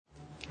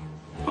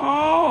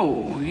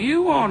Oh,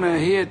 you want to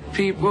hit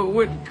people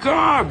with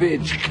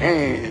garbage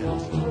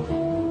cans.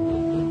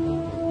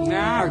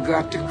 Now I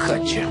got to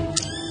cut you.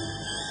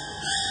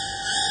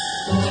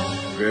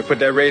 Better put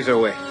that razor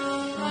away.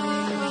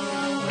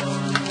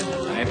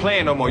 I ain't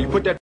playing no more. You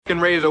put that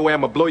fucking razor away, I'm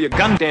gonna blow your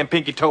goddamn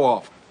pinky toe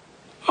off.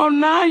 Oh,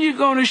 now you're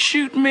going to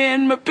shoot me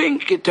in my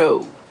pinky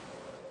toe.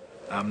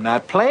 I'm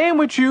not playing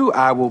with you.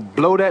 I will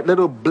blow that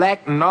little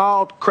black,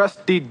 gnarled,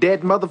 crusty,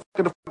 dead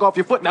motherfucker the fuck off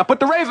your foot. Now put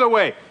the razor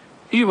away.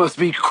 You must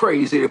be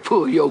crazy to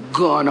pull your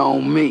gun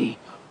on me.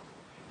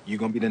 You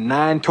gonna be the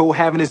nine-toe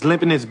having this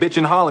limping this bitch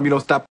in Harlem. You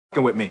don't stop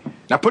fucking with me.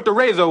 Now put the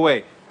razor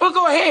away. Well,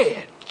 go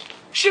ahead.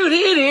 Shoot,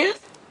 here it is.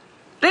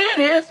 There it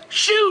is.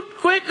 Shoot,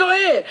 quick, go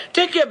ahead.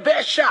 Take your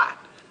best shot.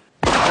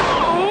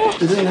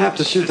 You didn't have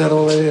to shoot that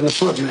old lady in the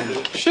foot,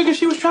 man. Sugar,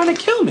 she was trying to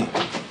kill me.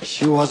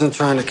 She wasn't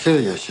trying to kill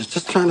you. She was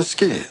just trying to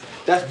scare you.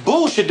 That's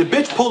bullshit. The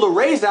bitch pulled a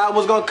razor out and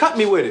was gonna cut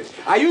me with it.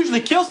 I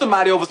usually kill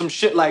somebody over some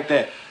shit like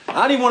that.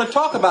 I don't even want to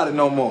talk about it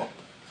no more.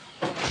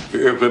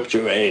 You whipped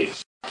your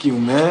ass. Fuck you,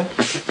 man.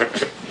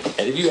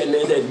 And if you hadn't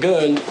had that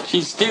gun,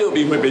 she'd still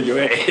be whipping your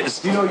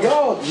ass. You know,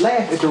 y'all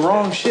laugh at the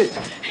wrong shit.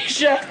 He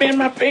shot me in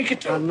my pinky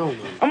toe. I know, man.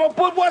 I'm going to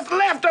put what's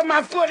left of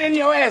my foot in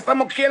your ass. I'm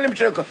going to kill him,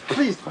 Sugar.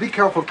 Please, be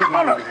careful.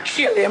 I'm going to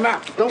kill him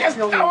out. Don't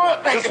kill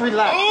him. Just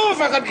relax. Oh,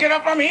 if I could get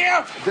up from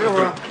here.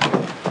 Vera,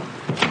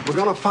 we're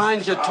gonna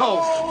find your toe.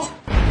 Oh.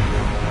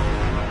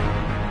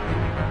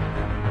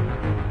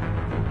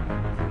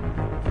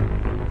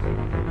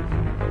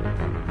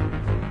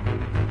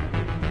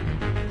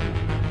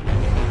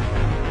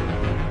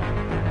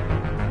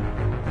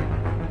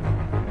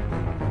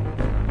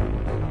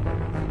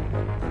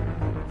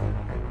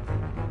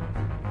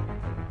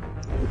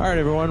 All right,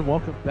 everyone,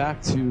 welcome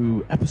back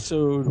to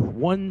episode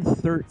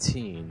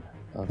 113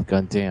 of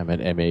Gundam at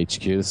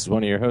MHQ. This is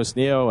one of your hosts,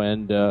 Neo,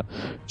 and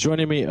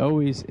joining me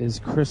always is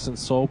Chris and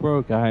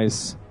Solbro.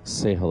 Guys,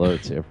 say hello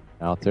to everyone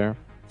out there.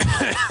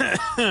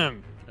 There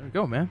we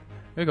go, man.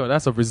 There you go.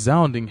 That's a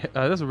resounding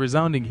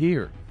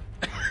here.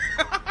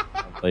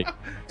 Like,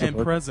 and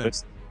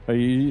present. Are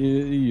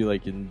you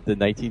like in the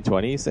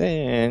 1920s?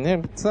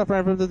 Hey,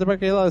 suffering from the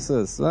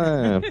tuberculosis.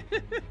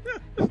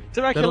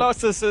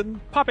 Tuberculosis and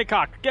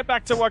poppycock. Get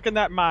back to work in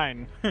that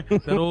mine.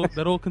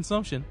 that old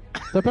consumption.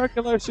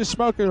 Tuberculosis,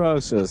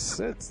 smokerosis.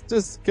 It's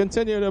just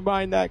continue to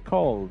mine that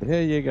cold.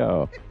 Here you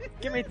go.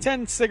 Give me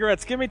 10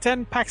 cigarettes. Give me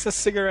 10 packs of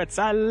cigarettes.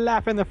 I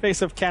laugh in the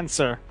face of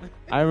cancer.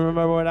 I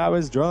remember when I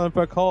was drilling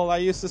for coal, I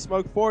used to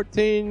smoke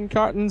 14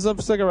 cartons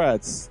of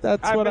cigarettes.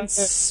 I've been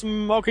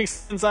smoking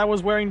since I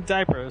was wearing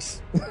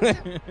diapers.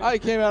 I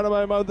came out of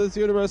my mother's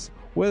uterus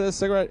with a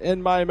cigarette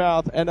in my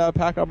mouth and a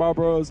pack of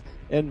Marlboros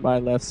in my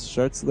left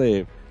shirt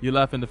sleeve. You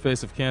laugh in the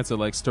face of cancer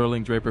like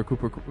Sterling Draper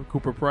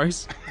Cooper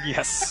Price?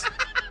 Yes.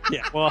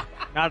 Yeah, well,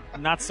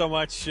 not so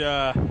much in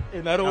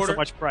that order. Not so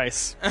much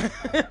Price.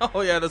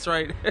 Oh yeah, that's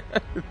right.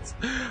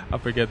 I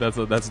forget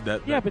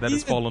that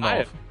is fallen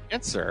off.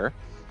 Answer.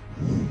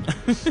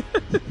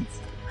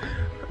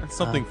 That's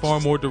something far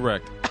more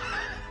direct.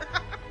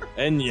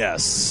 And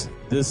yes,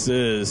 this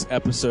is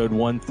episode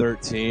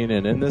 113,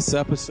 and in this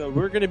episode,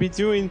 we're going to be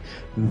doing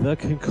the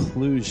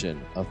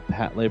conclusion of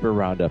Pat Labor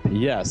Roundup.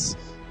 Yes,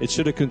 it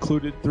should have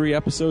concluded 3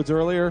 episodes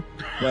earlier,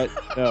 but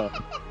no.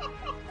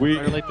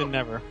 Better late than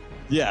never.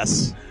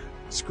 Yes,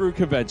 screw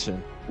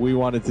convention. We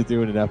wanted to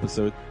do it in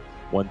episode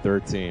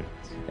 113,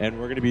 and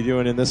we're going to be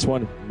doing in this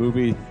one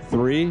movie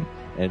 3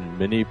 and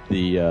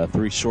the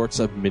 3 shorts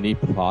of Mini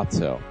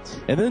Plateau.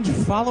 And then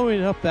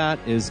following up that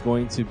is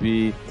going to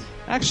be,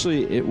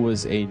 actually it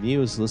was a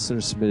Neo's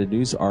listener submitted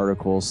news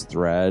articles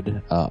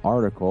thread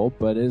article,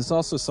 but it's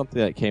also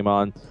something that came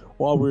on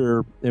while we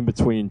were in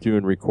between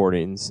doing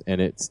recordings,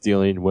 and it's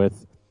dealing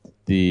with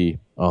the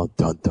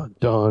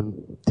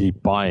the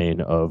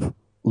buying of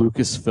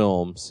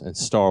Lucasfilms and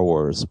Star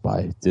Wars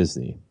by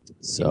Disney.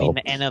 So, you mean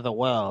the end of the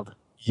world?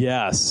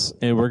 Yes,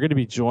 and we're going to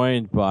be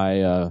joined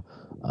by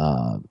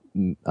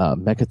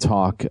Mecha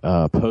Talk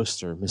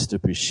poster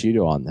Mr.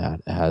 Bushido on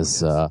that,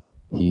 as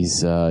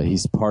he's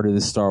part of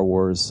the Star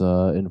Wars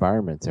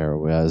environment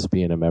there, as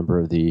being a member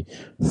of the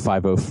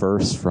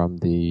 501st from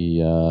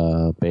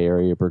the Bay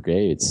Area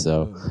Brigade.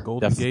 So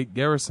Golden Gate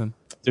Garrison.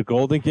 The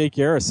Golden Gate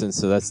Garrison.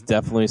 So that's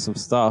definitely some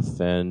stuff.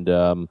 And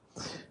I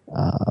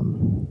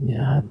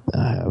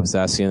was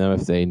asking them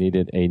if they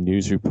needed a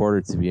news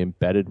reporter to be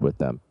embedded with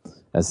them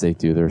as they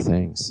do their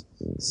things.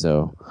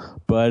 So,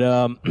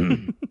 but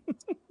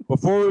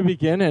before we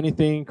begin,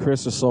 anything,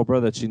 Chris or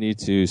Solbro, that you need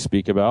to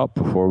speak about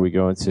before we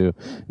go into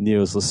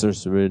Neo's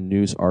listeners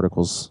news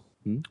articles?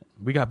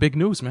 We got big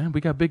news, man.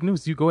 We got big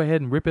news. You go ahead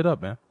and rip it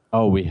up, man.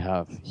 Oh, we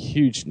have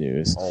huge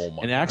news. Oh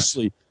my! And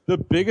actually, the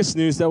biggest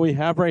news that we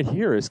have right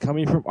here is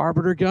coming from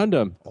Arbiter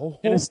Gundam,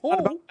 and it's not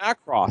about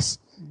Macross.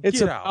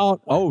 It's about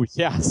out. Oh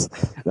yes,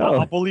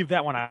 I'll believe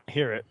that when I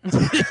hear it.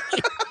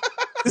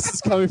 This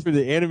is coming from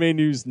the Anime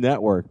News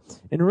Network.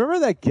 And remember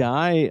that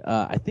guy,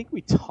 I think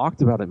we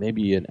talked about it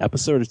maybe an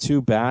episode or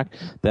two back,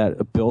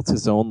 that built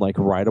his own like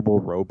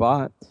rideable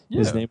robot? Yeah.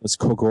 His name was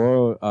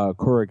Kogoro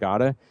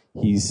Kurogata.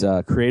 He's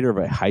creator of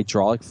a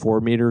hydraulic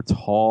 4-meter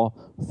tall,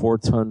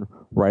 4-ton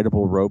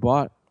rideable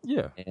robot.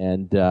 Yeah.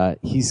 And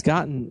he's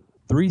gotten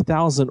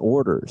 3,000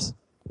 orders.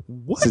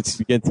 What? Since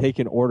he began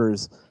taking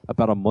orders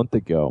about a month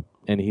ago.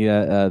 And he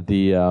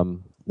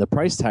the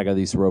price tag of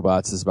these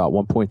robots is about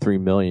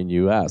 1.3 million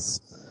US.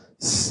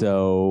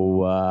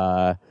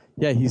 So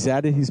he's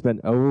added. He's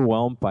been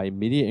overwhelmed by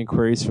immediate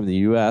inquiries from the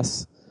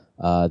US,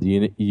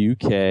 the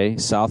UK,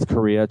 South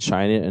Korea,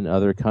 China, and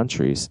other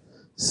countries.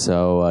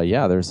 So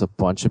there's a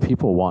bunch of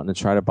people wanting to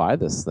try to buy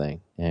this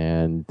thing.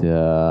 And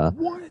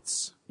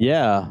what?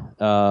 Yeah,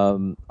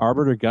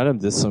 Arbiter Gundam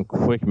did some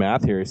quick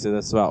math here. He said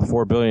that's about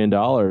 $4 billion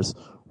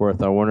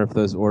worth. I wonder if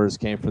those orders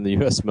came from the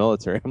U.S.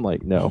 military. I'm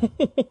like, no,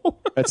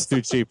 that's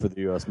too cheap for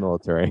the U.S.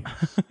 military.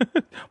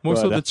 More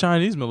so the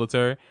Chinese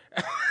military.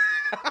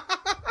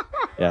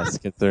 Yes,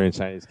 considering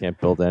Chinese can't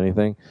build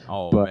anything.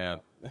 Man.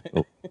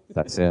 Did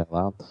I say that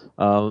loud?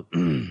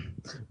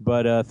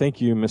 But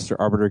thank you, Mr.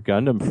 Arbiter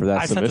Gundam, for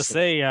that submission. I was to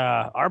say,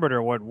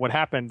 Arbiter, what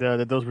happened?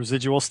 Did those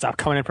residuals stop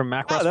coming in from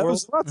Macross World?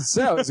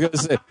 I was going to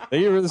say,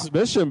 thank you for the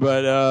submission,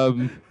 but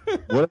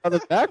what about the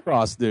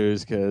Macross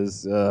news?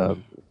 Because,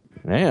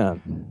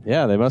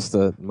 they must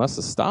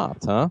have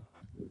stopped, huh?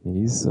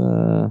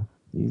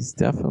 He's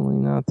definitely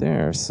not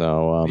there.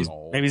 So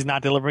maybe he's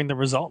not delivering the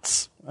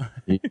results.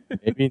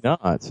 Maybe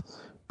not.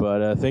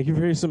 But thank you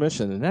for your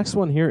submission. The next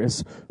one here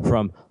is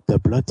from The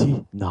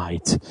Bloody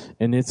Knight,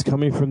 and it's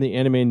coming from the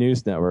Anime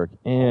News Network.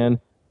 And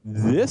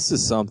this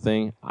is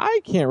something I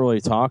can't really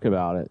talk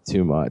about it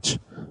too much,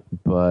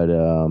 but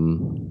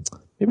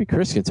maybe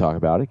Chris can talk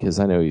about it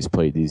because I know he's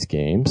played these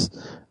games.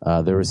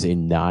 There was a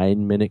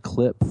 9-minute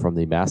clip from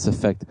the Mass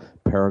Effect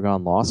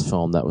Paragon Lost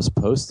film that was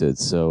posted.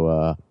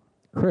 So,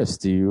 Chris,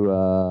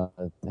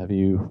 have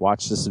you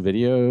watched this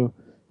video,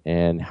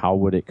 and how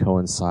would it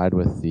coincide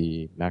with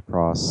the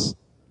Macross?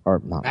 Or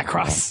not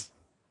Macross.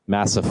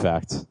 Mass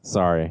Effect.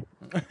 Sorry.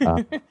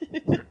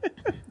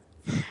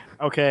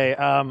 Okay.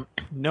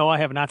 No, I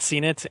have not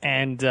seen it,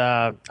 and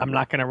I'm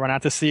not going to run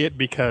out to see it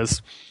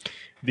because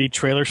the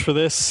trailers for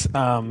this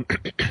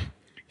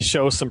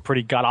show some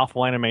pretty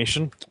god-awful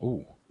animation.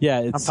 Ooh. Yeah,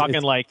 I'm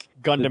talking like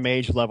Gundam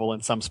Age level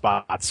in some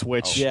spots,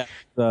 which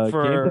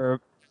for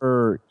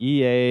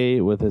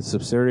EA with a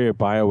subsidiary of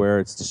BioWare,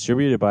 it's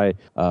distributed by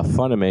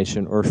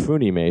Funimation or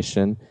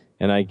Funimation.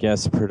 And I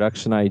guess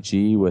Production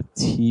IG with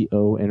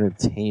TO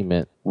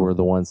Entertainment were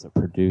the ones that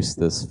produced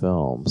this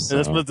film.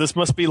 So. This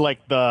must be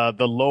like the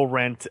low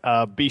rent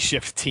B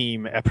Shift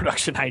team at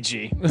Production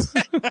IG.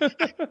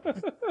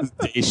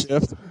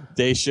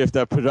 Day shift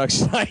at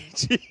Production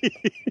IG.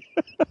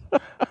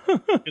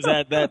 Because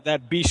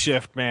that B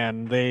Shift,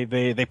 man,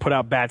 they put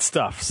out bad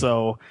stuff.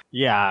 So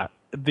yeah,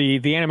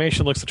 the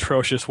animation looks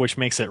atrocious, which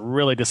makes it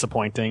really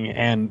disappointing.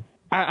 And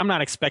I'm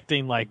not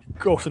expecting like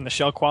Ghost in the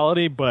Shell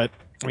quality, but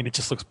I mean, it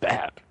just looks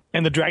bad.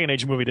 And the Dragon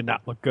Age movie did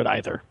not look good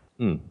either,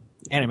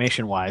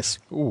 animation-wise.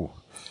 Ooh,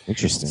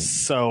 interesting.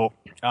 So,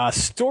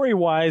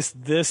 story-wise,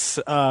 this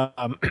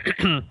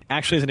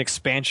actually is an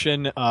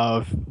expansion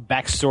of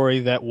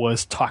backstory that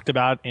was talked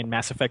about in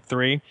Mass Effect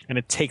 3, and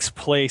it takes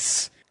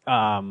place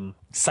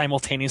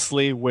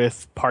simultaneously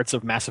with parts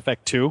of Mass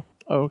Effect 2.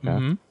 Oh, okay.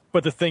 Mm-hmm.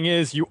 But the thing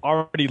is, you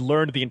already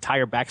learned the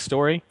entire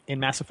backstory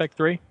in Mass Effect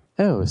 3.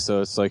 Oh,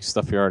 so it's like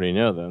stuff you already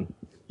know then.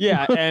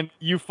 Yeah, and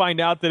you find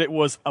out that it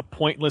was a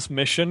pointless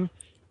mission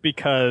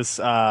because,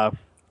 all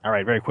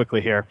right, very quickly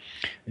here.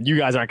 You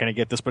guys aren't going to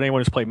get this, but anyone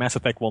who's played Mass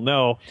Effect will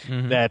know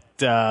that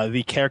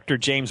the character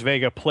James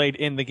Vega, played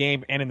in the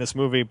game and in this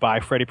movie by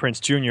Freddie Prinze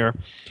Jr.,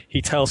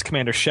 he tells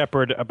Commander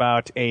Shepard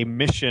about a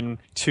mission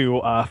to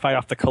fight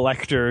off the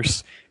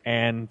Collectors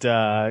and,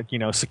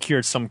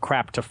 secured some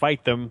crap to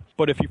fight them.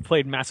 But if you've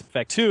played Mass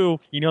Effect 2,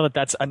 you know that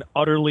that's an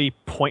utterly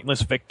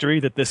pointless victory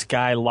that this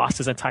guy lost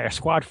his entire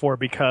squad for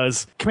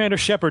because Commander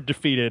Shepard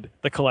defeated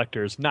the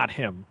Collectors, not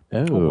him.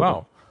 Oh,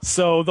 wow.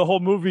 So the whole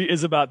movie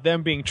is about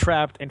them being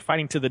trapped and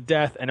fighting to the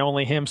death and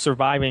only him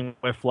surviving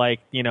with,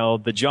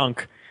 the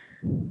junk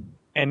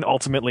and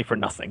ultimately for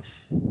nothing.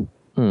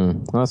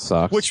 That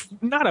sucks. Which,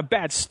 not a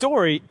bad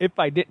story if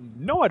I didn't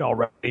know it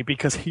already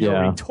because he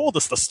already told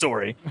us the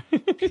story.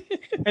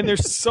 And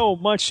there's so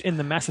much in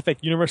the Mass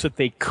Effect universe that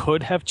they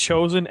could have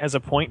chosen as a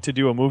point to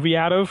do a movie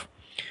out of.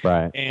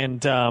 Right.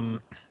 And,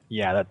 that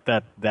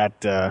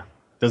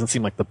doesn't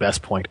seem like the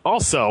best point.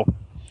 Also,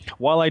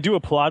 while I do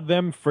applaud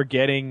them for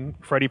getting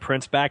Freddie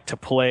Prinze back to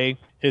play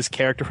his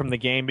character from the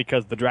game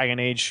because the Dragon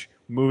Age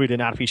movie did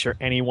not feature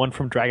anyone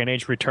from Dragon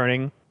Age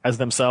returning as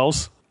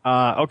themselves.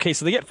 Okay,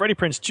 so they get Freddie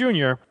Prinze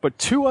Jr., but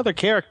two other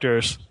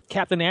characters,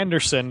 Captain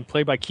Anderson,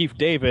 played by Keith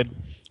David,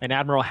 and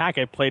Admiral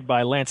Hackett, played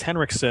by Lance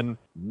Henriksen,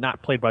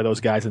 not played by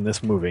those guys in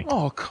this movie.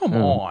 Oh, come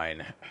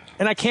on.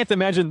 And I can't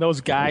imagine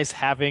those guys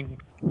having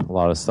a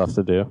lot of stuff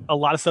to do.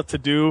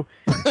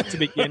 To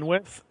begin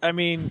with. I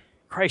mean,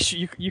 Christ,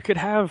 you could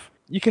have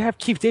you could have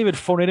Keith David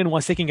phone it in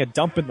while taking a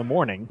dump in the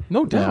morning.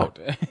 No doubt.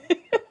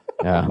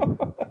 Yeah.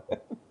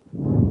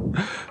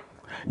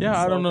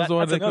 Yeah, I don't know.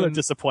 That's another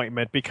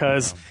disappointment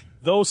because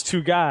those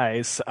two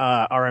guys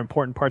are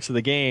important parts of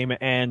the game,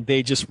 and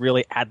they just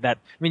really add that.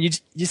 I mean, you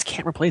just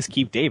can't replace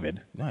Keith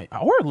David.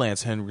 Or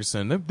Lance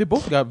Henriksen. They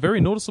both got very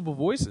noticeable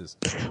voices.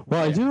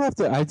 Well, I do have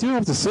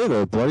to say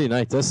though, Bloody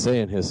Knight does say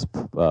in his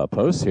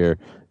post here,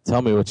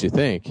 "Tell me what you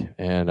think,"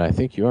 and I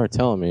think you are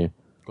telling me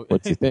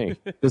what you think.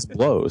 This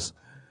blows.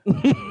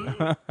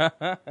 I'm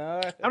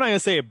not gonna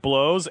say it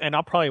blows, and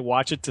I'll probably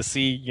watch it to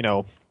see,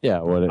 how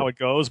it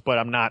goes, but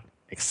I'm not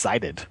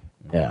excited.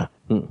 Yeah.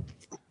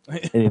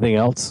 Anything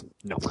else?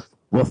 No.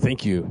 Well,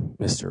 thank you,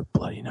 Mr.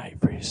 Bloody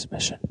Knight, for your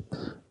submission.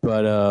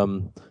 But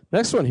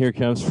next one here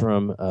comes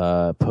from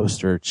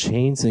poster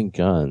Chains and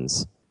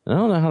Guns. And I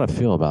don't know how to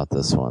feel about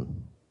this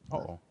one.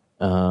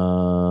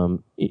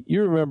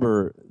 You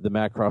remember the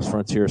Macross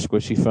Frontier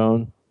squishy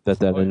phone that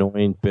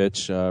annoying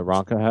bitch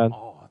Ronka had?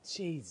 Oh,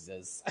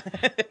 Jesus.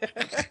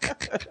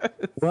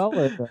 Well,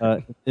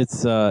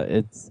 it's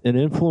an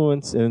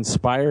influence. It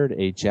inspired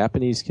a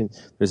Japanese.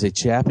 There's a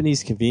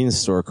Japanese convenience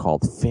store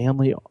called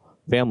Family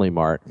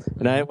Mart,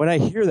 and when I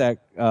hear that,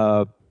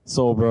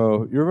 Soul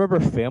Bro, you remember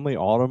Family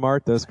Auto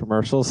Mart? Those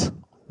commercials.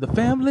 The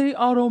Family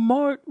Auto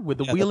Mart with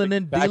the wheeling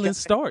and dealing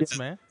starts,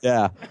 man.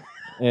 Yeah,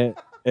 and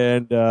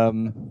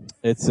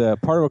it's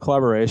part of a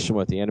collaboration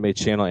with the anime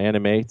channel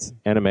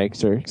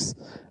Animatrix,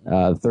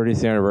 the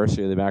 30th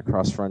anniversary of the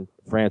Macross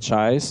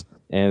franchise.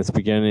 And it's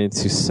beginning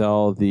to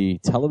sell the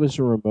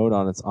television remote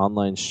on its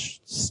online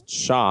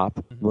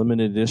shop.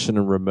 Limited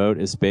edition remote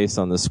is based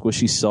on the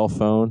squishy cell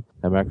phone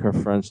that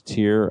Macross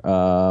Frontier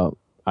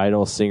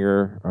idol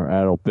singer or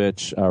idol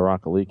bitch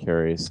Ronka Lee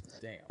carries.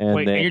 Damn. And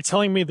Wait, and you're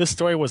telling me this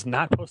story was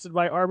not posted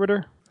by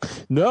Arbiter?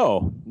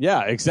 No.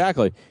 Yeah,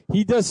 exactly.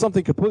 He does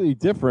something completely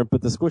different,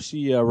 but the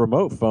squishy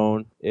remote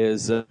phone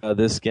is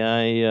this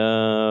guy.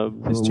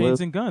 It's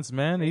Chains and Guns,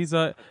 man. He's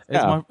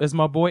it's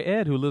my boy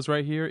Ed, who lives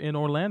right here in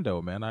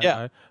Orlando, man.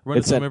 I run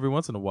into him every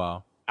once in a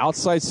while.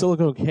 Outside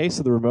silicone case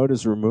of the remote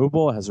is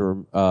removable. It has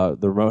the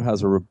remote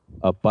has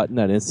a button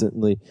that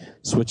instantly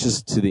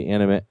switches to the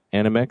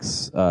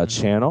Animex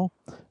channel.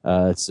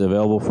 It's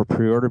available for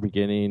pre-order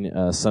beginning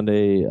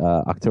Sunday,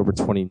 October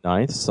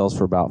 29th. Sells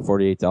for about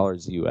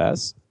 $48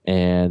 US.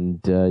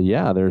 And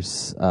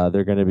there's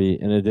they're going to be,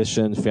 in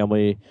addition,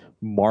 Family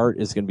Mart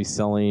is going to be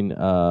selling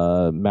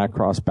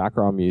Macross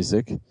background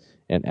music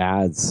and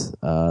ads.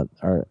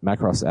 Or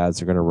Macross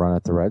ads are going to run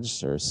at the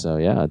register. So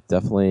yeah,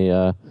 definitely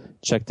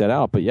check that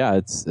out. But yeah,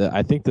 it's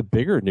I think the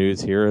bigger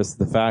news here is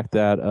the fact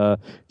that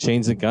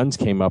Chains and Guns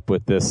came up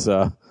with this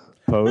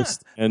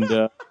post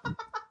and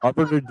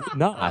Arbiter did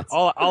not.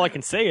 All I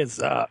can say is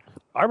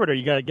Arbiter,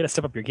 you got to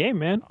step up your game,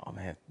 man. Oh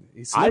man,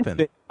 he's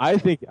slipping. I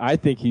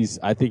think he's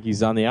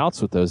on the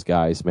outs with those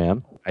guys,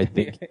 man. I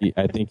think he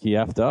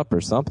effed up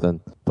or something.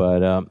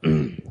 But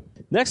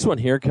next one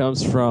here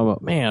comes from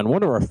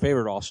one of our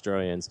favorite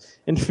Australians,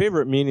 and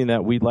favorite meaning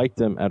that we like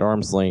them at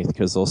arm's length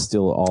because they'll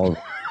steal all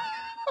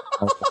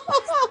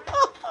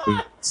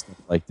stuff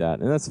like that,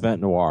 and that's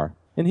Vent Noir.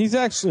 And he's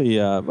actually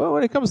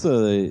when it comes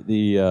to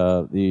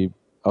the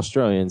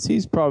Australians,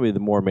 he's probably the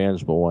more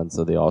manageable ones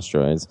of the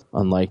Australians.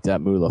 Unlike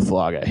that Mula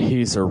Flaga,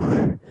 he's a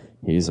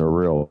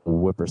real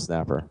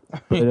whippersnapper.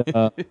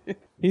 But,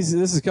 this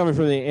is coming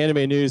from the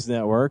Anime News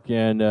Network,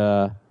 and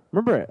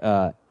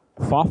remember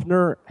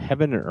Fafner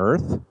Heaven and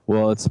Earth?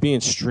 Well, it's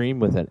being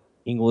streamed with an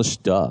English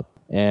dub,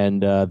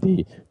 and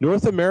the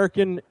North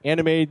American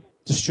anime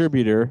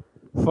distributor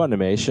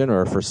Funimation,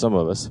 or for some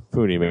of us,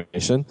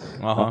 Funimation,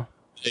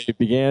 they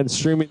began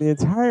streaming the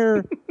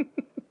entire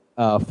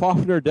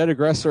Fafner Dead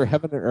Aggressor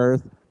Heaven and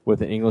Earth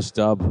with an English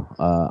dub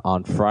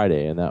on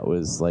Friday, and that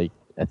was like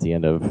at the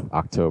end of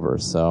October.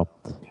 So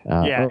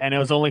and it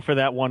was only for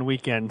that one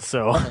weekend.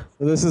 So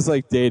this is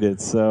like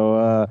dated.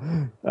 So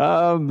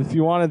if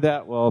you wanted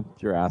that, well,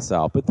 your ass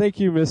out. But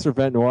thank you, Mr.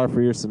 Vent Noir,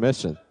 for your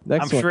submission.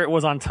 I'm sure it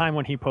was on time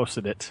when he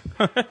posted it.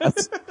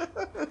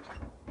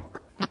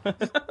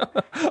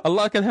 A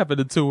lot can happen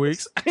in 2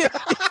 weeks.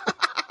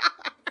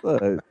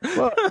 Well,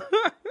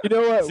 you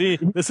know what? See,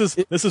 this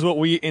is what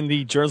we in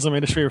the journalism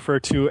industry refer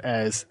to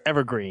as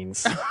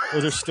evergreens.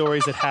 Those are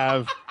stories that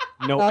have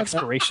no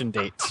expiration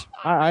dates.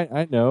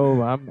 I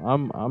know.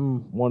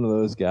 I'm one of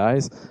those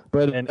guys,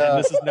 but and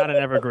this is not an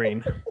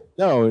evergreen.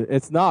 No,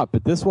 it's not.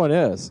 But this one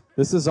is.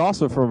 This is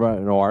also from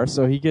Noir,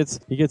 so he gets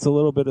a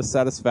little bit of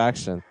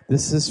satisfaction.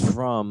 This is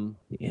from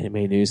the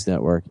Anime News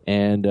Network,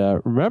 and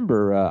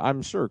remember,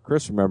 I'm sure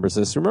Chris remembers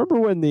this. Remember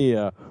when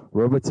the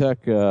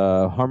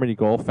Robotech Harmony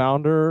Gold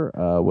founder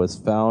was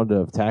found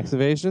of tax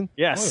evasion?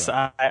 Yes, oh,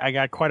 yeah. I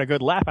got quite a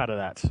good laugh out of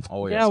that.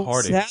 Oh yeah,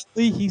 well,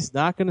 sadly, he's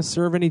not going to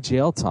serve any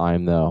jail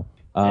time though.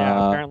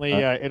 Apparently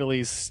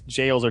Italy's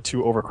jails are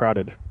too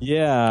overcrowded.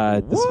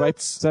 Yeah,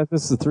 despite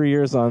sentence to 3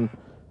 years on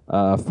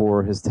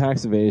for his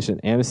tax evasion.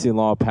 Amnesty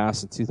law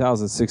passed in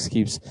 2006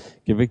 keeps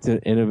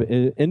convicted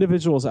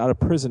individuals out of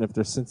prison if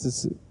their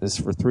sentence is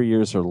for 3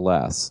 years or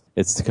less.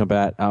 It's to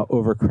combat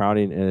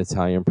overcrowding in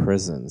Italian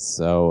prisons.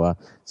 So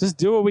just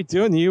do what we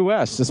do in the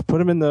U.S. Just put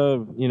them in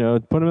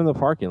the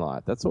parking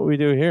lot. That's what we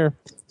do here.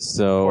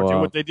 So or do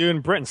what they do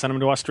in Britain. Send them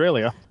to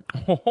Australia.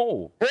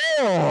 Oh.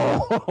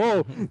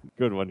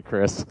 Good one,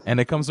 Chris. And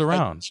it comes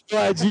around. I'm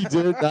glad you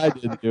did it. I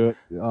didn't do it.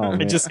 Oh,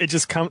 man.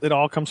 It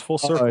all comes full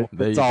circle.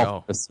 There you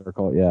go. A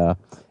circle, yeah.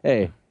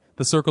 Hey,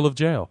 the circle of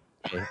jail.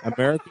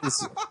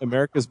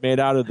 America's made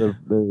out of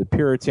the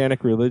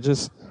puritanic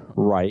religious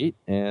right,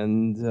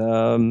 and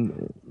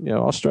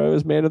Australia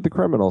is made of the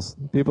criminals,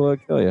 people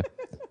that kill you.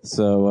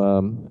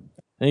 So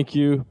thank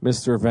you,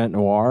 Mr. Event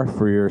Noir,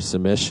 for your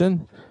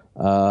submission.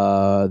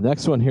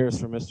 Next one here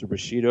is from Mr.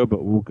 Bushido,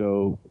 but we'll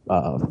go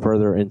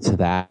further into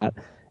that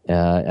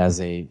as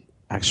a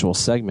actual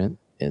segment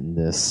in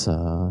this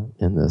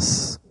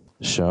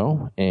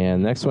show.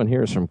 And next one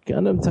here is from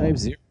Gundam Type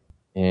Zero,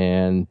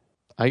 and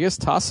I guess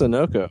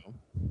Tatsunoko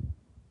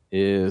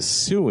is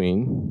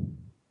suing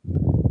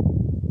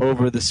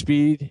over the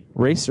Speed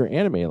Racer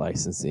anime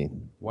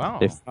licensing. Wow!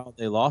 They filed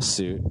a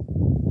lawsuit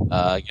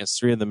against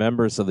 3 of the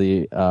members of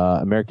the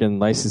American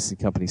licensing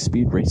company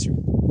Speed Racer.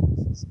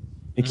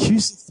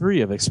 Accused 3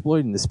 of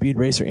exploiting the Speed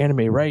Racer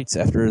anime rights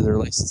after their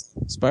license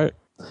expired.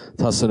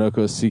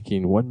 Tatsunoko is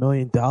seeking $1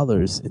 million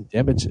in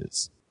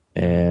damages,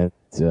 and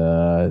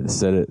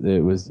said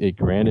it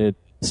granted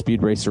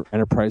Speed Racer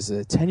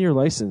Enterprises a 10-year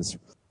license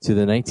to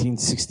the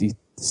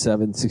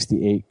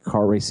 1967-68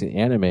 car racing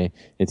anime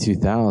in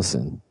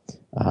 2000.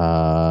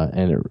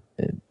 And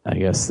I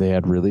guess they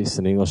had released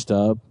an English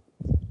dub.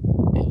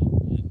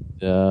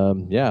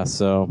 And,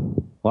 so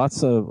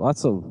lots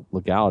of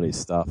legality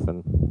stuff,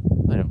 and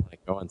I don't want to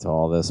go into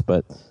all this,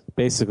 but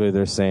basically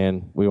they're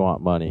saying we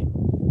want money.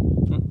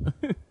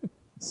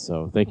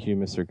 So thank you,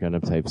 Mr.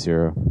 Gundam Type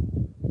Zero,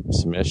 for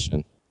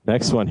submission.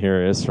 Next one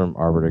here is from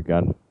Arbiter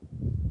Gundam,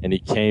 and he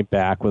came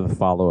back with a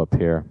follow-up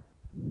here.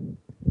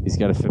 He's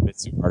got a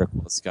Famitsu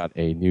article. It's got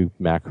a new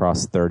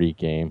Macross 30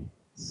 game.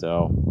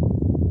 So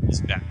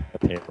he's back on the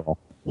payroll.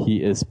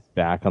 He is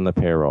back on the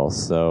payroll.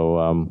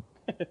 So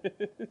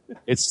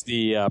it's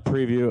the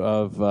preview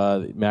of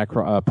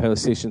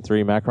PlayStation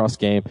 3 Macross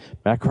game.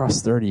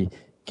 Macross 30,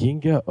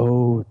 Ginga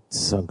o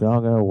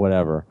Sagaga,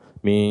 whatever.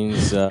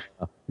 Means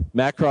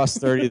Macross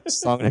 30, the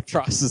song that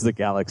crosses the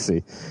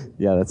galaxy.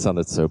 Yeah, that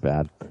sounded so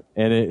bad.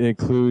 And it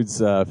includes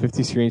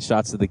 50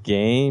 screenshots of the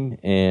game,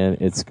 and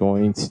it's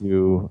going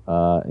to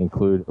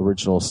include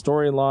original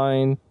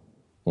storyline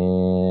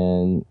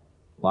and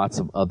lots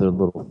of other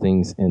little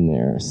things in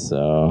there.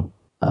 So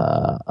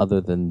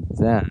other than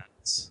that,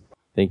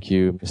 thank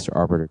you, Mr.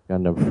 Arbiter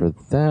Gundam, for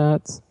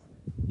that.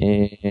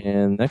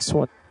 And next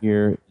one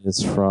here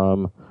is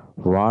from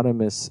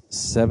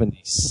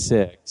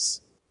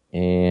Rodimus76.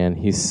 And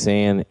he's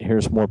saying,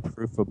 here's more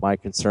proof of my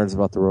concerns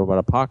about the robot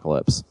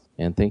apocalypse.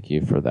 And thank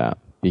you for that,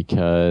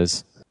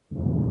 because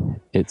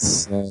it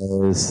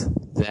says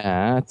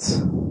that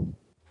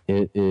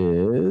it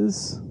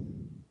is...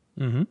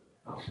 Mm-hmm.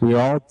 We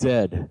Are All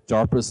Dead,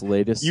 DARPA's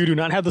latest... You do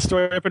not have the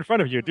story up in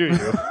front of you, do you?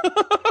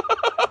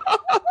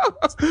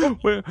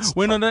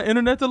 Wait on the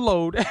internet to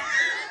load.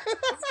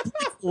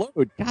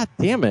 Load. God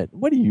damn it.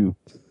 What are you...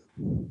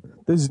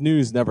 This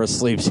news never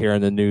sleeps here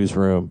in the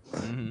newsroom.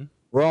 Mm-hmm.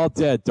 We're All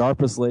Dead,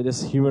 DARPA's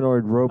latest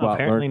humanoid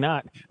robot. Apparently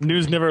not.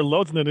 News never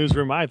loads in the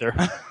newsroom either.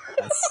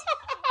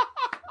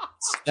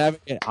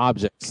 Navigate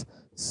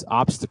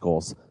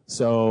obstacles.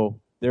 So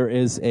there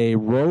is a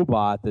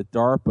robot that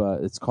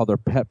DARPA, it's called their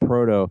Pet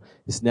Proto,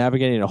 is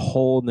navigating a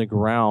hole in the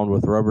ground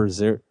with rubber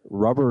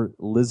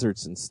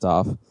lizards and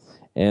stuff.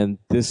 And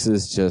this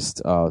is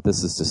just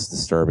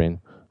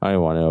disturbing. I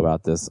don't want to know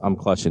about this. I'm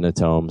clutching the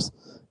tomes.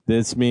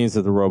 This means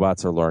that the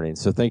robots are learning.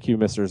 So thank you,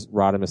 Mr.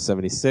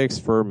 Rodimus76,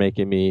 for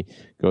making me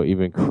go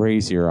even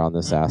crazier on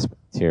this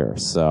aspect here.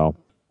 So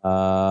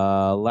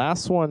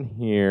last one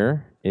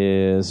here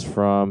is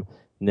from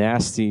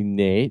Nasty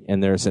Nate,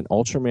 and there's an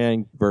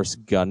Ultraman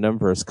vs. Gundam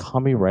vs.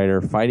 Kamen Rider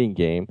fighting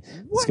game.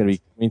 It's going to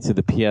be coming to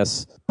the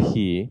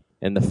PSP.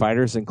 And the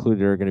fighters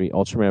included are going to be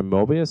Ultraman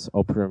Mobius,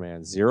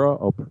 Ultraman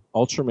Zero,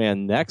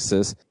 Ultraman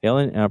Nexus,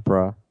 Alien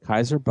Emperor,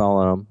 Kaiser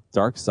Bellum,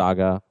 Dark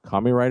Saga,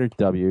 Kamen Rider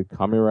W,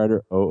 Kamen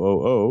Rider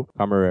 000,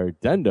 Kamen Rider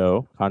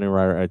Dendo, Kamen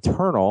Rider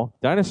Eternal,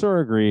 Dinosaur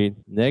Agreed,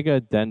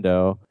 Nega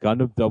Dendo,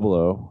 Gundam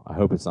 00. I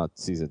hope it's not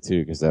Season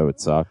 2 because that would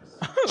suck.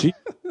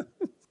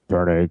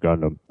 Darn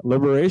Gundam.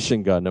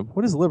 Liberation Gundam.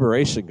 What is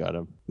Liberation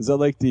Gundam? Is that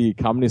like the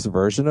communist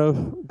version of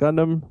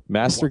Gundam?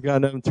 Master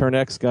Gundam, Turn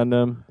X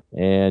Gundam.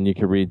 And you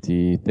can read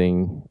the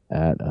thing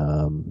at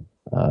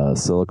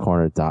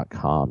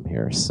silicorner.com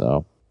here.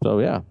 So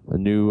yeah, a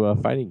new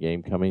fighting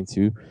game coming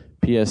to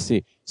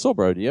PSP. So,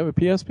 bro, do you have a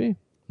PSP?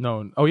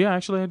 No. Oh yeah,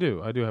 actually I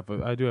do. I do have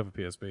a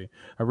PSP.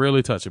 I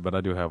rarely touch it, but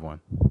I do have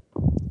one.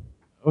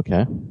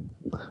 Okay.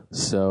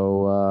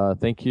 So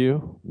thank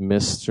you,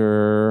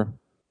 Mr.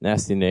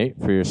 Nasty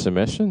Nate, for your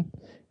submission.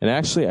 And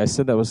actually, I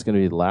said that was going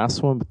to be the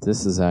last one, but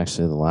this is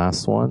actually the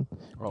last one.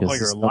 Oh,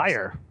 you're a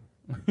liar.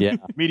 Yeah.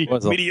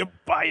 Media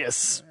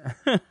bias.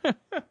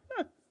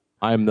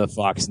 I'm the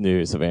Fox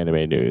News of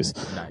anime news.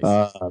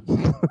 Nice.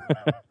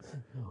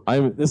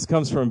 This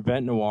comes from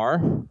Vent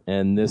Noir,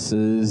 and this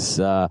is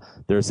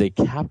there's a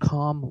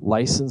Capcom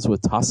license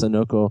with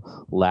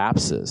Tatsunoko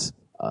lapses.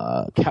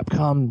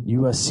 Capcom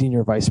U.S.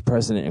 Senior Vice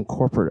President and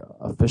Corporate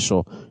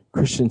Official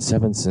Christian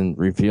Stevenson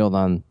revealed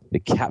on the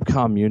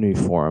Capcom Unity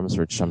forums,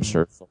 which I'm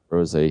sure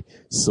was a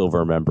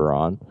silver member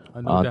on,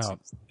 no doubt,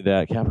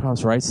 that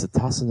Capcom's rights to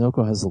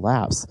Tatsunoko has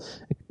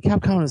lapsed.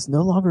 Capcom is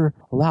no longer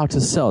allowed to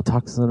sell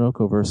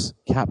Tatsunoko vs.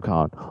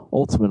 Capcom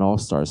Ultimate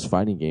All-Stars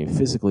fighting game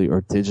physically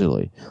or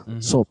digitally. Mm-hmm.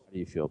 So, how do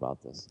you feel about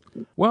this?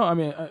 Well, I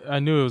mean, I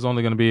knew it was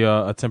only going to be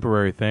a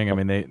temporary thing. I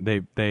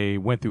mean, they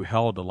went through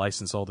hell to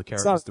license all the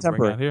characters to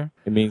bring out here.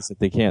 It means that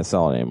they can't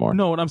sell it anymore.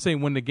 No, what I'm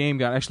saying, when the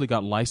game actually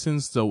got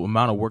licensed, the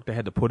amount of work they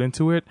had to put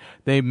into it,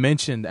 they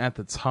mentioned at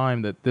the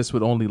time that this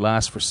would only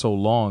last for so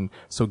long,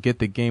 so get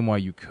the game while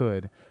you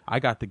could. I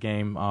got the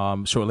game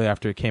shortly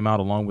after it came out,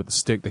 along with the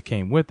stick that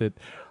came with it.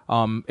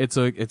 It's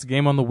a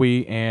game on the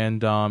Wii,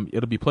 and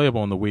it'll be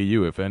playable on the Wii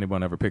U if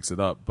anyone ever picks it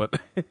up.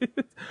 But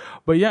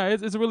yeah,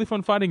 it's a really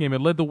fun fighting game.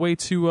 It led the way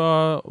to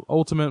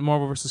Ultimate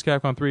Marvel vs.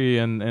 Capcom 3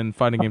 and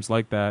fighting games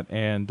like that.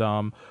 And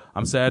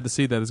I'm sad to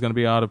see that it's going to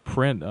be out of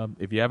print.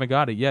 If you haven't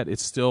got it yet,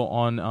 it's still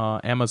on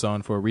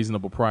Amazon for a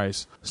reasonable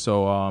price.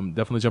 So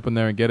definitely jump in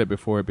there and get it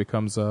before it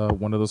becomes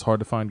one of those hard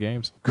to find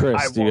games. Chris,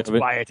 I won't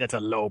buy it at a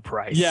low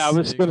price. Yeah, I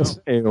was going to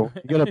say, you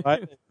going to buy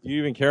it? Do you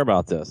even care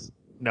about this?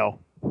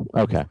 No.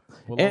 Okay.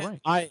 Well, and right.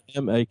 I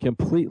am a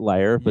complete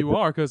liar. But you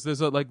are, because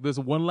there's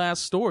one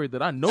last story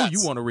that I know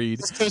you want to read.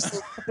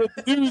 The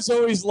news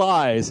always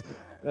lies.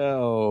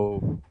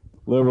 Oh,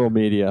 liberal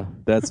media.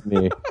 That's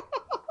me.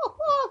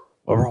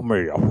 Liberal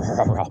media.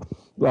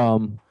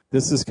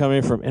 This is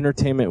coming from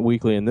Entertainment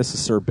Weekly, and this is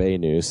Sorbet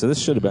News. So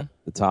this should have been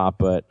at the top,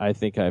 but I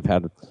think I've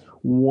had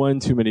one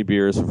too many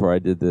beers before I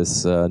did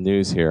this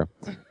news here.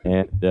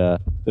 And the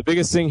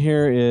biggest thing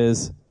here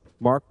is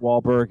Mark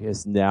Wahlberg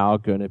is now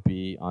going to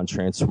be on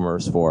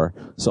Transformers 4.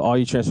 So all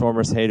you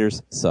Transformers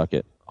haters, suck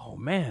it. Oh,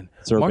 man.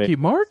 Sorbet. Marky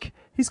Mark?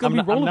 He's going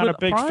to be rolling I'm not with a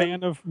big Prime?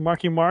 fan of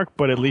Marky Mark,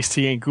 but at least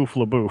he ain't Goof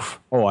LaBouffe.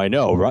 Oh, I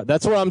know, right?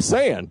 That's what I'm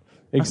saying.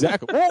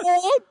 Exactly.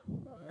 I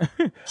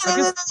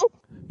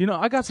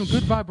got some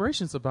good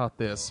vibrations about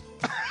this.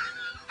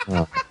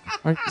 Oh,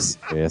 are you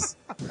serious?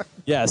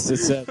 Yes, it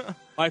said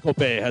Michael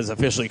Bay has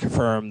officially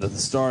confirmed that the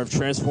star of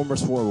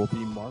Transformers 4 will be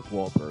Mark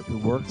Wahlberg, who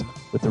worked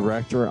with the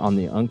director on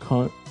the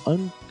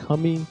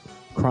oncoming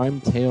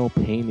crime tale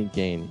Pain and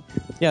Gain.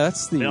 Yeah,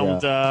 that's the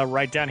filmed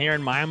right down here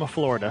in Miami,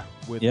 Florida,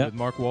 with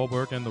Mark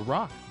Wahlberg and The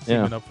Rock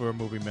teaming up for a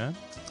movie, man.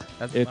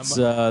 It's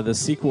the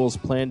sequel's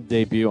planned to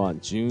debut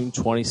on June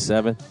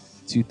 27th.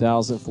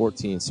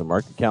 2014, so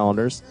mark the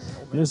calendars.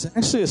 There's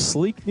actually a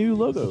sleek new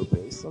logo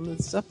based on the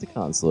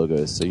Decepticons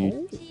logo, so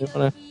you want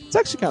to. It's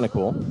actually kind of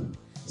cool.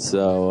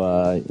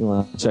 So you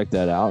want to check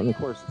that out, and of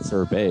course it's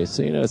Sorbet,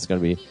 so it's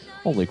going to be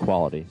only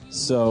quality.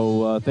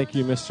 So thank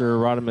you, Mr.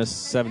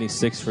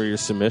 Rodimus76, for your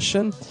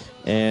submission,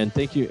 and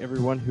thank you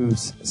everyone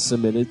who's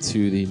submitted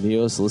to the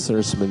Neos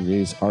Listener Submitted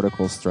News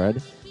articles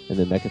thread in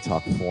the Mecha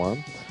Talk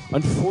forum.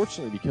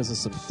 Unfortunately, because of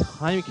some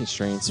time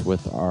constraints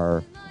with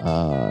our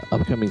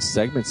upcoming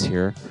segments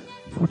here,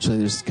 unfortunately,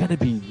 there's going to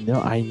be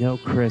no... I know,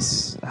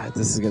 Chris,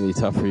 this is going to be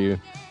tough for you.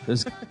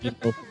 There's going to be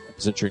no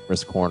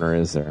Dreamer's Corner,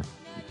 is there?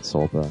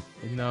 Solba.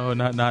 No,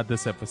 not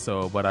this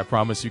episode, but I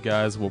promise you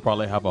guys we'll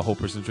probably have a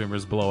Hopers and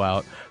Dreamers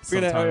blowout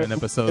sometime in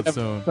episode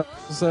soon.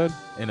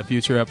 In a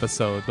future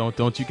episode.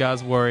 Don't you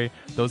guys worry.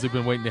 Those who've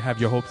been waiting to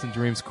have your hopes and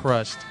dreams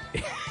crushed,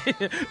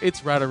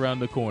 it's right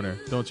around the corner.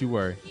 Don't you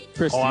worry.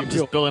 Chris, I'm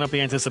just building up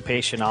the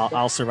anticipation.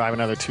 I'll survive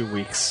another 2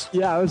 weeks.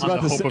 Yeah, I was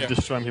about to say. On the hope of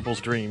destroying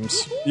people's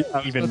dreams.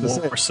 Even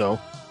more so.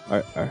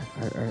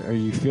 Are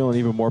you feeling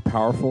even more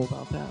powerful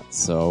about that?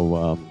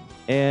 So,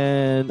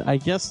 and I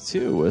guess,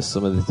 too, with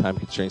some of the time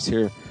constraints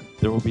here,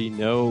 there will be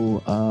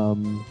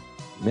no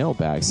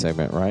mailbag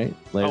segment, right?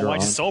 Later why on.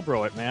 just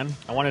Soulbro it, man?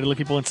 I wanted to leave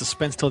people in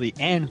suspense till the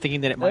end,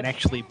 thinking that it might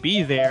actually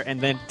be there,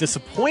 and then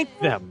disappoint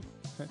them.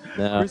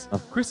 No.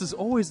 Chris is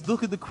always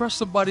looking to crush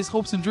somebody's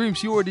hopes and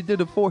dreams. You already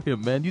did it for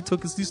him, man. You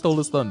stole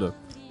his thunder.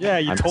 Yeah,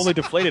 you totally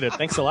deflated it.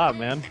 Thanks a lot,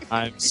 man.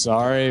 I'm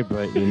sorry,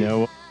 but you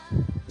know,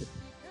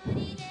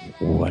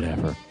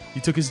 whatever.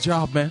 You took his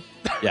job, man.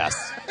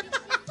 Yes.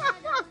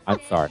 I'm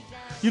sorry.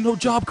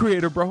 Job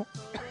creator, bro.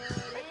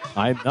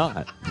 I'm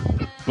not.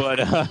 But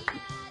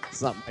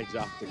it's not my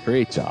job to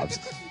create jobs.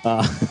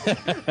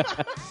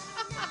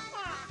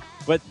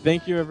 But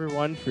thank you,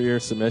 everyone, for your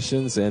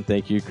submissions, and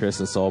thank you, Chris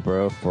and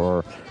Solbro,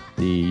 for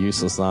the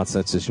useless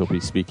nonsense that you'll be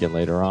speaking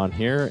later on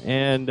here.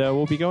 And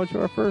we'll be going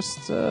to our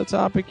first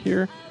topic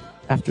here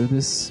after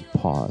this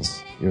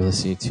pause. You're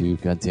listening to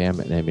Gundam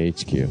and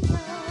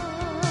MHQ.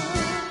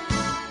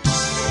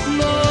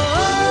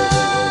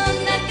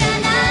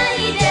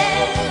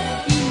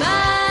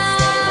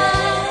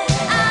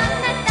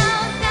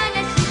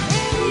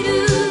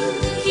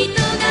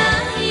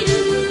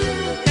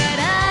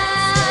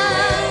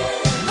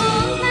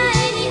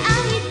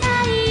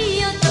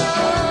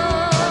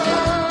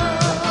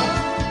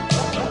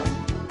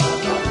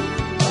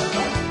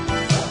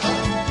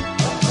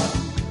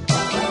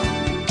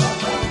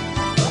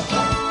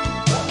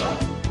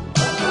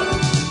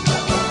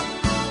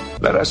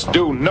 Let us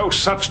do no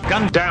such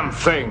goddamn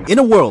thing. In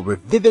a world where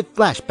vivid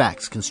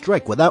flashbacks can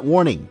strike without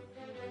warning.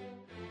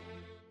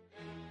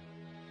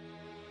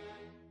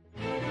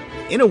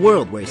 In a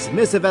world where a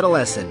submissive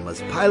adolescent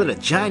must pilot a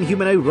giant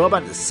humanoid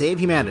robot to save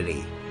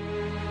humanity.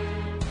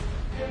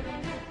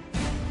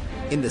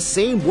 In the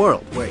same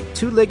world where a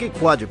two-legged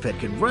quadruped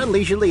can run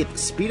leisurely at the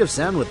speed of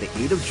sound with the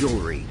aid of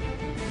jewelry.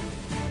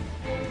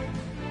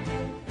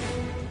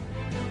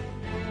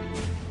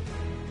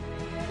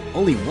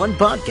 Only one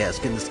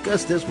podcast can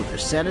discuss this with their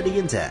sanity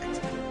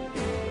intact.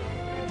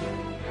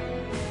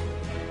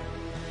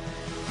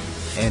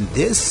 And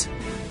this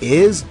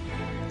is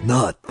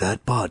Not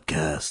That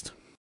Podcast.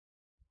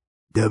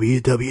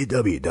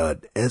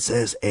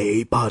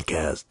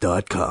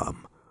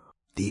 www.ssapodcast.com.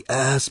 The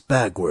Ass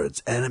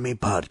Backwards Anime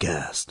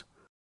Podcast.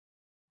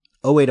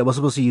 Oh wait, I was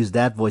supposed to use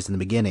that voice in the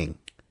beginning.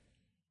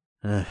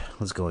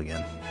 Let's go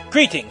again.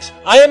 Greetings,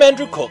 I am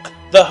Andrew Cook,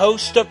 the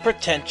host of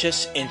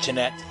Pretentious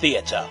Internet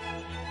Theater.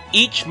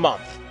 Each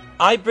month,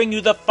 I bring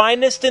you the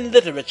finest in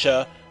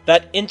literature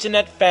that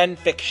internet fan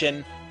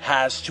fiction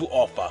has to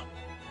offer.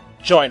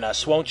 Join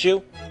us, won't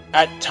you?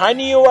 At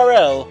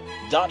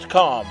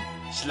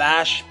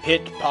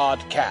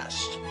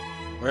tinyurl.com/pitpodcast.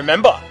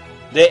 Remember,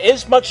 there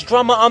is much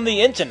drama on the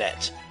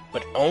internet,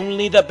 but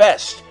only the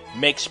best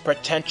makes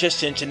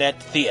Pretentious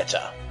Internet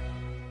Theater.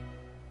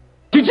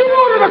 Did you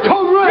order the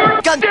code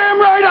red? Goddamn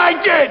right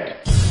I did!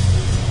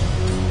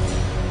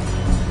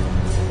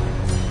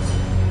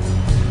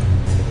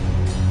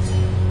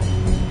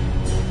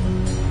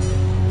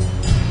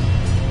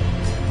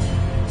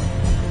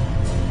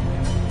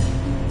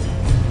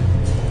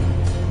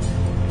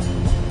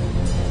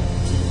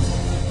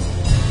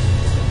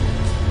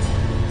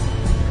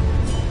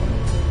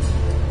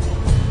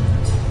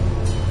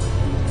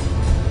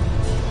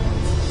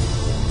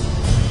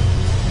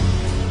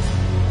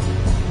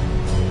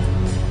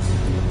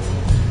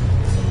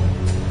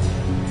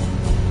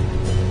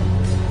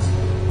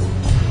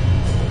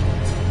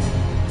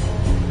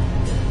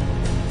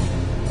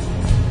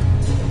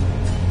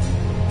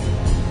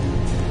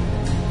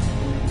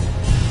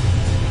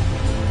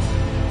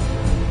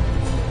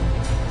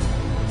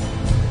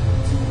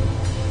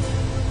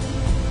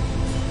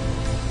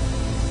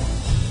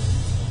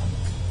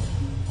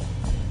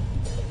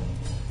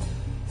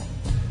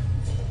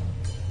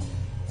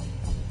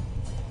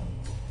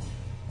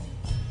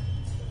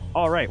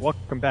 Alright,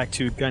 welcome back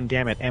to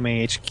Gundam at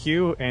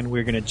MAHQ, and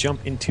we're going to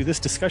jump into this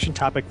discussion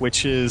topic,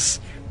 which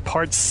is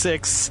Part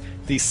 6,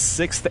 the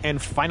 6th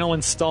and final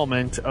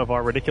installment of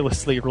our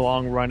ridiculously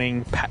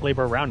long-running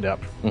Patlabor Roundup.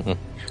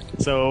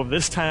 So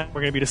this time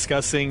we're going to be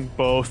discussing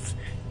both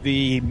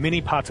the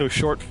Mini Pato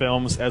short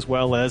films as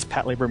well as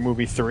Patlabor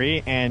Movie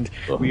 3, and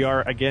we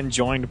are again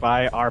joined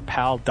by our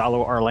pal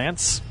Dalo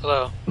Arlance.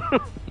 Hello.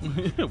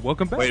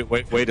 Welcome back.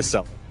 Wait a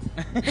second.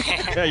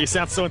 Yeah, you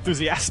sound so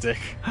enthusiastic.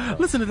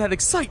 Listen to that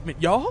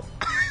excitement, y'all.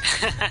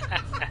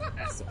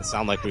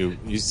 Sound like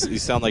you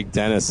sound like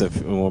Dennis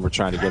when we're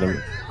trying to get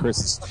him. Chris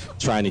is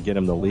trying to get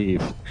him to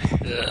leave.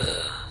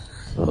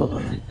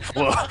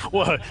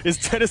 What? Is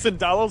Dennis in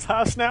Dalo's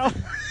house now?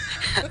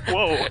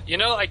 Whoa. You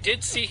know, I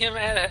did see him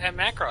at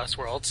Macross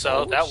World,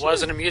 so that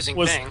was an amusing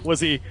thing. Was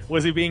he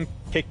being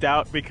kicked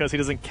out because he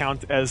doesn't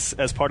count as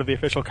part of the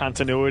official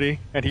continuity,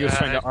 and he was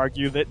trying to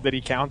argue that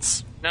he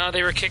counts? No,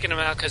 they were kicking him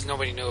out because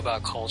nobody knew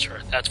about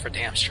culture. That's for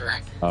damn sure.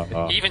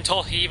 He even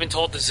told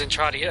the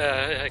Zentradi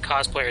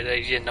cosplayer that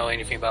he didn't know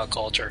anything about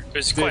culture. It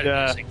was quite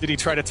amusing. Did he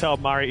try to tell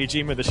Mari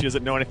Ijima that she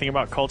doesn't know anything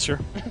about culture?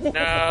 No,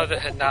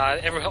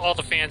 all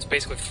the fans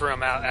basically threw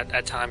him out at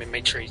that time and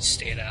made sure he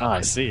stayed out.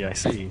 I see.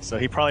 So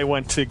he probably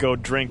went to go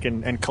drink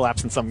and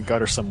collapse in some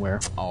gutter somewhere.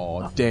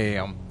 Oh,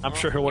 damn. I'm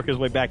sure he'll work his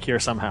way back here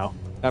somehow.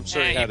 I'm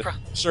sure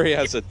he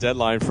has a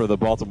deadline for the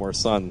Baltimore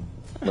Sun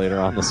later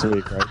on this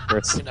week, right,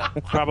 Chris?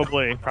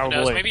 Probably. Who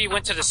knows? Maybe he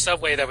went to the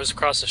subway that was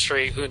across the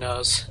street. Who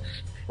knows?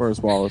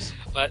 Where's Wallace?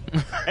 But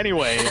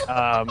anyway,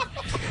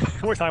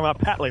 we're talking about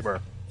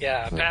Patlabor.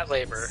 Yeah,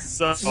 Patlabor.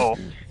 So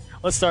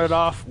let's start it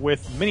off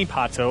with Mini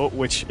Pato,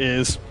 which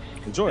is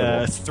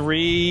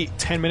 3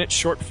 10-minute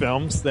short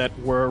films that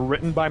were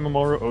written by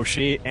Mamoru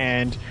Oshii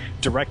and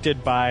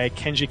directed by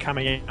Kenji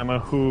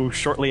Kamiyama, who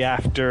shortly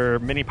after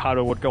Mini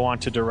Pato would go on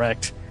to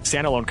direct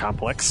Standalone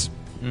Complex.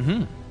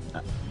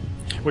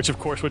 Which, of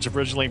course, was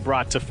originally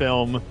brought to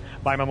film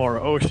by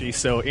Mamoru Oshii,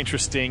 so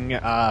interesting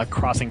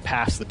crossing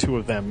paths the two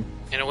of them.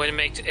 And it wouldn't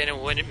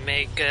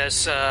make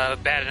us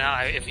bat an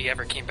eye if he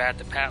ever came back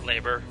to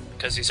Patlabor,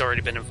 because he's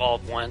already been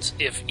involved once,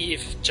 if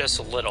just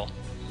a little.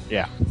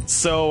 Yeah.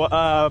 So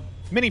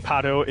Mini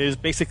Pato is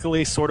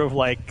basically sort of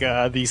like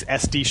these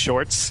SD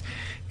shorts,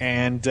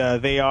 and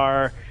they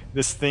are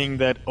this thing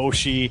that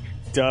Oshii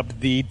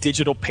dubbed the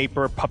digital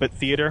paper puppet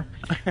theater.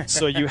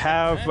 So you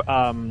have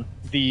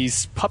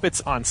these puppets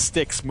on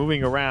sticks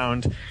moving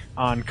around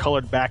on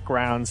colored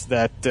backgrounds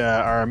that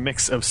are a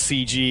mix of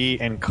CG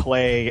and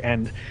clay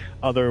and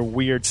other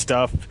weird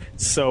stuff.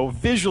 So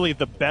visually,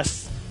 the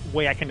best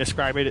way I can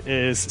describe it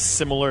is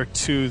similar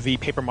to the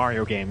Paper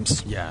Mario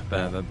games. Yeah,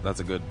 that's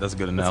a good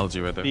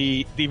analogy right there.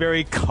 The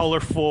very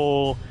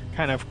colorful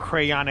kind of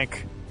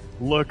crayonic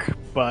look,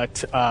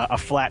 but a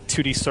flat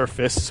 2D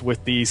surface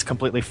with these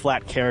completely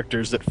flat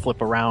characters that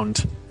flip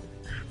around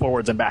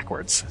forwards and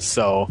backwards.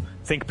 So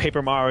think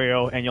Paper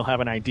Mario, and you'll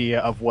have an idea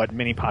of what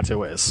Mini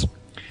Pato is.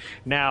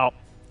 Now,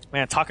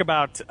 man, talk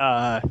about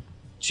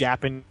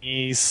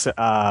Japanese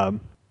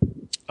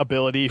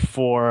ability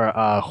for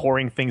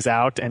whoring things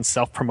out and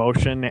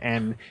self-promotion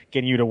and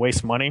getting you to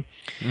waste money.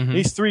 Mm-hmm.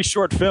 These 3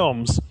 short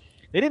films,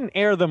 they didn't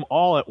air them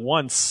all at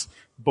once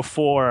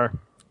before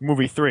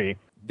movie 3.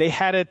 They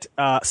had it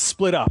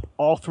split up,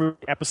 all 3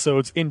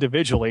 episodes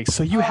individually,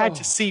 so you had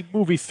to see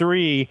movie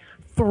 3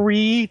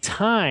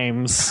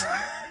 times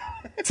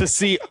to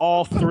see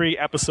all 3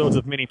 episodes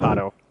of Mini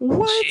Pato.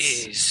 What?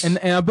 Jeez. And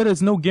I bet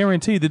it's no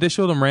guarantee. Did they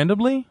show them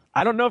randomly?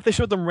 I don't know if they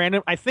showed them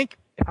random. I think,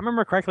 if I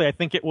remember correctly, I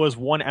think it was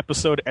 1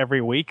 episode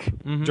every week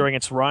during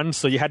its run,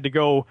 so you had to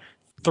go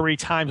 3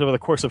 times over the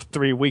course of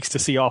 3 weeks to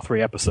see all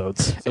 3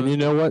 episodes. And you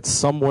know what?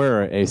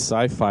 Somewhere a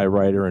sci-fi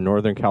writer in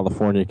Northern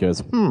California goes,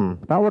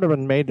 that would have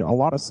been made a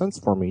lot of sense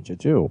for me to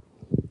do.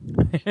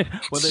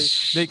 Well,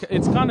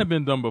 it's kind of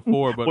been done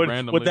before, but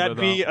randomly. Would that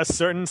be a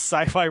certain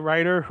sci-fi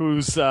writer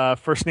whose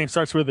first name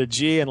starts with a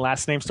G and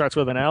last name starts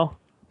with an L?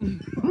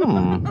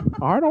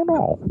 I don't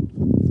know.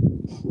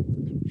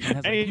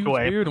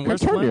 Anyway,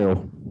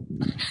 continue.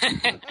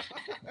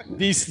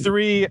 These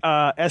 3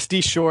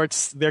 SD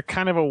shorts, they're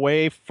kind of a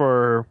way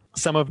for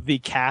some of the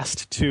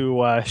cast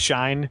to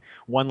shine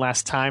one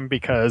last time,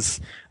 because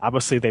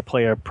obviously they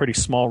play a pretty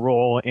small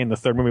role in the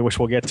 3rd movie, which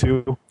we'll get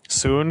to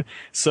soon.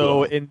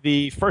 So in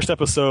the first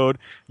episode,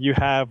 you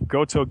have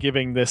Goto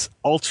giving this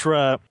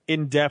ultra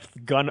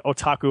in-depth gun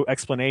otaku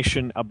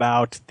explanation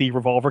about the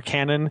revolver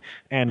cannon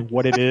and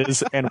what it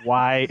is and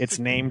why it's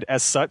named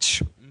as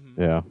such.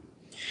 Yeah.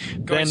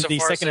 Going Then so the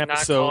far second as to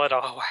episode, not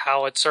call it a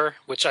howitzer,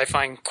 which I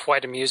find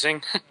quite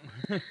amusing.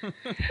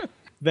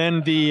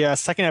 Then the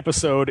second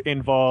episode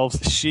involves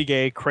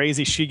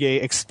Crazy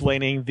Shige,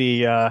 explaining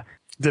the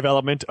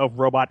development of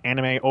robot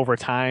anime over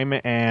time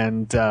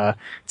and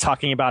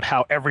talking about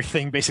how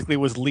everything basically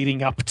was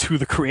leading up to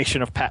the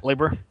creation of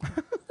Patlabor.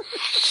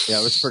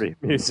 Yeah, it was pretty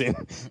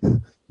amusing.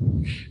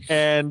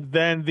 And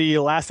then the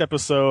last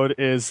episode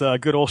is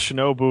good old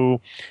Shinobu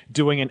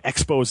doing an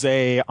expose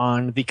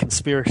on the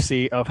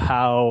conspiracy of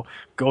how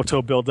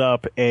Goto built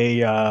up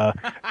a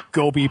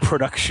Gobi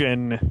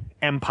production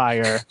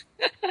empire,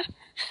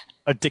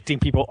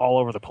 addicting people all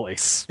over the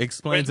place.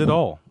 Explains it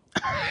all.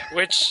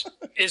 Which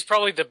is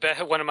probably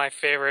one of my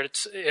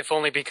favorites, if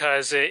only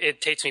because it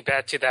takes me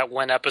back to that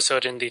one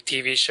episode in the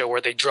TV show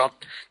where they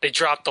dropped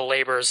the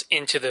laborers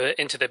into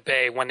the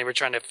bay when they were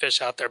trying to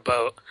fish out their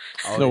boat.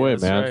 Oh, no way,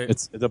 man! Right.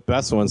 It's the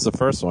best one's the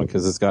first one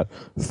because it's got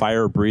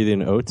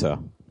fire-breathing Ota.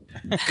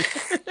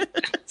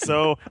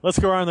 So let's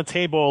go around the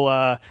table.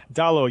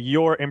 Dalo,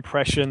 your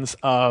impressions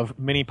of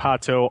Mini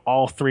Pato,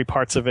 all 3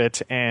 parts of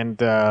it, and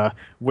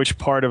which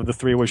part of the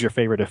 3 was your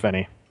favorite, if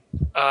any?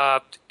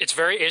 It's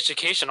very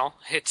educational.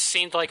 It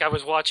seemed like I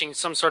was watching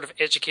some sort of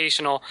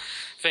educational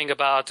thing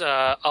about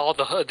all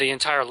the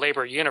entire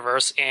labor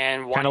universe,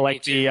 and kind of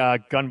like the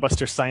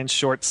Gunbuster Science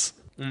shorts.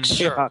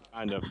 Sure, yeah,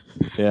 kind of.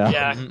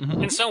 Yeah,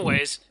 in some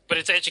ways, but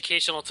it's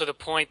educational to the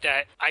point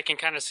that I can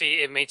kind of see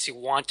it makes you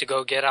want to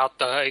go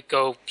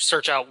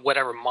search out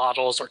whatever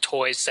models or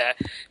toys that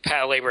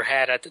Patlabor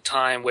had at the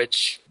time,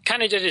 which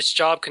kind of did its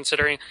job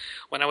considering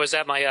when I was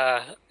at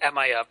my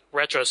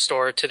retro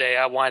store today,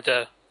 I wanted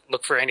to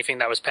look for anything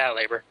that was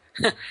Patlabor.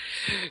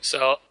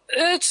 So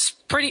it's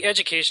pretty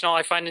educational.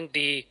 I find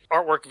the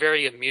artwork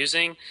very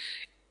amusing.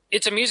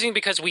 It's amusing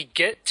because we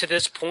get to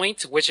this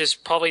point, which is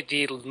probably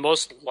the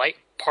most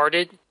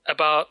light-hearted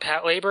about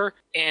Patlabor,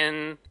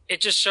 and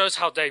it just shows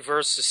how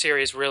diverse the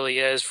series really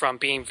is, from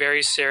being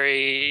very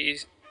silly,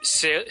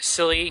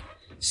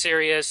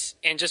 serious,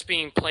 and just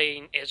being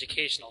plain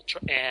educational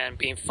and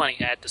being funny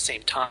at the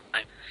same time.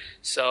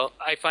 So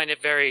I find it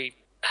very...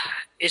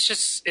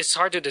 It's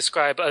hard to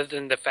describe other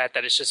than the fact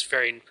that it's just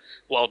very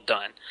well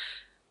done.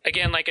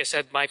 Again, like I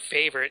said, my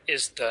favorite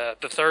is the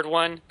 3rd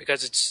one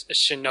because it's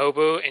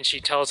Shinobu, and she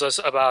tells us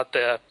about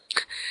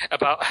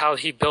how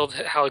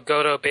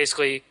Goto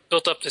basically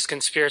built up this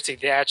conspiracy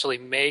to actually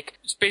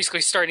it's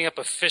basically starting up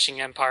a fishing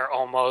empire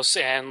almost.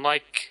 And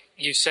like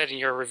you said in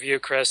your review,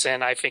 Chris,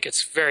 and I think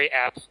it's very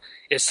apt,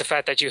 it's the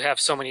fact that you have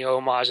so many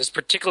homages,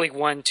 particularly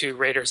one to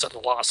Raiders of the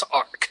Lost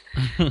Ark.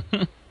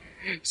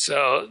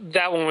 So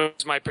that one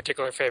was my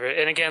particular favorite.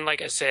 And again,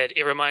 like I said,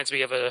 it reminds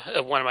me of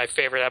one of my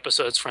favorite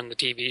episodes from the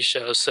TV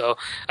show. So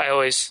I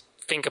always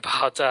think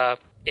about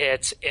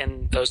it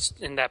in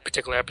that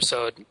particular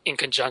episode in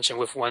conjunction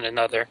with one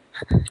another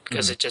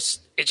because it just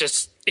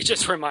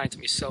reminds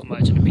me so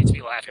much, and it makes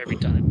me laugh every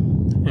time.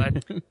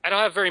 But I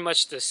don't have very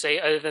much to say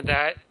other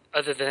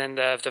than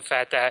the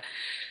fact that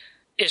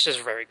it's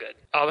just very good.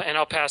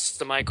 I'll pass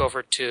the mic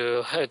over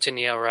to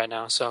Neil right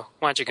now. So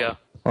why don't you go?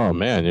 Oh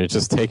man, you're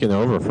just taking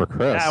over for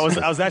Chris. Yeah,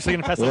 I was actually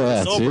going to pass it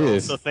to Silver,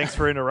 so thanks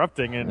for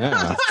interrupting and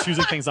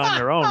choosing things on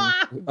your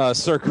own.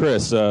 Sir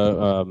Chris,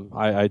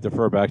 I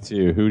defer back to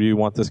you. Who do you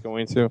want this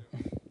going to?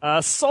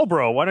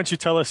 Solbro, why don't you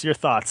tell us your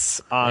thoughts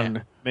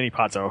on Mini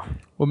Pato.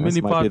 Well, This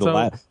Mini might be the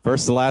Pato.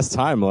 first to last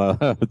time,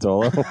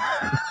 Dolo.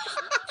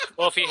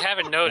 Well, if you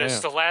haven't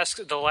noticed, the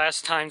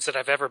last times that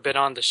I've ever been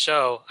on the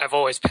show, I've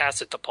always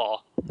passed it to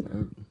Paul.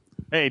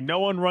 Hey, no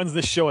one runs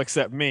this show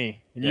except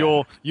me.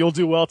 You'll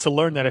do well to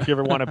learn that if you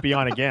ever want to be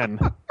on again.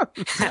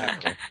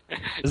 Exactly.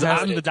 'Cause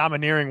I'm the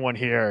domineering one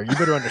here. You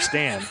better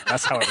understand.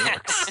 That's how it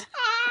works.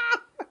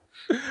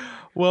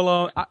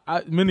 Well,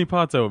 Mini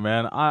Pato,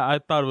 man, I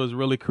thought it was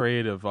really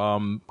creative.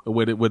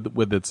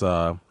 With its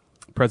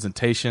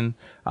presentation.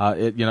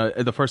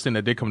 The first thing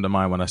that did come to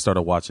mind when I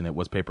started watching it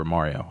was Paper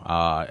Mario.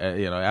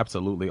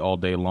 Absolutely all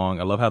day long.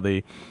 I love how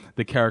the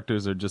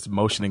characters are just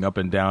motioning up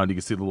and down. You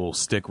can see the little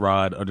stick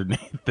rod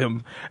underneath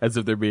them as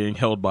if they're being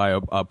held by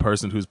a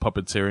person who's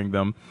puppeteering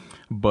them.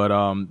 But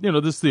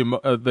just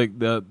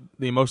the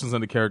emotions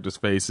on the characters'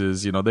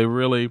 faces. They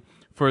really,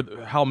 for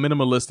how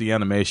minimalist the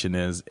animation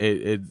is,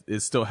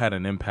 it still had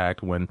an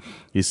impact when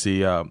you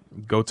see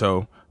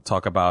Goto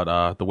talk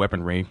about the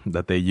weaponry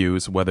that they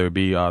use, whether it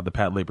be the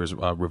Patlabor's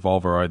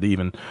revolver or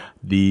even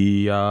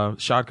the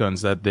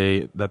shotguns that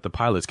the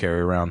pilots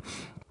carry around.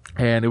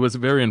 And it was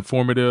very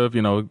informative,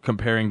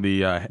 comparing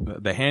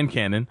the hand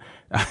cannon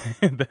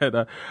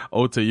that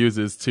Ota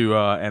uses to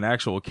an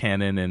actual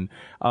cannon, and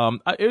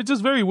it was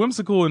just very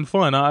whimsical and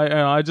fun.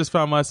 I just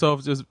found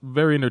myself just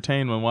very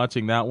entertained when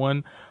watching that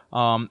one.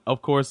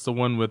 Of course, the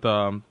one with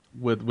the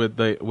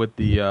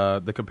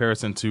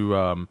comparison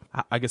to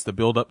I guess the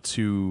build up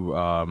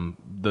to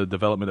the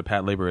development of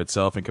Patlabor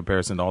itself in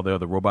comparison to all the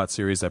other robot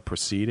series that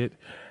preceded.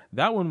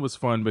 That one was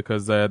fun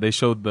because they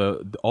showed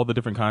all the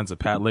different kinds of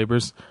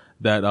Patlabors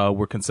that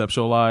were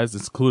conceptualized,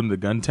 including the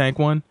gun tank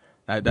one.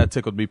 That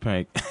tickled me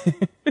pink.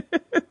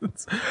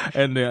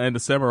 and the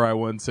samurai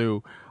one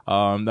too.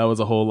 That was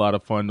a whole lot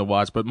of fun to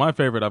watch. But my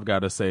favorite, I've got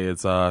to say,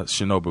 is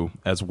Shinobu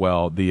as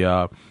well.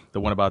 The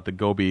one about the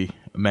Gobi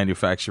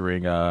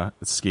manufacturing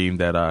scheme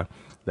that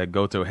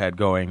Goto had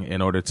going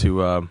in order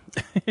to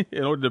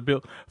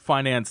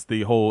finance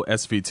the whole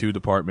SV2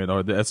 department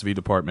or the SV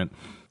department.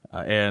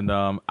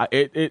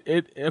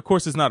 It of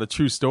course it's not a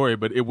true story,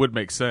 but it would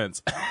make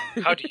sense.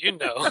 How do you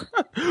know?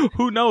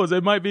 Who knows?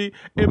 It might be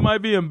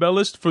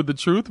embellished for the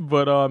truth,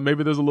 but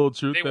maybe there's a little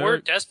truth They there. were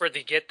desperate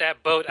to get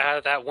that boat out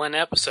of that one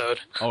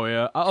episode. Oh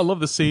yeah, I love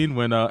the scene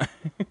when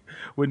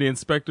when the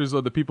inspectors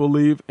or the people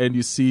leave and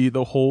you see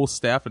the whole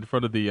staff in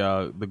front of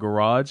the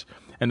garage,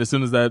 and as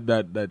soon as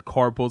that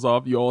car pulls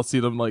off, you all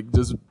see them like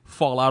just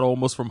fall out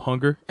almost from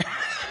hunger.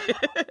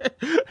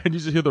 And you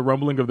just hear the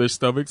rumbling of their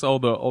stomachs, all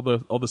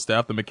the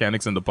staff, the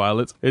mechanics and the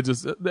pilots. It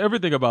just,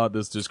 everything about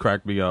this just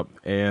cracked me up.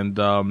 And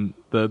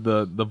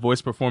the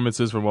voice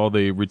performances from all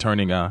the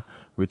returning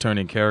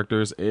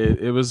characters,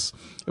 it was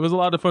a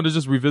lot of fun to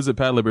just revisit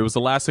Patlabor. It was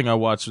the last thing I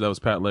watched that was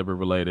Patlabor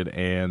related,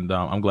 and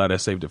I'm glad I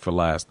saved it for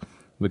last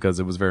because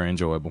it was very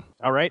enjoyable.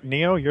 All right,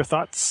 Neo, your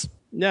thoughts?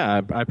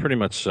 Yeah, I pretty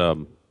much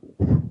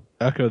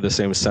echo the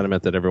same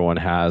sentiment that everyone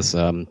has.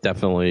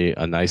 Definitely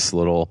a nice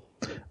little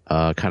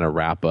kind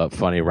of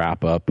funny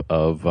wrap up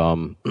of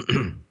the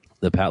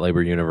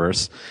Patlabor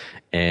universe,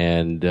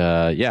 and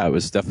it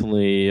was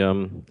definitely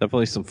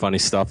some funny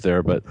stuff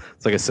there. But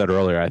it's like I said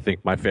earlier, I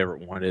think my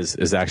favorite one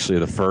is actually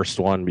the first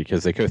one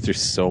because they go through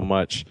so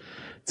much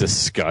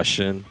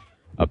discussion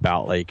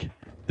about like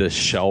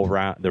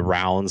the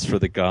rounds for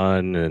the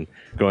gun and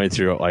going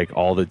through like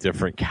all the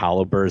different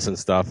calibers and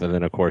stuff. And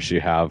then of course you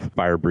have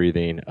fire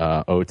breathing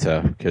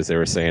Ota, because they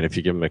were saying if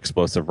you give them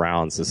explosive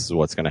rounds, this is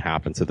what's going to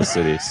happen to the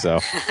city. So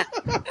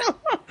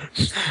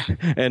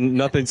and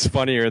nothing's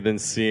funnier than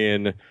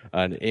seeing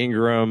an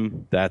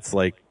Ingram that's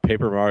like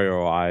Paper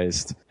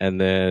Mario-ized, and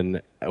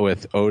then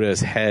with Ota's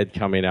head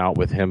coming out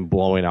with him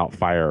blowing out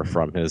fire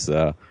from his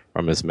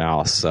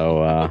mouth.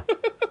 So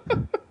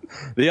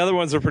the other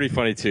ones are pretty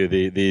funny too.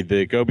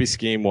 The Gobi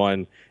scheme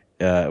one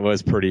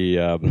was pretty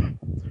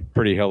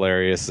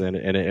hilarious, and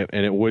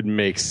it would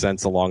make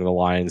sense along the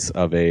lines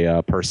of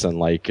a person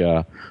like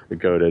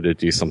Goto to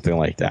do something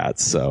like that.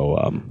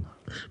 So,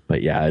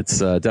 but yeah, it's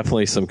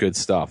definitely some good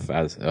stuff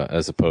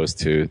as opposed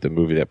to the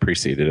movie that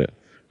preceded it,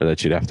 or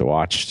that you'd have to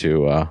watch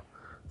to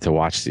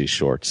watch these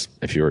shorts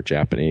if you were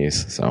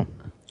Japanese. So.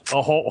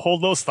 Oh,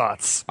 hold those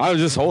thoughts. I was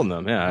just holding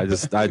them. Yeah, I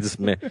just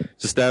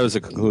that was a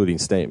concluding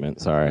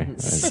statement. Sorry.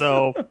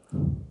 So,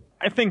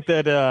 I think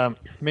that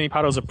Mini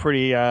Pato's a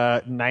pretty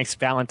nice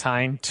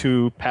Valentine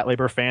to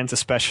Patlabor fans,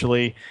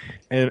 especially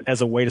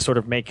as a way to sort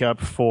of make up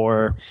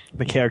for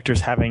the characters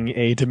having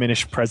a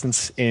diminished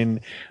presence in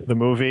the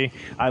movie.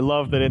 I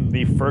love that in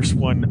the first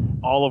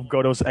one, all of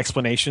Goto's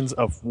explanations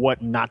of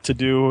what not to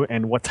do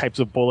and what types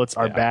of bullets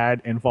are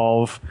bad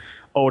involve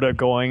Ota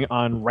going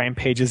on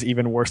rampages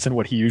even worse than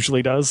what he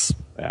usually does.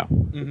 Yeah,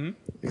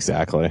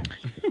 exactly.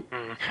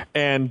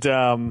 And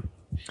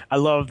I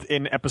loved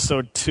in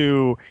episode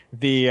 2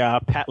 the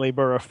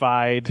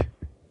Patlaborified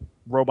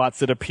robots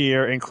that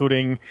appear,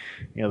 including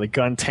the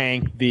gun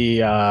tank, the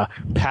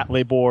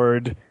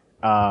Patlabor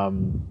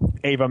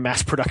Ava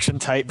mass production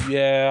type.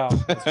 Yeah,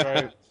 that's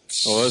right.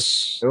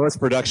 It was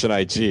production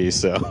IG,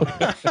 so.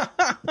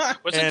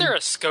 Wasn't there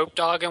a scope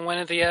dog in one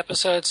of the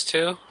episodes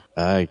too?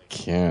 I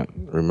can't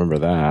remember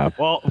that.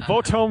 Well,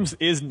 Votomes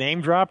is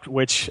name dropped,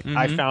 which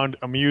I found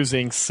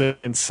amusing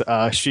since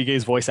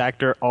Shige's voice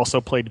actor also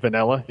played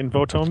Vanilla in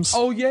Votomes.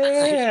 Oh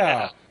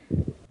yeah.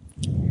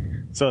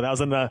 So that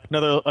was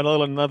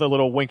another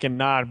little wink and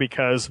nod,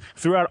 because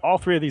throughout all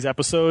three of these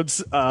episodes,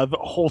 the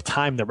whole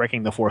time they're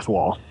breaking the fourth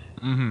wall.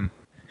 Mm-hmm.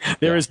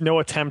 There is no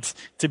attempt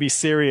to be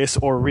serious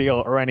or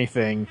real or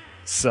anything.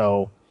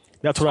 So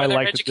that's what I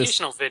like.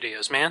 Educational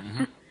videos, man.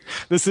 Mm-hmm.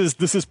 This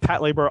is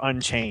Pat Labor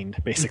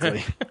Unchained,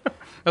 basically.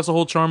 That's the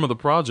whole charm of the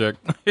project.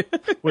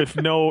 With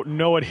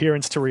no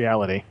adherence to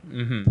reality.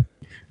 Mm-hmm.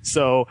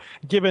 So,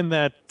 given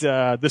that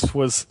this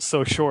was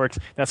so short,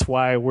 that's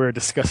why we're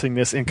discussing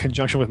this in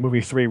conjunction with movie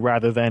 3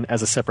 rather than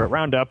as a separate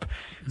roundup.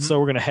 Mm-hmm. So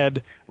we're going to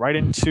head right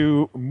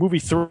into movie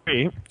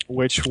 3,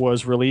 which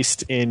was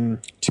released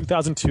in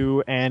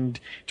 2002 and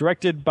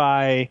directed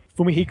by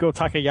Fumihiko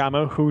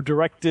Takayama, who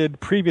directed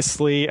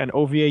previously an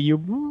OVA you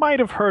might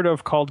have heard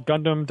of called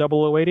Gundam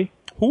 0080.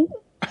 Who?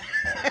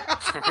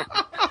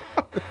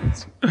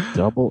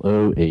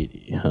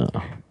 0080, huh?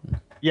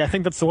 Yeah, I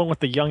think that's the one with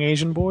the young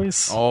Asian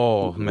boys.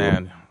 Oh,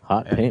 man.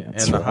 Hot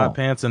pants. And the hot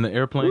pants and the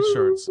airplane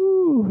shirts.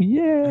 Ooh,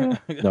 yeah.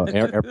 No,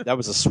 that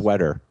was a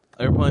sweater.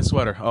 Airplane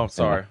sweater. Oh,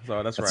 sorry.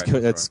 So that's right.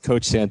 That's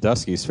Coach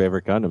Sandusky's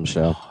favorite Gundam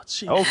show.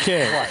 Oh,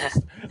 okay.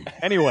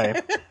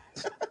 Anyway.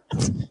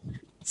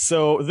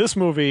 So this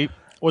movie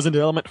was in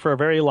development for a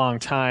very long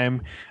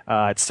time.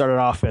 It started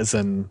off as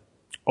an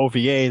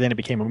OVA, then it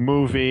became a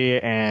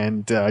movie,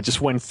 and just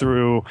went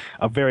through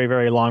a very,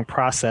 very long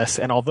process.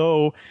 And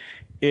although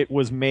it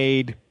was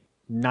made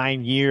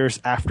 9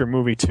 years after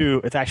movie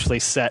 2, it's actually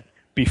set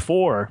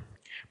before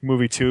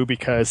movie 2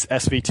 because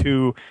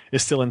SV2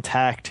 is still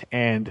intact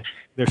and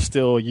they're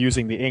still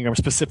using the Ingram.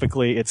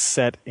 Specifically, it's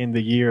set in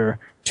the year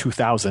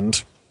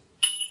 2000.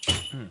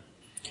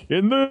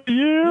 In the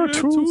year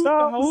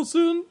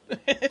 2000.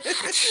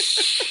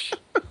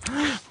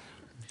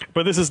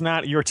 But this is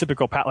not your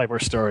typical Pat Labor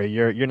story.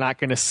 You're not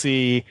going to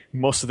see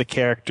most of the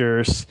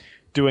characters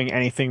doing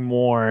anything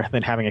more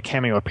than having a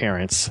cameo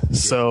appearance.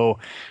 So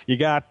you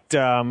got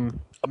a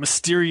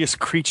mysterious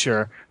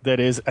creature that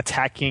is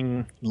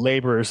attacking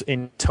laborers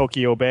in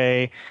Tokyo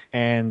Bay,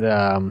 and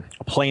a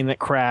plane that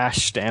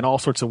crashed, and all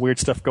sorts of weird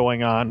stuff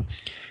going on.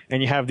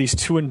 And you have these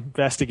two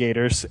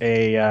investigators,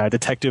 a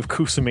Detective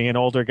Kusumi, an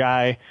older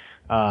guy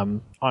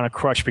on a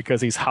crutch because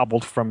he's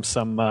hobbled from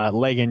some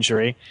leg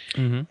injury,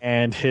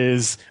 and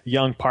his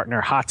young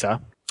partner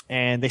Hata.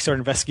 And they start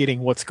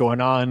investigating what's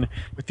going on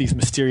with these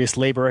mysterious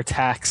labor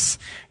attacks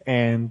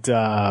and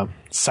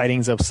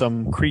sightings of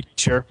some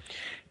creature.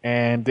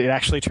 And it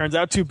actually turns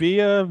out to be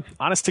a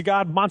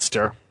honest-to-God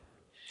monster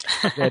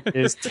that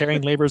is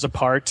tearing laborers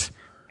apart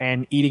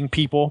and eating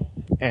people.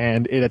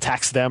 And it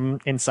attacks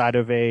them inside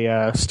of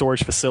a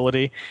storage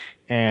facility.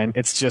 And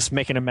it's just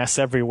making a mess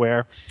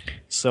everywhere.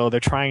 So they're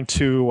trying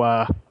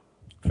to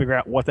figure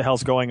out what the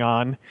hell's going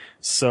on.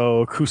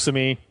 So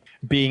Kusumi,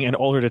 being an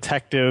older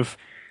detective,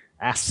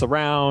 asks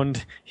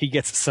around. He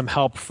gets some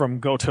help from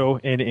Goto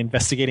in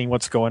investigating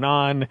what's going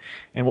on.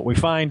 And what we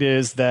find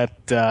is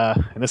that,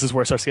 and this is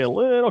where it starts to get a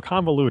little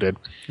convoluted.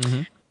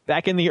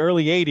 Back in the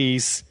early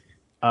 80s,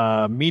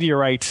 a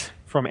meteorite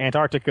from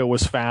Antarctica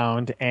was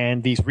found,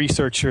 and these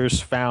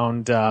researchers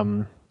found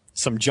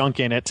some junk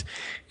in it.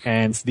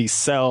 And these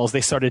cells,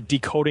 they started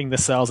decoding the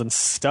cells and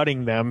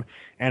studying them.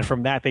 And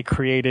from that, they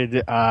created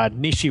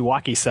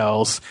Nishiwaki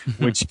cells,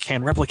 which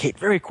can replicate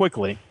very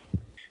quickly.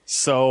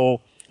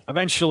 So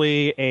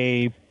eventually,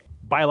 a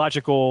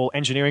biological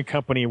engineering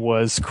company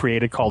was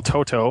created called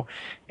Toto,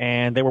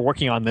 and they were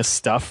working on this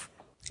stuff.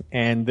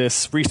 And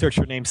this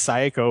researcher named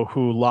Saeko,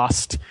 who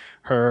lost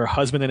her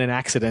husband in an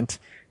accident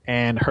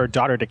and her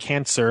daughter to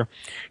cancer,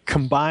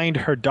 combined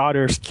her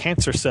daughter's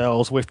cancer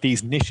cells with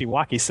these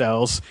Nishiwaki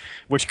cells,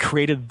 which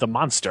created the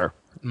monster.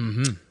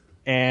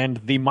 And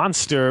the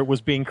monster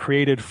was being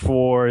created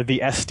for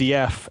the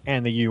SDF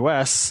and the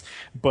US,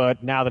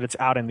 but now that it's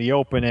out in the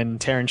open and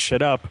tearing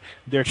shit up,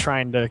 they're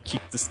trying to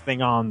keep this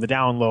thing on the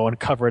down low and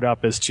cover it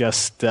up as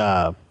just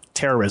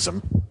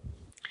terrorism.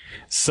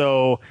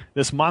 So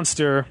this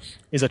monster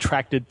is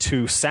attracted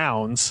to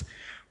sounds,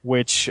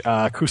 which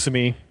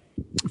Kusumi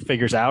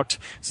figures out.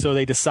 So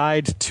they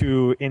decide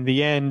to, in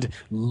the end,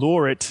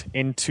 lure it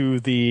into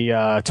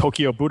the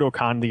Tokyo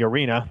Budokan, the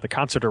arena, the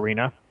concert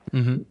arena,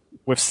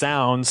 with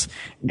sounds,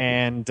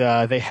 and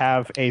they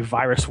have a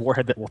virus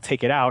warhead that will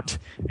take it out,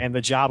 and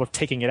the job of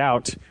taking it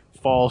out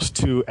falls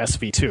to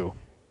SV2.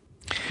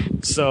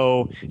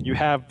 So you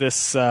have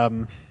this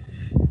kind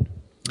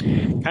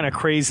of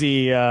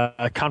crazy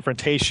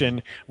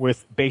confrontation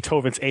with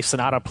Beethoven's Eighth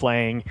Sonata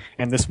playing,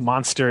 and this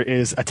monster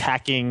is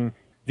attacking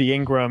the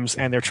Ingrams,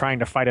 and they're trying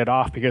to fight it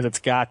off because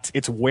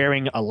it's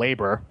wearing a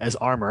labor as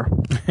armor.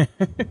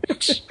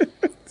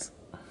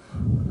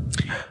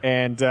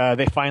 And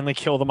they finally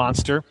kill the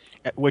monster,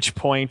 at which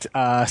point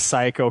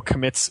Saeko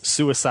commits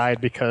suicide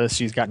because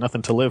she's got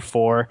nothing to live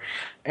for,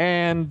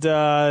 and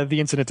the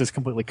incident is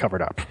completely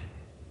covered up.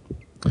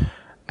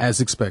 As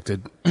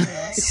expected.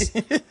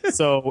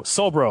 So,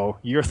 Solbro,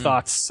 your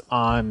thoughts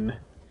on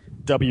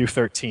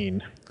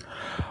W13?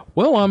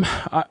 Well,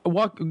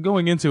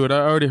 going into it, I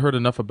already heard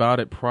enough about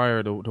it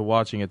prior to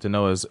watching it to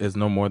know is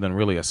no more than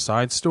really a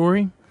side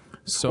story.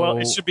 So, well,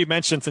 it should be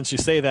mentioned since you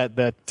say that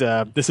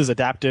this is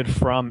adapted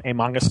from a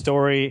manga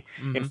story.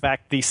 Mm-hmm. In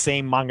fact, the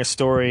same manga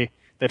story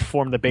that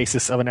formed the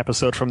basis of an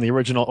episode from the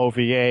original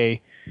OVA,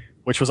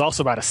 which was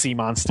also about a sea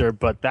monster,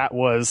 but that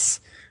was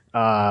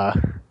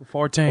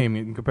far tame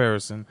in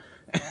comparison.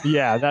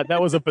 Yeah, that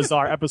was a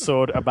bizarre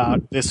episode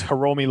about this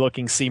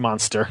Hiromi-looking sea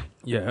monster.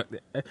 Yeah,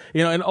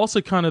 and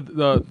also kind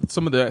of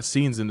some of the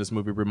scenes in this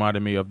movie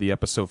reminded me of the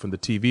episode from the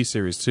TV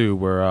series too,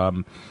 where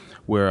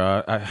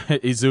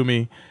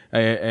Izumi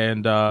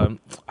and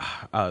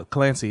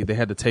Clancy, they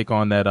had to take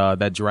on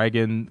that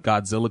dragon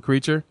Godzilla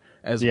creature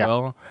as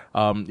well.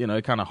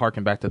 It kind of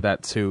harkened back to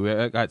that too.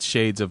 It got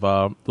shades of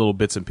little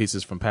bits and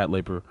pieces from Pat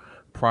Labor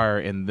prior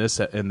in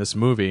this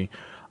movie.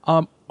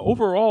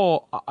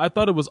 Overall, I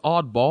thought it was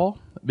oddball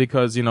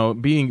because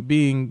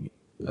being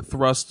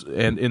thrust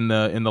and in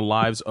the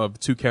lives of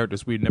two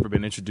characters we'd never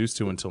been introduced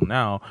to until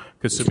now,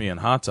 Kasumi and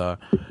Hata.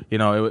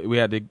 We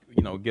had to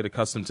get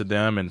accustomed to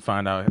them and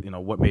find out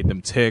what made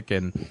them tick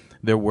and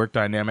their work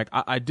dynamic.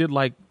 I did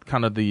like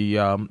kind of the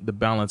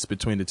balance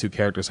between the two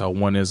characters. How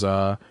one is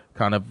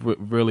kind of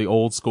really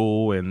old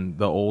school and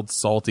the old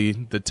salty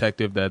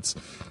detective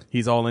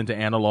he's all into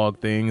analog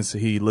things.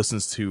 He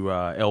listens to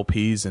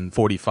LPs and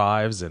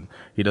 45s, and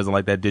he doesn't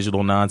like that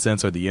digital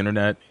nonsense or the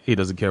internet. He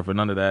doesn't care for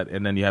none of that.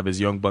 And then you have his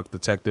young buck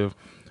detective,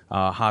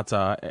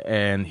 Hata,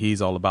 and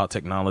he's all about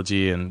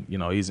technology, and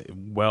he's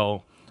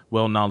well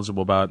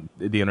knowledgeable about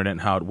the internet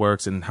and how it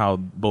works and how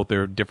both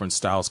their different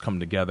styles come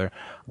together.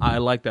 I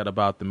like that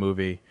about the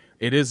movie.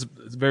 It's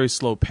very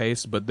slow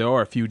paced, but there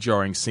are a few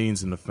jarring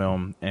scenes in the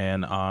film,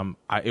 and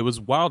it was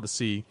wild to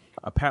see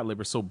Pat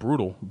Labor so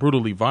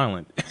brutally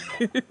violent.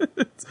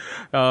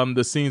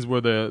 The scenes where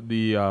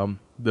the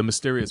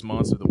mysterious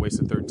monster, the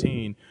Wasted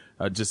 13,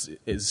 just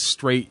is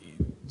straight,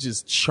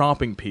 just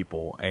chomping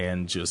people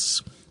and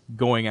just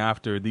going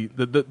after in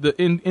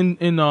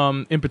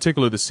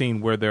particular the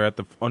scene where they're at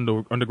the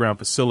underground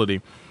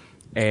facility.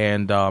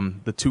 And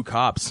the two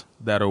cops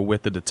that are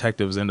with the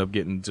detectives end up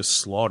getting just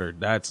slaughtered.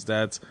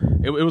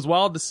 It was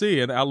wild to see,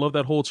 and I love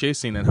that whole chase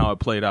scene and how it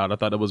played out. I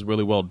thought it was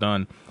really well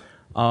done.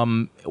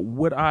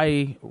 Would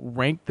I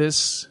rank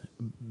this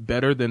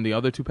better than the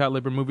other two Pat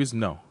Labor movies?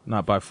 No,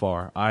 not by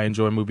far. I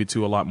enjoy movie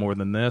 2 a lot more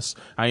than this.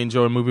 I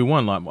enjoy movie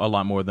 1 a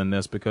lot more than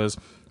this because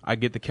I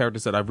get the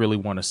characters that I really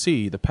want to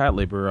see, the Pat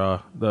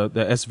Labor, the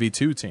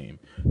SV2 team.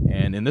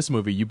 And in this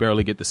movie, you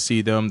barely get to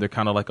see them. They're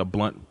kind of like a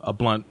blunt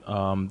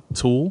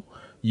tool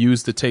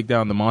used to take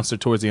down the monster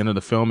towards the end of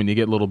the film, and you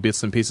get little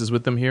bits and pieces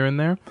with them here and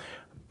there.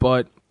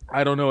 But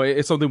I don't know,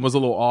 something was a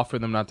little off for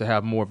them not to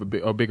have more of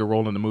a bigger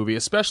role in the movie,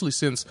 especially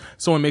since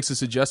someone makes a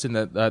suggestion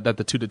that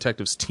the two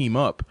detectives team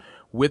up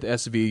with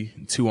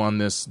SV2 on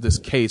this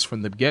case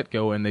from the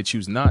get-go, and they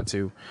choose not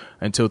to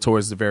until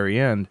towards the very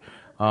end.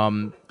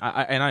 And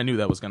I knew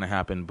that was going to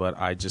happen, but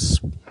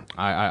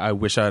I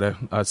wish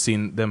I'd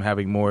seen them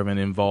having more of an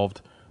involved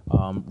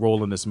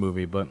role in this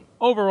movie. But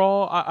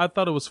overall, I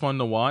thought it was fun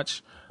to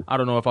watch. I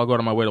don't know if I'll go out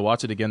of my way to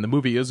watch it again. The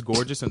movie is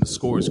gorgeous and the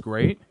score is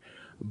great,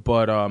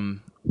 but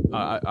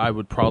I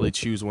would probably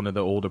choose one of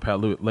the older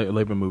Pat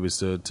Labor movies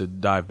to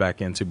dive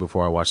back into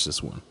before I watch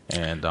this one.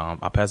 And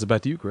I'll pass it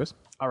back to you, Chris.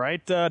 All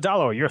right,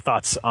 Dalo, your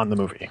thoughts on the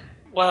movie?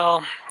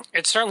 Well,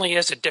 it certainly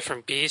is a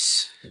different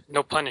beast,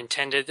 no pun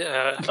intended.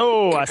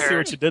 I see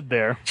what you did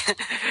there.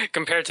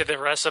 Compared to the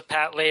rest of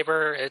Pat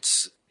Labor,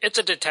 it's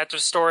a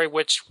detective story,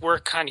 which we're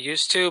kind of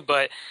used to,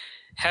 but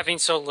having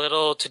so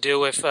little to do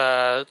with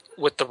the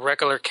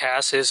regular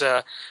cast is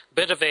a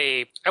bit of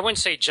I wouldn't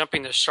say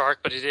jumping the shark,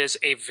 but it is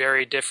a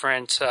very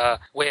different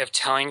way of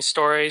telling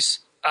stories.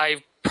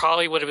 It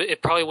probably would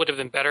have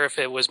been better if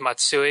it was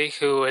Matsui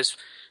who is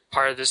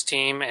part of this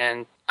team.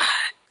 And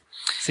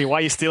see, why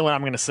you stealing what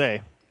I'm going to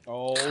say?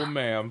 Oh,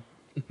 ma'am.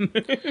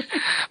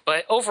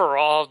 But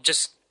overall,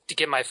 just to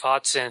get my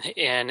thoughts in,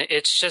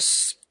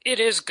 it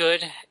is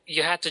good.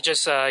 You have to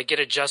just get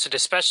adjusted,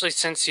 especially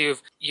since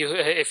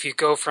if you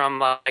go from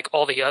like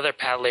all the other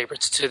Pat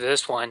Labors to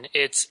this one,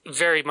 it's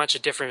very much a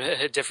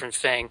different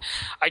thing.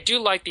 I do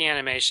like the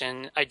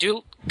animation. I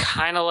do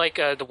kind of like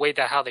the way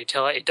that how they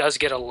tell it. It does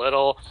get a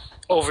little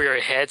over your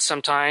head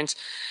sometimes.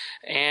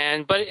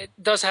 But it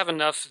does have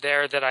enough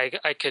there that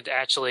I could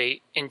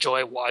actually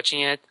enjoy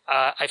watching it.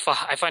 I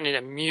find it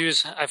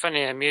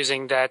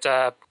amusing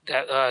that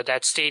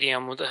that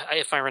stadium,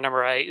 if I remember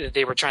right,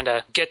 they were trying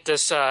to get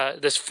this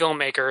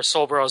filmmaker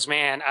Solboro's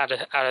man out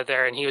of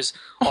there, and he was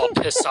all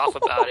pissed off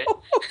about it.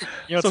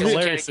 What's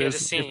hilarious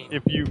is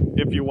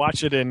if you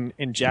watch it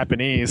in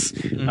Japanese,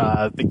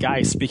 the guy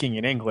is speaking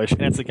in English,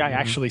 and it's the guy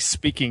actually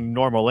speaking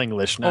normal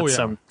English, not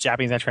some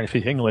Japanese not trying to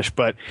speak English.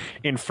 But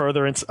in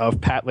furtherance of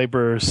Pat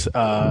Labor's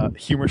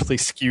humorously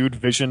skewed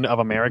vision of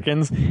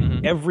Americans,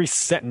 every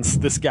sentence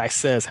this guy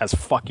says has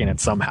 "fuck" in it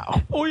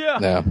somehow. Oh yeah.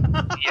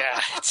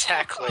 Yeah,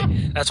 exactly.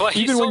 That's why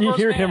he's even when you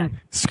hear man. him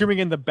screaming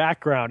in the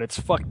background, it's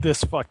 "fuck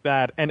this, fuck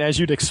that." And as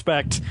you'd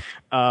expect,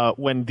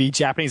 when the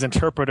Japanese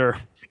interpreter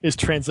is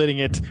translating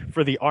it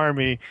for the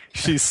army,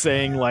 she's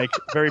saying like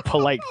very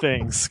polite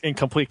things in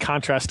complete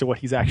contrast to what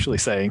he's actually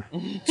saying.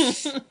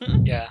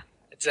 Yeah,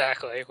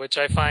 exactly, which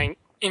I find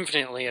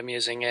infinitely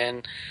amusing,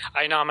 and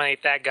I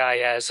nominate that guy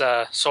as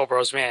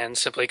Solbro's man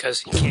simply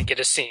because he can't get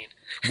a scene.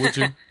 Would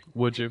you?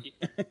 Would you?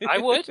 I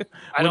would.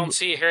 I don't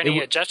hear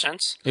any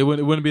objections. It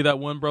wouldn't be that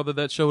one brother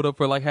that showed up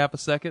for like half a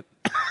second?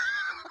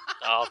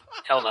 Oh,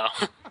 hell no.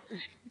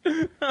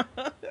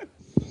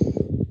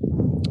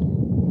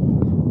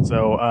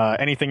 So,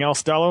 anything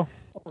else, Dallo?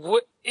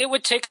 It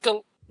would take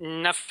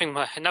nothing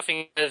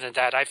other than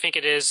that. I think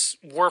it is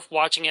worth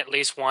watching at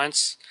least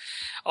once.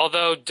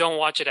 Although, don't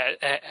watch it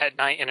at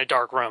night in a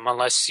dark room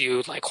unless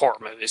you like horror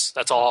movies.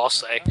 That's all I'll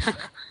say.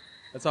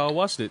 That's how I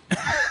watched it.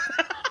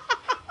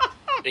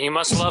 Then you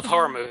must love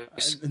horror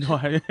movies.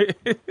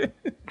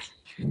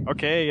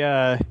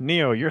 Okay,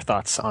 Neo, your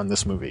thoughts on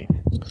this movie?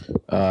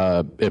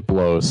 It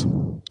blows.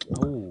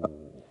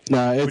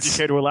 No, Would you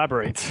care to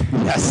elaborate?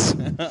 Yes.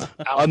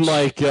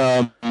 Unlike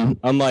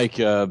both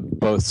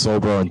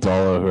Solbro and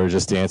Dolo, who are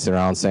just dancing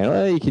around saying,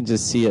 "Oh, you can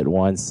just see it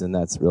once, and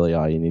that's really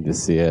all you need to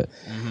see it."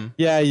 Mm-hmm.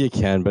 Yeah, you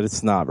can, but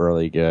it's not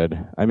really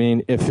good. I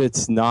mean, if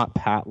it's not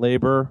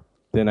Patlabor,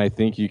 then I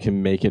think you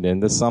can make it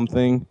into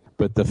something.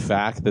 But the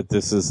fact that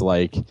this is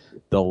like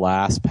the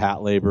last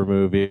Patlabor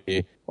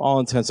movie, all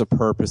intents and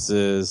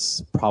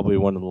purposes, probably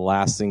one of the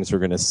last things we're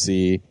going to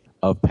see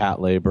of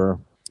Patlabor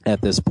at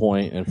this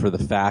point, and for the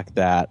fact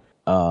that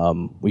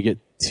we get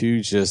two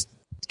just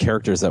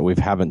characters that we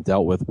haven't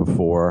dealt with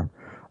before.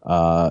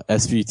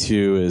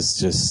 SV2 is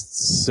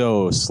just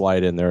so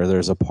slight in there.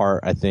 There's a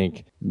part, I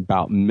think,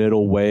 about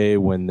middle way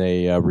when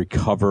they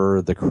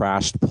recover the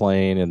crashed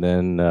plane, and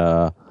then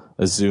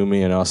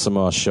Azumi and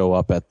Osama show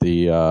up at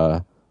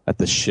the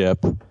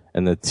ship,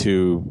 and the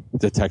two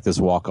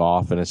detectives walk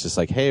off, and it's just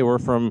like, hey, we're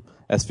from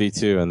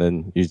SV2, and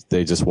then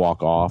they just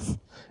walk off.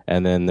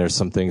 And then there's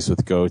some things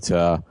with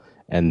Gota,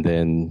 and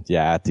then,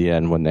 yeah, at the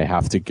end when they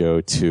have to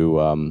go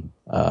to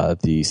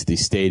the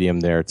stadium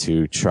there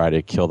to try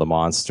to kill the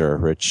monster,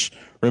 which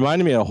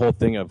reminded me of the whole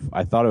thing of,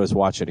 I thought I was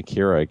watching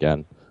Akira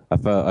again. I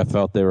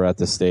felt they were at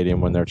the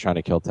stadium when they're trying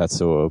to kill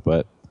Tetsuo,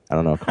 but I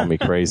don't know, call me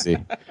crazy.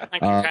 I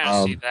can kind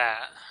of see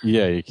that.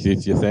 Yeah,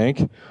 you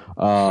think?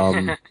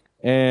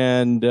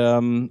 And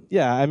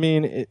yeah, I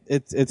mean,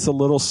 it's a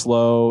little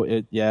slow.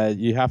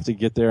 You have to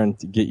get there and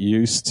get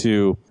used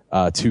to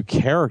two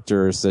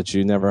characters that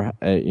you never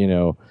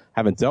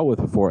haven't dealt with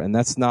before, and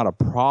that's not a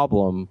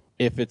problem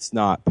if it's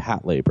not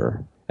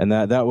Patlabor. And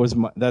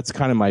that's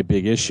kind of my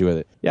big issue with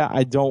it. Yeah,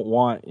 I don't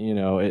want,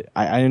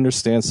 I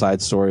understand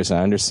side stories,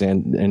 I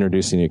understand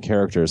introducing new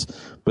characters,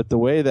 but the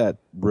way that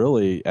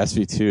really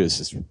SV2 is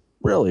just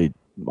really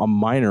a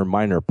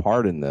minor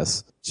part in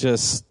this,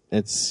 just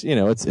it's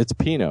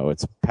Pino,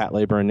 it's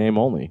Patlabor in name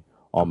only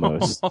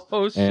almost.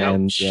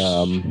 And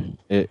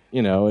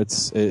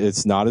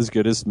it's not as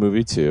good as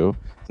movie 2,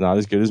 it's not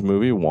as good as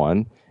movie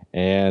 1,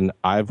 and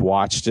I've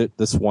watched it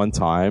this one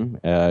time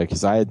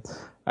because I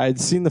had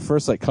seen the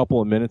first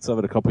couple of minutes of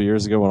it a couple of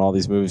years ago when all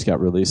these movies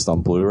got released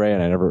on Blu-ray,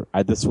 and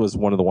this was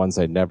one of the ones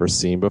I'd never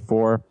seen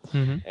before.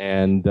 Mm-hmm.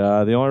 And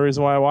the only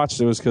reason why I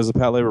watched it was because of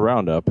Patlabor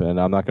Roundup, and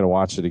I'm not going to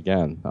watch it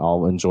again.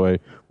 I'll enjoy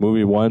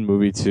movie 1,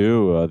 movie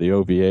 2, the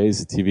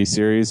OVAs, the TV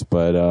series,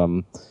 but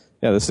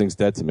yeah, this thing's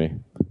dead to me.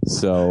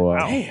 So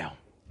damn.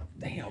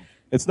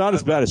 It's not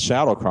as bad as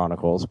Shadow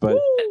Chronicles, but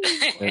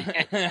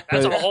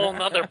that's a whole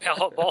nother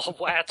ball of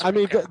wax. I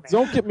mean,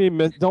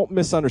 don't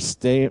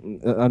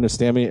misunderstand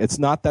me. It's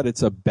not that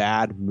it's a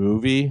bad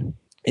movie.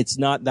 It's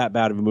not that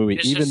bad of a movie,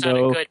 it's even just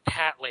though not a good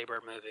Patlabor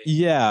movie.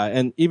 Yeah,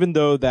 and even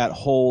though that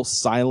whole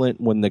silent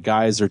when the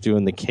guys are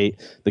doing the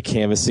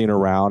canvassing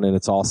around and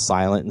it's all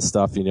silent and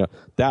stuff,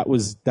 that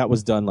was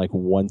done like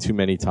one too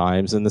many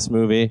times in this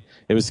movie.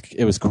 It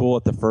was cool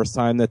at the first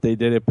time that they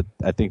did it, but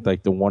I think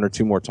like the one or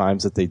two more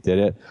times that they did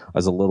it, I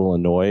was a little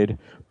annoyed.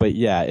 But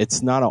yeah,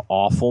 it's not an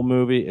awful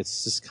movie.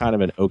 It's just kind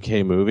of an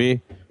okay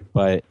movie,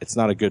 but it's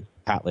not a good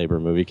Patlabor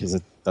movie because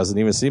it doesn't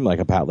even seem like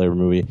a Patlabor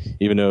movie,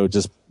 even though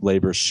just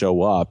labors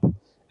show up,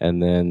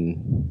 and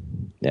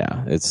then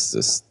yeah, it's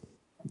just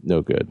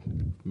no good.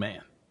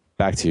 Man,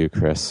 back to you,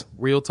 Chris.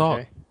 Real talk.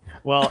 Okay.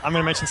 Well, I'm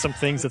going to mention some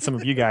things that some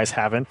of you guys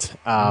haven't.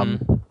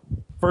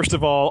 First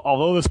of all,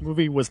 although this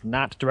movie was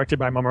not directed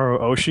by Mamoru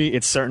Oshii,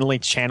 it certainly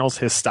channels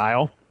his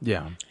style.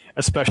 Yeah.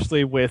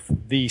 Especially with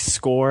the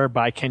score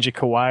by Kenji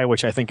Kawai,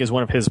 which I think is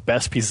one of his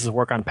best pieces of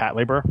work on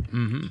Patlabor.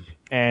 Mm-hmm.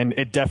 And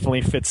it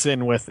definitely fits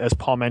in with, as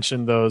Paul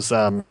mentioned, those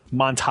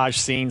montage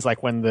scenes,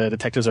 like when the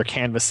detectives are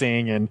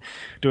canvassing and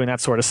doing that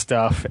sort of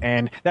stuff.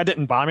 And that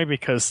didn't bother me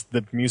because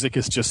the music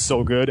is just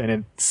so good and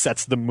it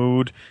sets the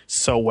mood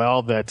so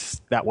well that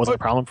wasn't a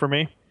problem for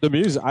me. The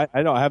music, I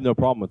have no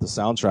problem with the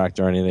soundtrack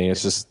or anything.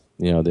 It's just,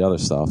 the other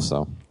stuff.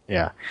 So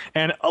yeah.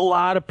 And a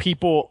lot of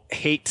people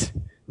hate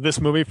this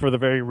movie for the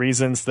very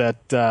reasons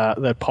that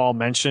Paul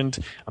mentioned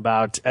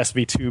about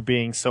SV2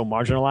 being so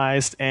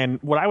marginalized. And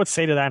what I would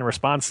say to that in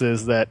response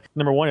is that,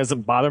 number one, it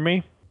doesn't bother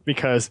me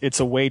because it's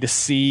a way to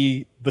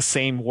see the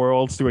same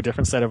world through a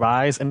different set of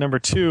eyes. And number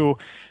two,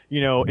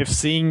 if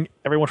seeing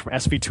everyone from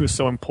SV2 is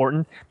so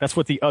important, that's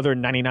what the other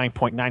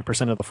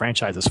 99.9% of the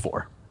franchise is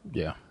for.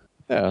 Yeah.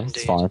 Yeah,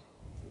 it's fine.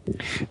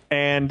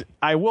 And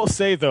I will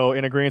say, though,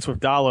 in agreement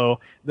with Dalo,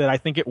 that I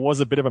think it was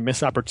a bit of a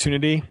missed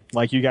opportunity.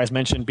 Like you guys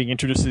mentioned, being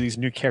introduced to these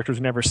new characters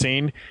we've never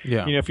seen.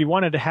 Yeah. If you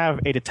wanted to have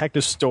a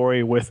detective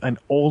story with an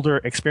older,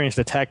 experienced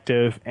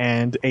detective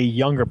and a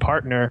younger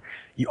partner,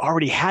 you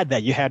already had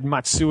that. You had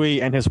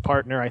Matsui and his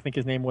partner. I think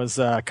his name was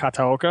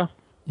Kataoka.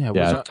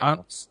 Yeah. I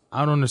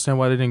don't understand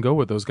why they didn't go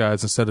with those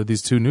guys instead of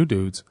these two new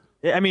dudes.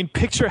 I mean,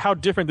 picture how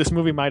different this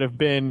movie might have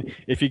been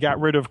if you got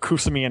rid of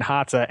Kusumi and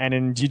Hata and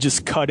then you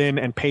just cut in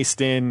and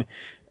paste in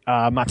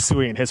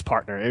Matsui and his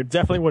partner. It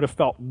definitely would have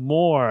felt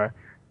more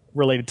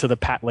related to the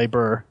Pat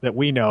Labor that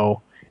we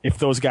know if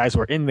those guys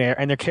were in there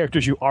and they're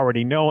characters you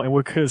already know, and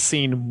we could have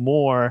seen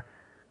more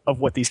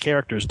of what these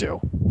characters do.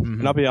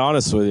 And I'll be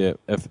honest with you,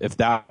 if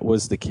that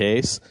was the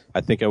case,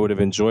 I think I would have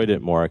enjoyed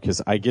it more,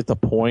 because I get the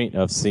point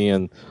of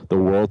seeing the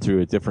world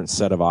through a different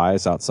set of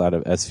eyes outside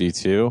of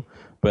SV2.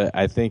 But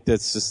I think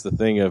that's just the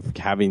thing of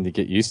having to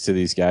get used to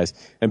these guys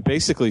and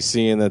basically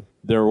seeing that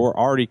there were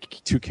already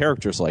two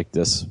characters like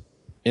this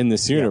in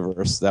this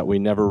universe that we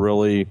never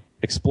really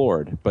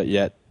explored. But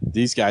yet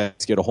these guys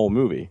get a whole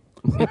movie.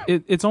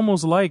 It's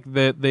almost like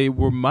that they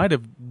might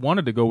have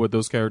wanted to go with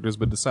those characters,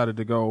 but decided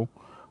to go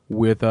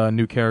with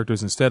new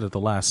characters instead at the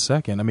last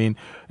second. I mean,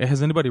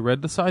 has anybody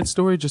read the side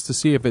story just to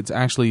see if it's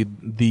actually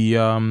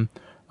the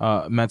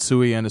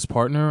Matsui and his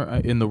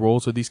partner in the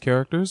roles of these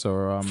characters?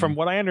 Or from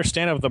what I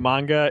understand of the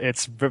manga,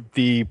 it's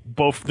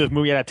both the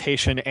movie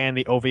adaptation and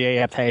the OVA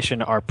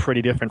adaptation are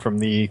pretty different from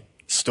the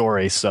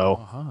story.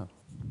 So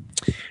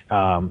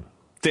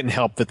didn't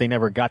help that they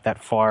never got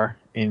that far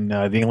in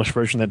the English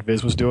version that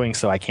Viz was doing,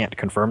 so I can't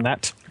confirm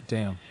that.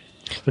 Damn.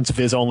 Since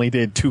Viz only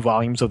did 2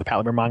 volumes of the Pat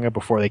Labor manga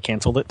before they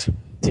canceled it.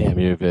 Damn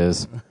you,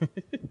 Viz.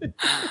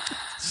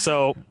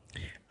 So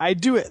I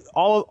do it.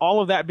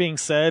 All of that being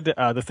said,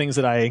 the things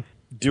that I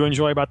do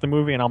enjoy about the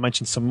movie, and I'll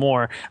mention some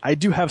more, I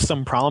do have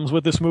some problems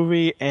with this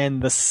movie,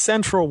 and the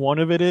central one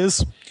of it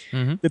is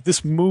that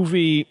this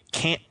movie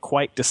can't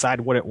quite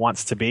decide what it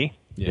wants to be.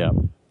 Yeah.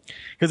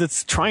 Because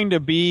it's trying to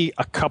be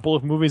a couple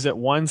of movies at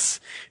once.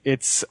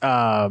 It's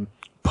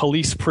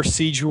police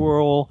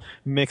procedural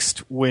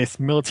mixed with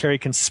military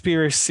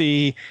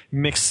conspiracy,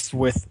 mixed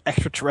with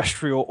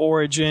extraterrestrial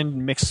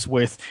origin, mixed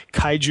with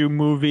kaiju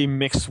movie,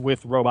 mixed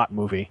with robot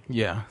movie.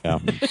 Yeah.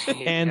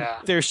 And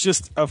there's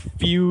just a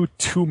few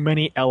too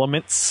many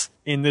elements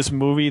in this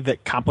movie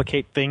that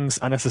complicate things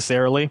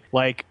unnecessarily.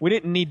 Like, we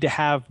didn't need to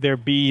have there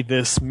be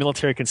this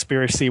military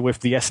conspiracy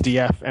with the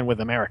SDF and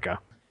with America.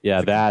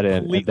 Yeah, that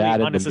and the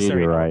meteorite.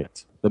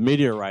 Element. The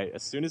meteorite.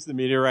 As soon as the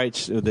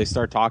meteorite, they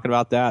start talking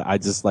about that, I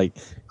just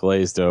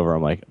glazed over.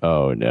 I'm like,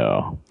 oh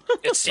no.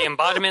 It's the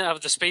embodiment of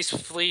the space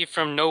flea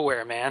from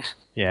nowhere, man.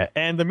 Yeah,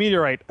 and the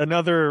meteorite,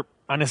 another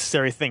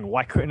unnecessary thing.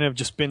 Why couldn't it have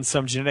just been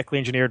some genetically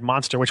engineered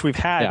monster, which we've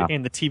had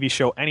in the TV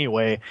show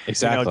anyway?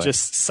 Exactly.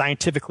 Just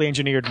scientifically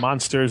engineered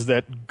monsters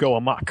that go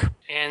amok.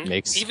 And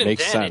makes even then,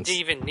 sense. it didn't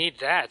even need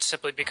that,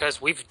 simply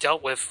because we've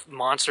dealt with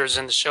monsters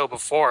in the show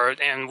before,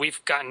 and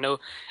we've gotten no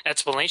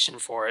explanation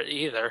for it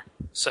either.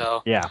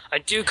 So I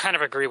do kind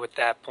of agree with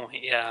that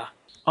point, yeah.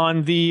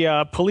 On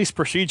the police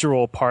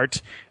procedural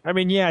part, I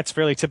mean, it's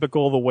fairly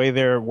typical the way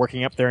they're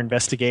working up their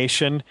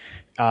investigation.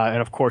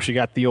 And of course, you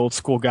got the old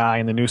school guy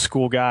and the new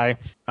school guy.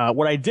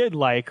 What I did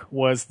like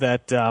was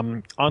that,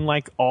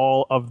 unlike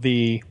all of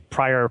the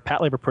prior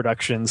Pat Labor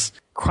productions,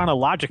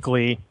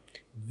 chronologically,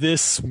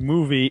 this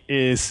movie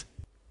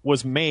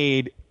was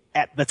made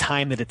at the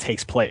time that it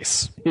takes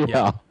place.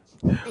 Yeah.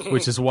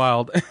 Which is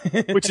wild.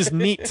 Which is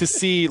neat to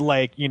see,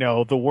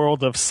 the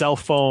world of cell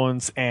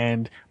phones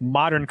and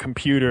modern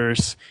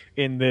computers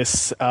in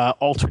this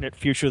alternate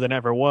future that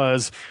never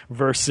was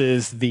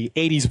versus the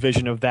 80s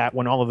vision of that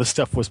when all of this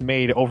stuff was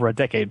made over a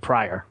decade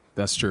prior.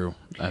 That's true.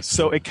 I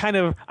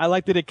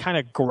like that it kind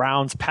of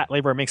grounds Pat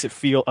Labor and makes it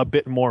feel a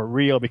bit more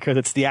real because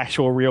it's the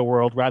actual real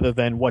world rather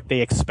than what they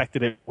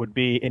expected it would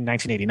be in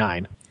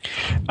 1989.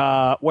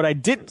 What I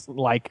didn't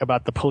like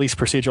about the police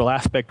procedural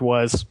aspect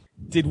was,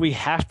 did we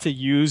have to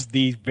use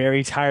the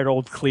very tired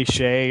old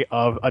cliche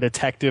of a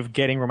detective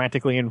getting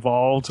romantically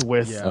involved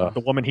with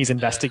the woman he's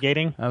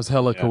investigating? That was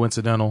hella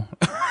coincidental.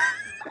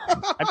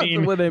 I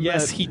mean,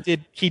 yes, he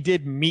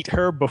did meet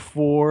her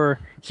before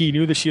he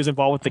knew that she was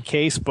involved with the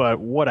case, but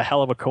what a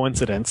hell of a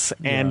coincidence.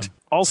 Yeah. And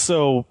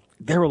also,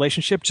 their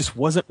relationship just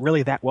wasn't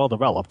really that well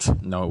developed.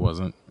 No, it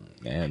wasn't.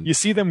 And you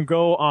see them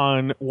go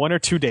on 1 or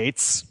 2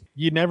 dates.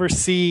 You never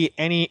see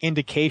any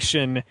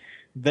indication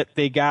that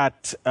they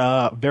got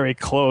very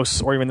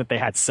close or even that they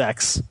had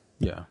sex.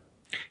 Yeah.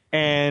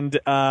 And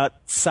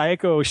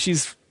Sayako,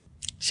 she's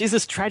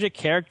this tragic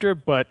character,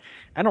 but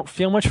I don't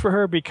feel much for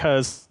her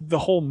because the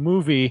whole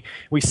movie,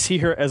 we see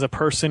her as a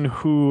person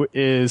who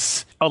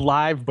is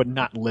alive but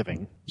not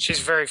living. She's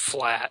very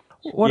flat.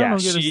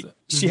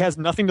 She has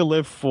nothing to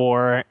live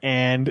for,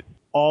 and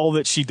all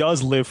that she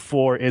does live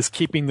for is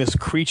keeping this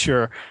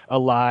creature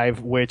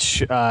alive,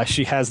 which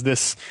she has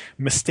this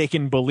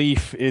mistaken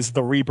belief is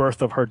the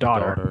rebirth of her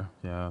daughter.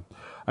 Yeah.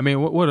 I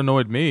mean, what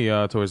annoyed me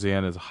towards the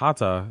end is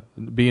Hata,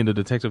 being the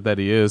detective that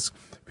he is,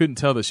 couldn't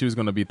tell that she was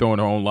going to be throwing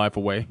her own life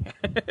away.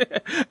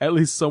 At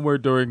least somewhere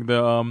during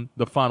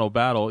the final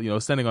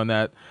battle, standing on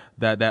that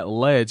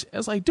ledge.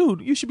 It's like,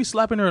 dude, you should be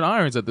slapping her in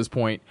irons at this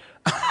point.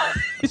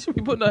 You should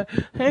be putting the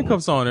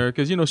handcuffs on her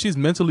because she's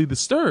mentally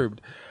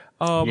disturbed.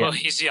 Well,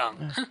 he's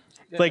young.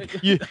 Like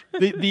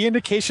the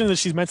indication that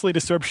she's mentally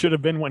disturbed should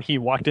have been when he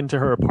walked into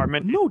her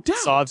apartment. No doubt.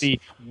 Saw the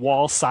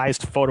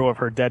wall-sized photo of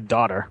her dead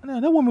daughter.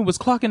 No, that woman was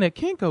clocking at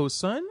Kinko's,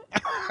 son.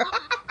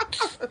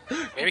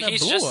 Maybe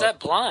he's just that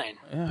blind.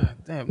 Yeah,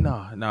 damn,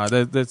 no,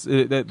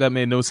 that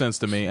made no sense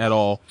to me at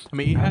all. I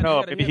mean,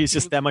 maybe he's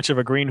just that much of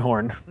a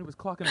greenhorn. He was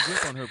clocking a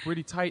grip on her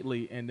pretty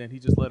tightly, and then he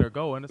just let her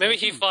go. And maybe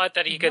he thought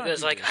that he could.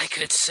 I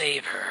could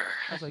save her.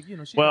 I was like,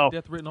 she had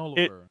death written all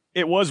over her.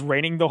 It was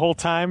raining the whole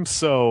time,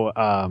 so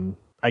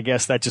I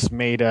guess that just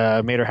made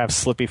her have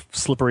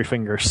slippery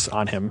fingers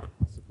on him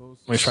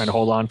when he's trying to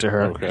hold on to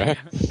her. Okay.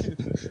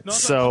 No, I'm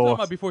talking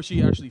about before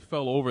she actually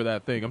fell over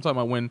that thing. I'm talking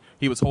about when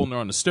he was holding her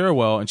on the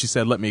stairwell and she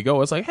said, "Let me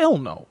go." It's like, hell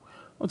no.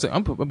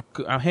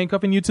 I'm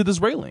handcuffing you to this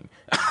railing.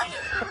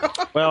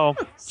 Well,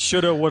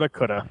 shoulda, woulda,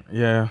 coulda.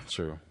 Yeah,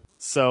 true.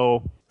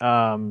 So,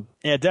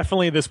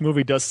 definitely this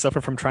movie does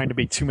suffer from trying to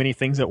be too many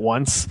things at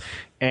once.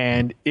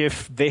 And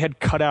if they had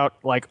cut out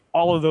like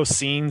all of those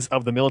scenes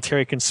of the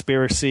military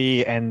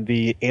conspiracy and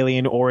the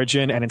alien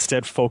origin and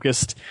instead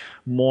focused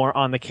more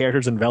on the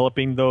characters,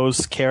 enveloping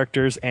those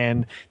characters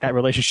and that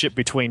relationship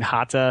between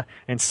Hata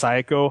and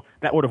Sayako,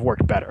 that would have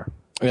worked better.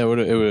 Yeah, it would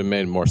have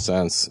made more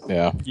sense.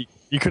 Yeah.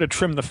 You could have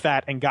trimmed the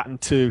fat and gotten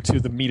to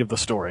the meat of the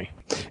story.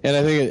 And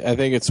I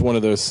think it's one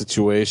of those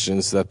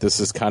situations that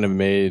this is kind of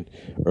made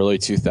early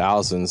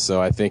 2000s.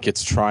 So I think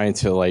it's trying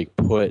to like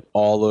put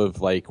all of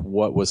like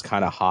what was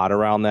kind of hot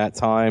around that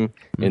time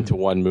into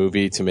one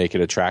movie to make it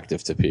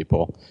attractive to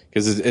people.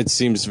 Because it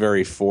seems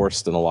very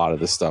forced in a lot of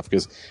this stuff.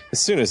 Because as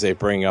soon as they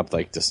bring up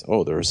like this,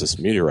 there was this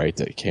meteorite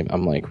that came,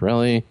 I'm like,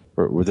 really?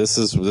 This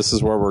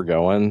is where we're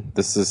going?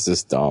 This is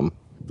just dumb.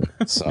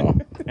 So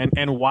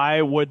and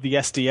why would the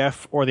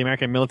SDF or the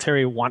American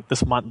military want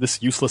this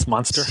useless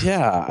monster?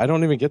 Yeah, I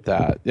don't even get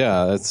that.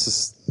 Yeah, it's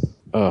just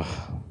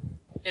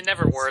It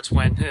never works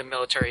when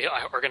military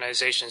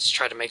organizations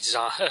try to make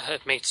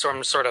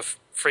some sort of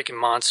freaking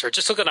monster.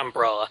 Just look at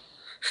Umbrella.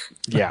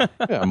 Yeah,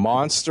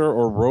 monster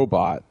or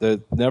robot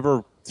that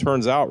never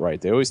turns out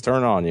right. They always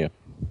turn on you.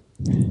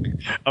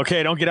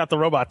 Okay, don't get out the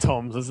robot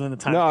tomes. This isn't the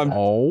time.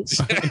 No,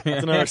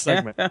 that's another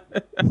segment.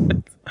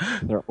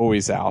 They're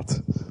always out.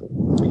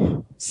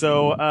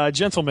 So,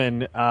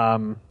 gentlemen,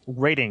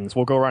 ratings.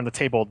 We'll go around the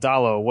table.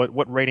 Dalo,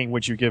 what rating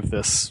would you give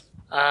this?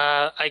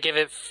 I give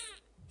it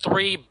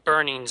 3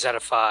 burnings out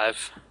of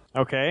 5.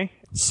 Okay,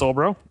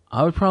 Solbro.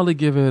 I would probably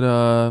give it.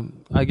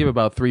 I give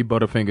about 3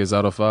 Butterfingers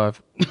out of 5.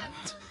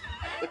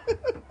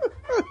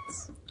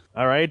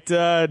 All right,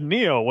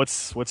 Neo.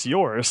 What's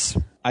yours?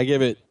 I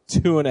give it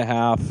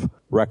 2.5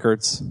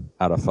 records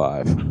out of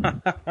 5.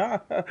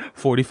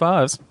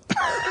 45s.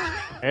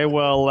 Okay,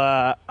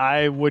 well,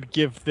 I would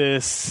give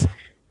this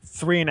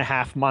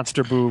 3.5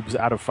 monster boobs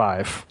out of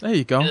 5. There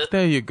you go.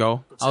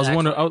 I was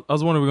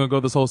wondering we're gonna go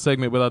this whole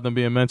segment without them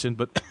being mentioned,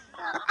 but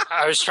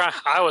I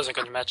wasn't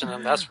going to mention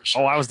them. That's for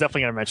sure. Oh, I was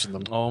definitely going to mention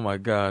them. Oh my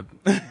god.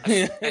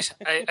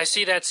 I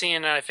see that scene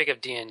and I think of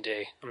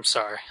D&D. I'm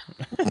sorry.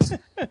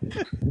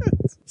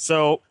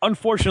 So,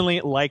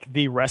 unfortunately, like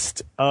the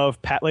rest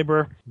of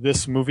Patlabor,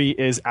 this movie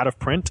is out of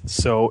print.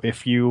 So,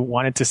 if you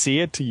wanted to see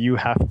it, you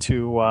have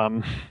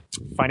to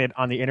find it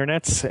on the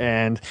internet.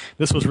 And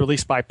this was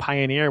released by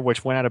Pioneer,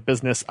 which went out of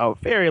business a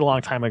very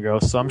long time ago.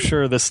 So, I'm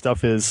sure this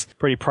stuff is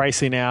pretty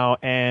pricey now.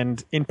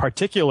 And in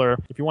particular,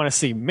 if you want to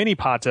see Mini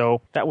Pato,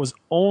 that was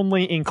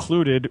only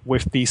included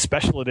with the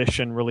special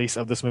edition release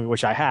of this movie,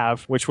 which I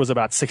have, which was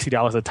about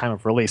 $60 at the time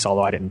of release,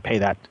 although I didn't pay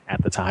that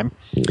at the time.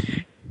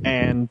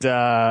 And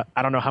I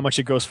don't know how much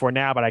it goes for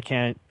now, but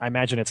I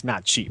imagine it's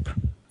not cheap.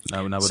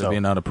 Not with it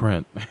being out of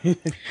print.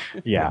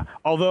 Yeah.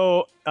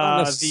 Although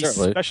the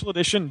special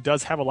edition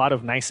does have a lot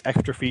of nice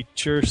extra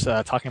features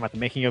talking about the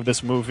making of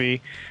this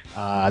movie.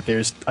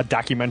 There's a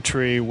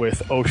documentary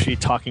with Oshii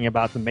talking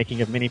about the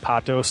making of Mini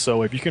Pato.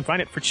 So if you can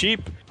find it for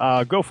cheap,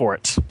 go for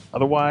it.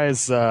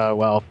 Otherwise,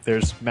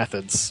 there's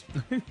methods.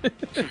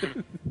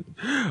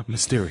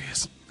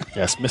 Mysterious.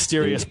 Yes,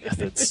 mysterious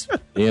methods.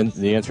 The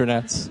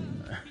internets,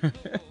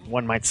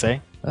 one might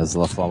say. As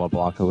La Flama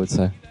Blanca would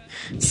say.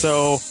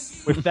 So,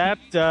 with that,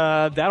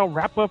 that'll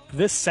wrap up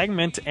this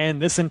segment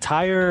and this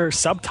entire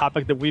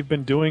subtopic that we've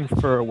been doing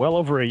for well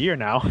over a year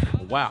now.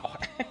 Wow.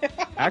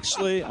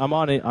 Actually, I'm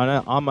on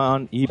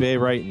eBay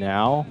right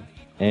now,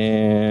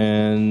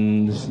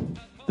 and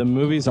the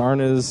movies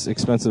aren't as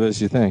expensive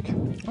as you think.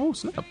 Oh,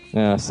 snap.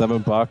 Yeah,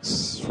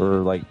 $7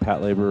 for like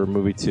Patlabor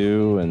movie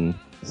 2, and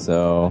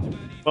so.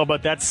 Well,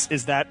 but that's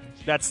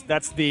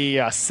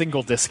the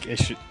single disc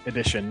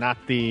edition, not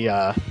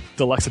the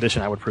deluxe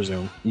edition, I would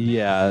presume.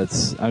 Yeah,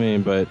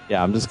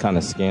 I'm just kind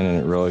of scanning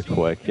it really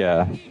quick.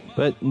 Yeah,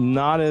 but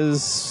not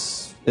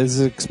as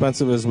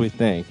expensive as we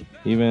think.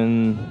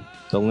 Even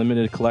the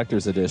limited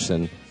collector's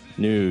edition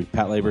new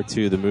Pat Labor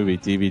 2, the movie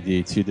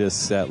DVD,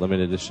 2-disc set,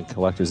 limited edition,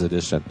 collector's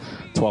edition,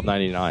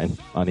 $12.99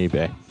 on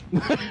eBay.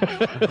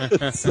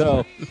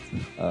 So,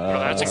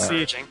 that's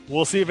encouraging.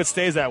 We'll see if it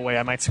stays that way.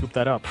 I might scoop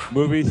that up.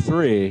 Movie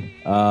 3,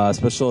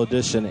 special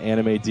edition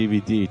anime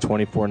DVD,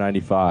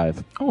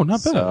 $24.95. Oh,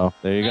 not bad. So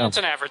there you go. It's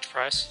an average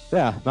price.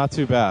 Yeah, not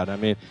too bad. I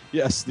mean,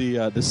 yes,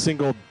 the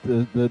single,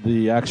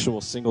 the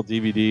actual single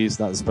DVDs,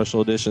 not the special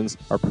editions,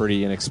 are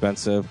pretty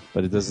inexpensive,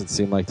 but it doesn't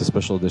seem like the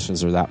special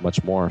editions are that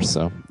much more.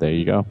 So there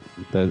you go.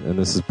 And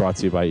this is brought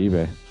to you by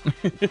eBay.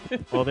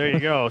 Well, there you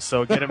go.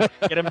 So get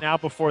them now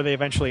before they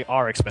eventually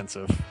are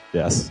expensive.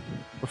 Yes.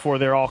 Before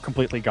they're all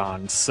completely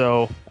gone.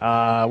 So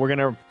we're going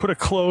to put a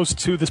close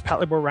to this Pat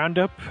Labor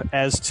Roundup.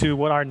 As to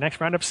what our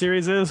next Roundup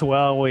series is,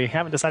 well, we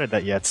haven't decided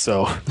that yet.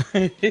 So,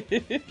 and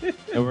we're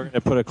going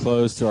to put a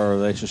close to our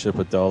relationship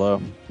with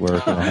Dolo.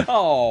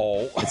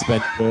 It's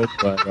been good,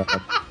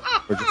 but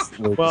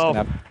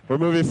we're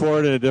moving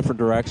forward in a different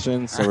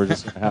direction. So we're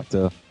just going to have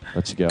to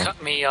let you go.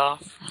 Cut me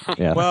off.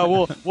 Yeah.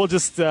 Well, we'll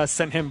just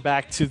send him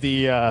back to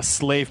the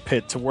slave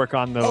pit to work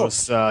on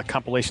those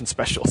compilation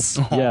specials.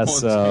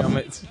 Yes, damn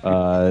it.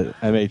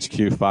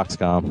 MHQ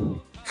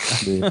Foxcom.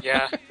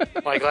 Yeah,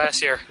 like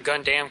last year,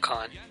 Gundam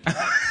Con.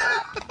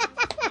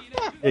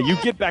 Yeah, you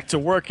get back to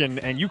work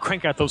and you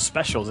crank out those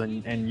specials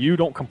and you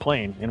don't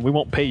complain and we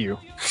won't pay you.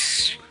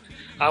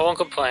 I won't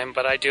complain,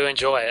 but I do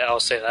enjoy it, I'll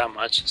say that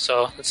much.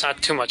 So it's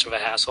not too much of a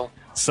hassle.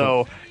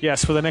 So,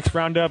 yes, for the next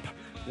Roundup,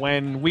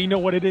 when we know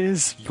what it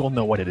is, you'll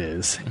know what it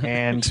is.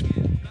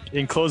 And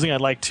in closing,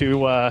 I'd like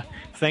to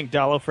thank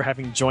Dalo for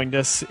having joined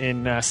us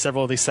in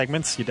several of these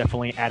segments. You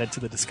definitely added to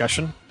the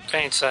discussion.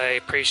 Thanks, I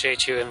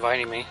appreciate you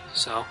inviting me.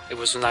 So it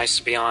was nice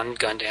to be on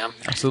Gundam.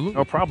 Absolutely.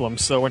 No problem.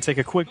 So we're going to take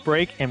a quick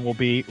break, and we'll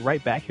be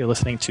right back. You're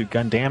listening to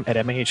Gundam at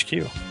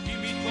MAHQ.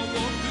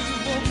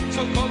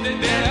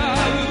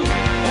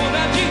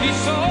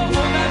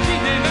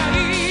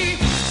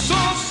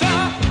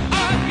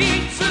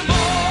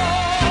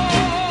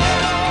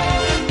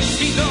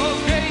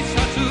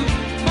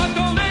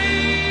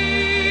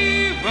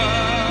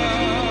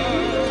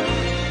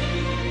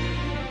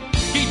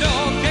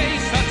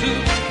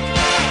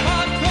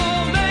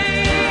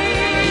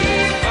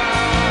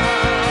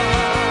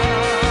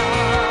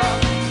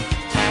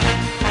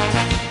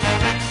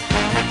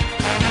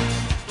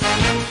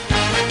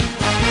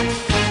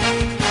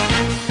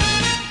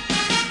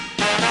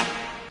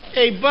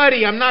 Hey,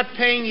 buddy, I'm not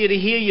paying you to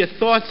hear your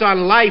thoughts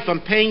on life.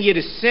 I'm paying you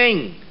to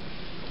sing.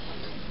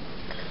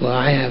 Well,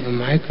 I have a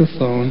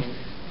microphone,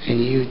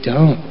 and you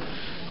don't.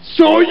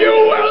 So you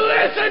will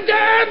listen to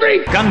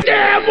every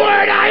damn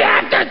word I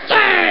have to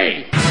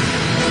say!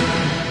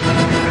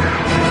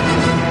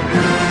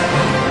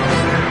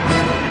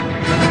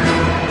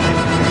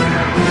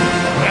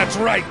 That's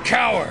right,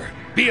 cower.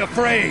 Be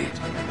afraid.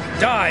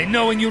 Die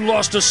knowing you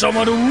lost to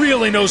someone who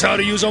really knows how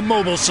to use a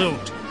mobile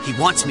suit. He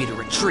wants me to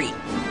retreat.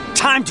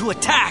 Time to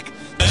attack!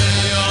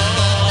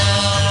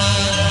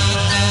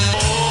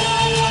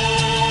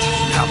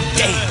 How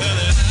dare!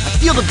 I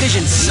feel the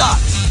vision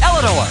sucks.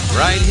 Eleanor!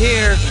 Right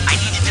here. I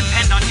need to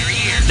depend on your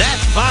ears.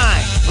 That's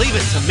fine. Leave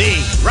it to me.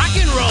 Rock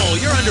and roll.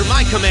 You're under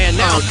my command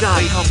now,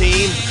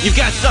 team. You've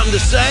got something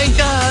to say?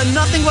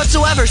 Nothing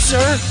whatsoever,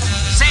 sir.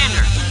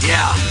 Sander.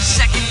 Yeah. The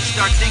second you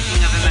start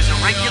thinking of him as a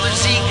regular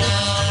Zeke,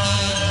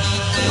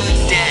 he'll be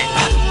dead.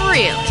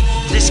 Really?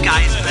 This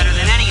guy is better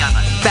than any of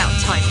us. About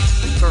time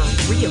for a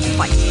real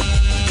fight.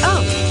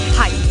 Oh,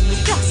 hiding in the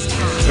dust.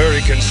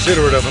 Very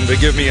considerate of him to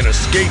give me an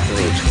escape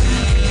route.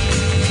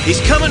 He's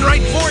coming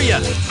right for you.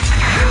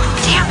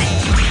 Damn it!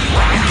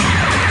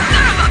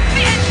 Son of a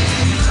bitch!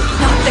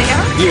 Not there?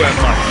 You have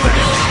my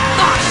thanks.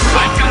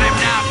 I've got him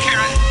now,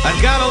 Karen.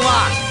 I've got a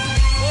lock.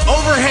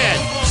 Overhead.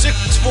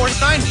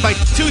 649 by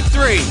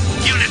 23.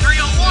 Unit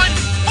 301,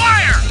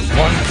 fire!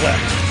 One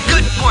left.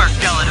 Good work,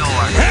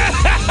 Eleanor.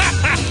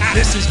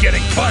 This is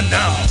getting fun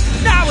now.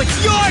 Now it's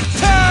your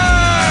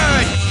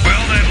turn! Well,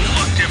 that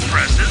looked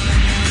impressive.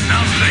 Now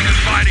say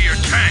goodbye to your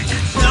tank.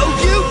 No,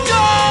 you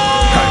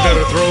don't! I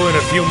better throw in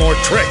a few more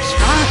tricks.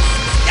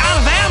 Out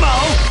of ammo?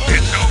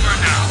 It's over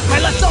now. My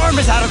left arm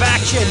is out of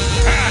action.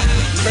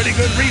 Pretty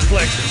good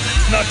reflexes.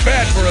 Not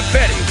bad for a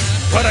Betty.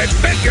 But I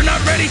bet you're not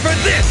ready for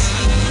this.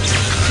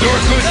 Your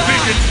good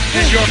vision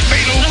is your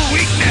fatal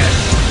weakness.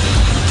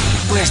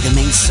 Where's the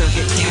main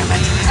circuit, damn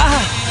it?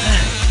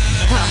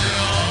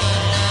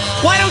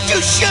 Why don't you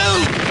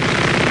shoot?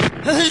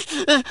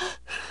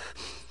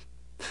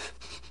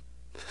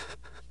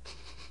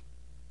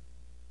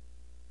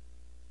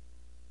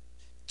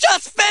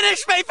 Just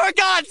finish me, for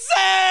God's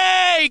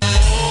sake!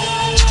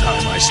 It's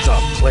time I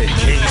stop playing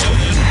games with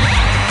you.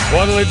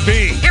 What'll it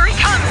be? Here he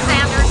comes,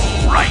 Sanders.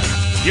 Right.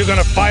 You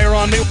gonna fire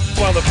on me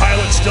while the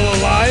pilot's still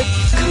alive?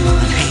 Come on,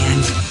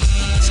 hand.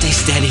 Stay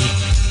steady.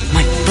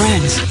 My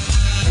friends.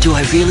 Do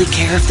I really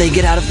care if they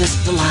get out of this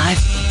alive?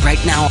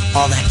 Right now,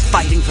 all that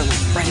fighting for my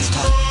friends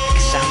talk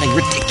is sounding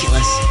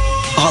ridiculous.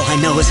 All I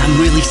know is I'm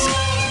really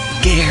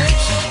scared.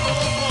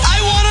 I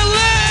want to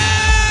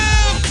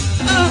live!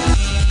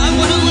 I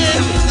want to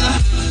live!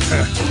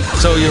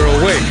 So you're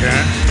awake,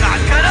 huh? Not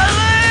gonna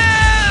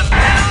live!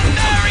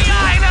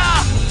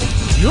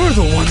 You're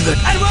the one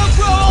that... And we'll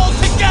grow old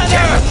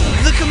together!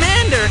 The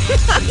commander!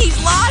 He's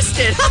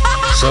lost it!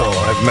 So,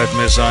 I've met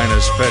Miss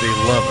Ina's petty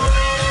lover.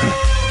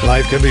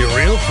 Life can be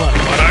real funny,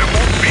 but I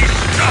won't be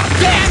stopped!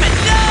 Damn it,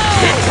 no!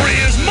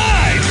 Victory is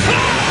mine!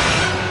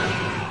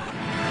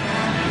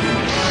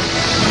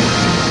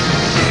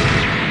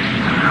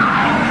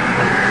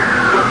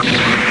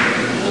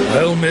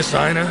 Well, Miss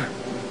Ina,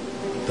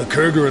 the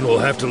Kurgan will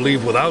have to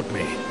leave without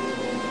me.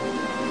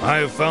 I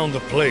have found the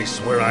place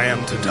where I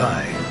am to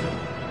die.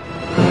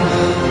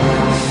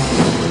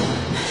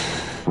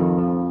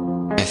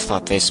 I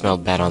thought they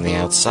smelled bad on the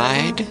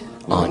outside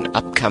on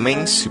upcoming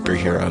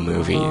superhero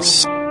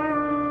movies.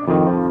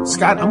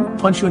 Scott, I'm going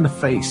to punch you in the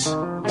face.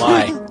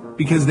 Why?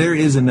 Because there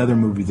is another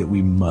movie that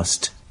we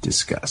must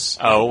discuss.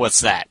 Oh,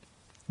 what's that?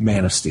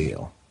 Man of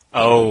Steel.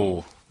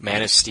 Oh,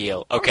 Man of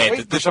Steel. Okay.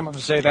 Wait for someone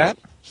to say that.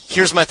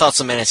 Here's my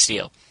thoughts on Man of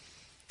Steel.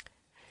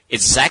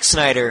 It's Zack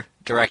Snyder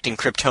directing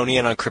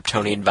Kryptonian on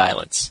Kryptonian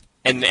violence.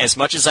 And as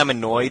much as I'm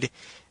annoyed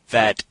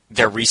that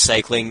they're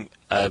recycling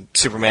a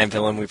Superman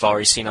villain we've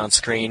already seen on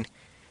screen,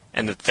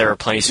 and that there are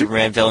plenty of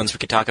Superman villains we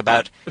could talk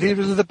about. But he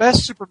was the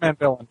best Superman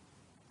villain.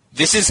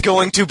 This is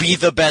going to be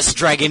the best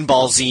Dragon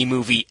Ball Z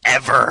movie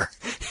ever.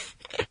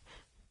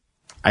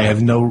 I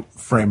have no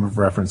frame of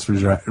reference for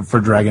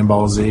Dragon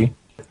Ball Z.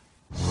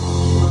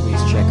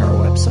 Please check our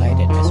website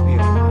at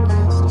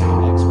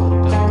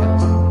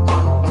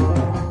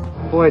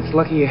sbfpodcast.com. Boy, it's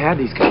lucky you had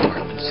these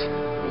compartments.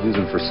 I'll use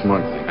them for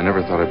smuggling. I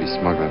never thought I'd be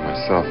smuggling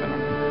myself in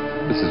them.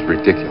 This is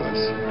ridiculous.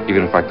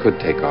 Even if I could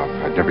take off,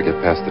 I'd never get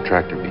past the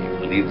tractor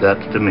beam. Leave that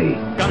to me.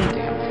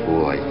 Goddamn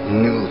fool, I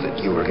knew that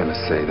you were going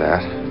to say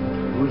that.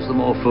 Who's the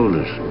more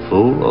foolish, the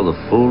fool or the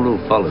fool who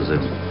follows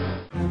him?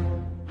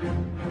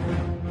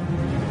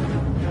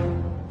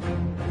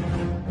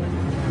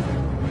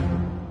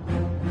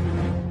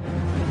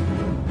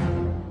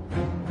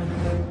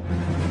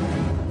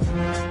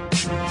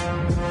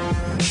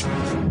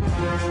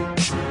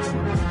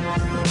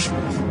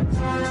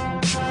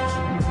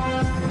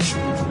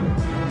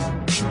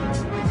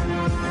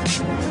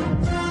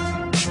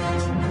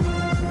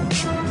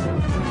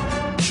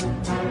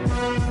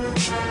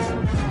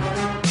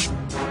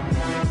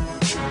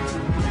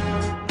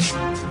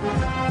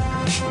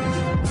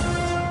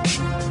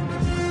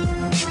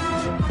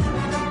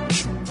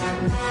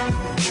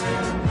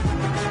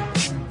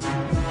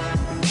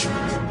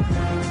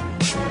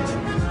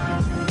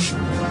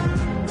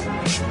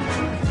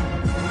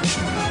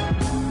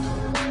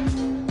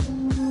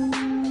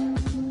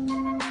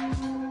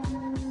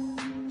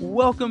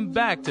 Welcome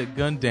back to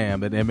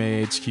Gundam at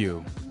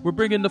MAHQ. We're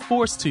bringing the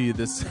Force to you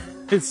this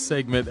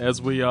segment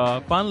as we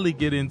finally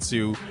get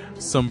into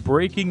some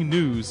breaking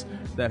news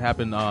that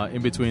happened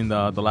in between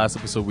the last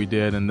episode we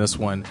did and this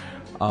one.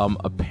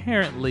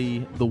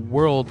 Apparently, the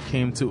world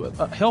came to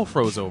hell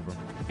froze over,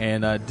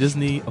 and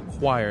Disney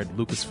acquired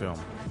Lucasfilm.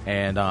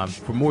 And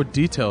for more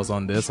details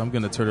on this, I'm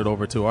going to turn it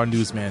over to our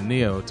newsman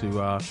Neo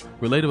to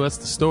relay to us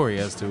the story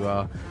as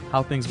to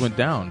how things went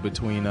down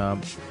between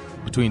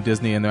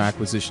Disney and their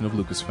acquisition of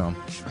Lucasfilm.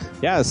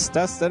 Yes,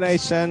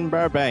 destination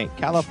Burbank,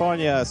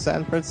 California,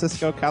 San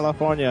Francisco,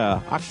 California,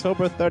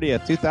 October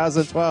 30th,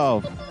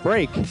 2012.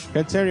 Break,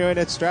 continuing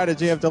its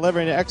strategy of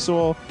delivering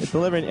exceptional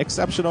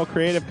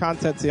creative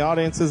content to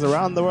audiences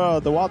around the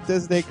world. The Walt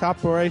Disney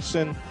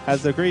Corporation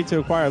has agreed to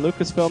acquire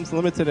Lucasfilms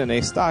Limited in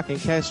a stock and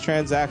cash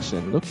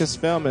transaction.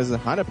 Lucasfilm is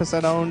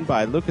 100% owned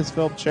by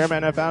Lucasfilm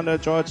chairman and founder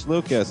George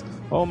Lucas.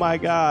 Oh my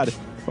God.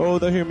 Oh,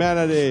 the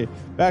humanity.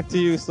 Back to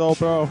you, Soul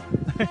Bro.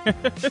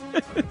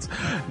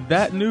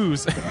 That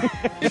news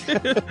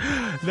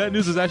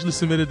is actually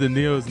submitted to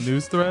Neo's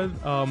news thread.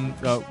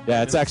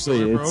 Yeah, it's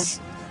actually a press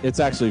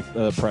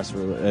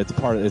release.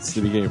 It's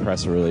the beginning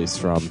press release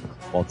from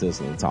Walt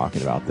Disney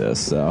talking about this.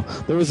 So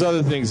there was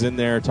other things in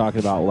there talking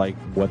about like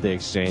what they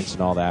exchanged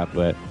and all that,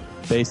 but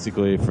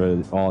basically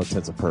for all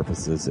intents and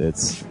purposes,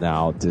 it's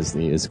now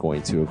Disney is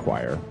going to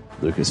acquire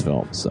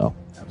Lucasfilm. So.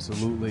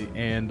 Absolutely,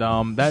 and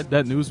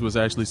that news was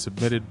actually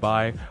submitted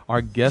by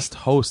our guest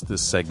host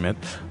this segment,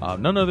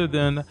 none other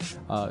than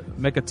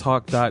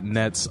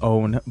Mechatalk.net's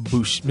own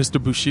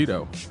Mr.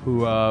 Bushido,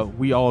 who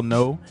we all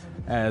know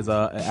as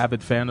an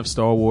avid fan of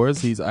Star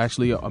Wars. He's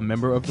actually a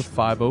member of the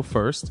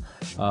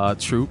 501st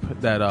troop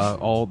that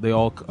they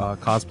all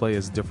cosplay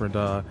as different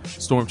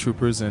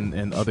stormtroopers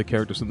and other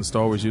characters from the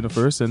Star Wars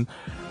universe. And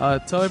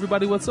tell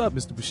everybody what's up,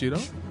 Mr. Bushido.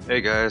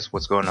 Hey guys,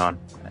 what's going on?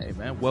 Hey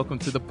man, welcome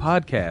to the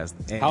podcast.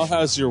 And how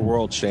has your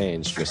world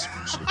changed, Mr.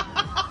 Bushido?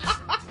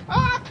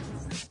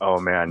 Oh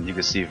man, you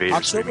can see Vader.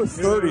 October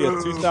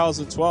 30th,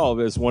 2012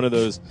 is one of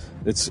those.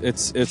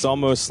 It's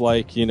almost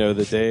like, you know,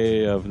 the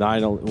day of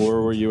 9/11.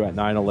 Where were you at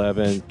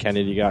 9/11?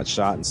 Kennedy got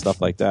shot and stuff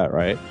like that,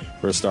 right?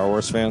 For a Star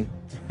Wars fan.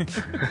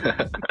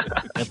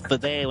 It's the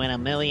day when a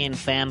million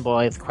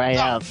fanboys cry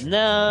out,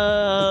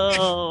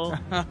 "No!"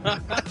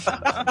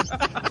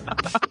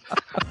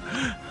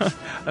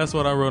 That's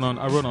what I wrote on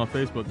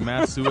Facebook.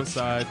 Mass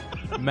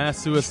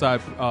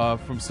suicide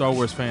from Star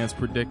Wars fans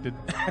predicted.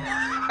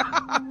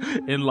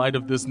 in light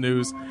of this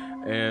news.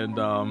 And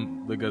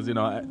because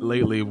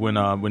lately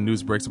when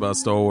news breaks about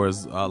Star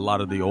Wars, a lot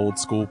of the old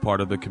school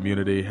part of the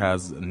community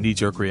has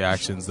knee-jerk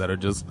reactions that are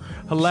just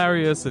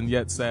hilarious and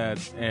yet sad.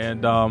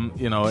 And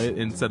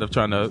instead of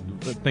trying to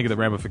think of the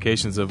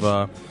ramifications of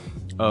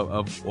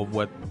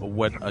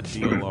what a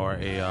deal or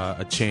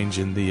a change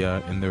in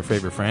their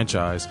favorite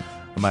franchise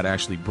might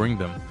actually bring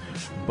them.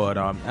 But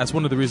that's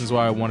one of the reasons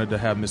why I wanted to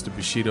have Mr.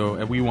 Bushido,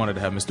 and we wanted to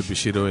have Mr.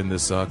 Bushido in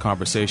this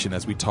conversation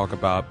as we talk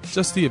about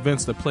just the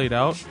events that played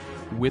out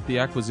with the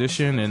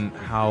acquisition and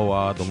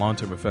how the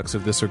long-term effects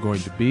of this are going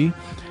to be.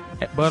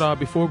 But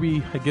before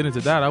we get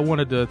into that, I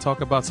wanted to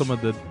talk about some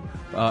of the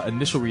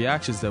initial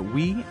reactions that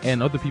we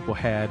and other people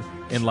had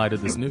in light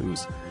of this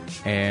news.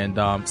 And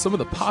some of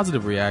the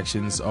positive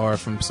reactions are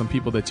from some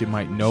people that you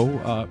might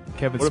know.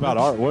 Kevin What Smith. about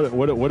our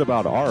what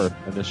about our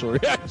initial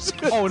reaction?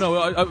 Oh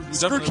no!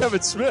 Screw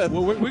Kevin Smith.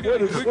 We're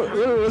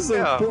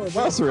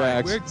Mouse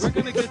reaction. We're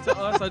gonna get to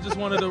us. I just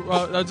wanted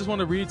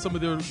to read some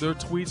of their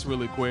tweets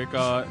really quick.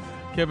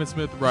 Kevin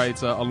Smith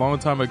writes, a long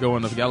time ago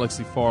in a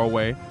galaxy far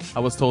away, I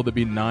was told there'd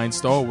be 9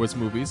 Star Wars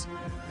movies.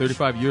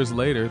 35 years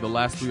later, the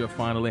last 3 are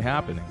finally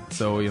happening.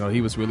 So, he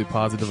was really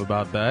positive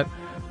about that.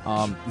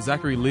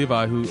 Zachary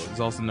Levi, who is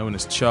also known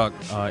as Chuck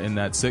in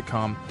that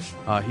sitcom,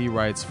 he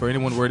writes, for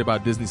anyone worried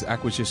about Disney's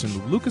acquisition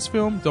of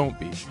Lucasfilm, don't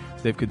be.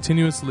 They've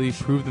continuously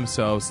proved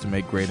themselves to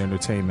make great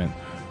entertainment.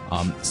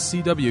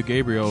 C.W.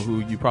 Gabriel,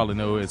 who you probably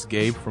know as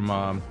Gabe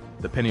from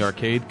the Penny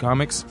Arcade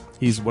comics,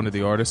 he's one of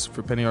the artists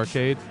for Penny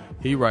Arcade.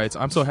 He writes,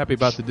 I'm so happy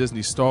about the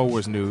Disney Star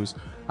Wars news.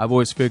 I've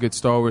always figured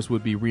Star Wars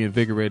would be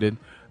reinvigorated,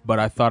 but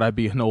I thought I'd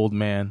be an old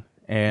man.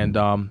 And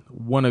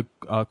one of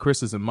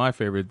Chris's and my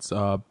favorites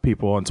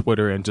people on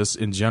Twitter and just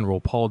in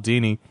general, Paul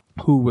Dini,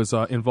 who was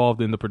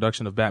involved in the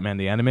production of Batman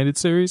the Animated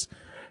Series,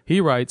 he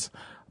writes,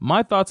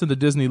 my thoughts on the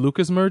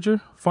Disney-Lucas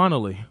merger?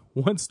 Finally,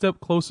 one step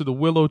closer to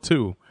Willow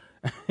 2.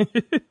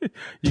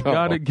 You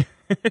gotta get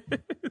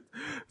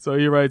So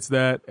he writes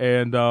that,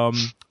 and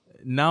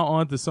now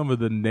on to some of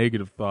the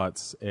negative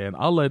thoughts, and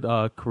I'll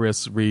let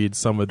Chris read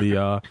some of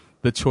the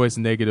choice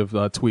negative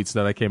tweets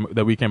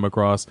that we came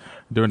across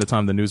during the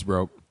time the news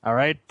broke. All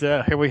right,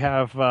 here we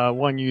have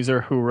one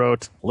user who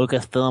wrote,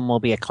 Lucasfilm will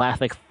be a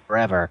classic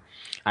forever.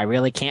 I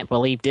really can't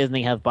believe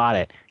Disney has bought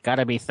it.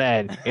 Gotta be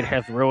said, it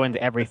has ruined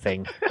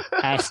everything.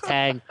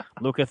 Hashtag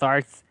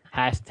LucasArts.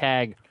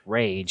 Hashtag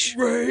rage.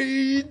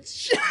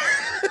 Rage.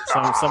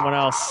 Someone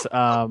else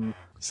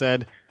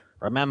said,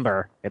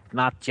 remember, it's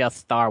not just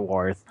Star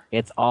Wars.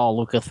 It's all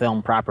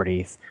Lucasfilm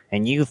properties.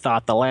 And you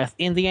thought the last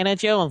Indiana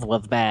Jones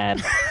was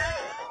bad.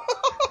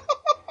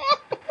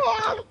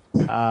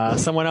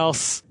 someone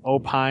else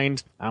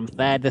opined, I'm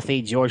sad to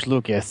see George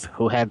Lucas,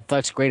 who had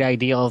such great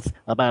ideals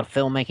about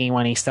filmmaking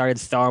when he started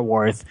Star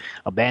Wars,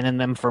 abandon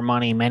them for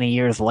money many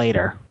years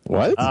later.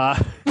 What?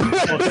 Clearly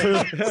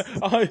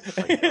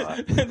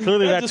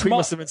that tweet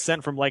must have been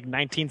sent from like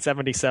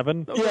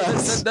 1977.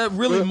 Yes. That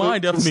really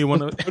mind F me.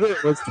 Was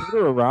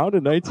Twitter around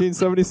in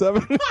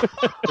 1977?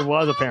 It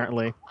was,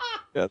 apparently.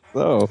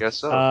 Guess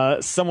so.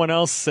 Someone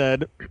else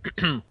said,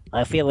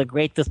 I feel a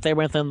great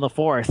disturbance in the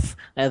Force,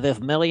 as if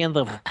millions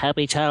of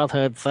happy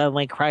childhoods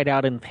suddenly cried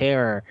out in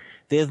terror.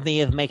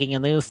 Disney is making a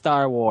new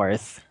Star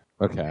Wars.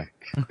 Okay.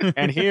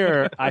 And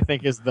here, I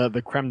think, is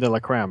the creme de la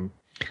creme.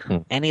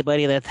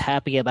 Anybody that's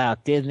happy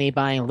about Disney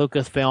buying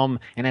Lucasfilm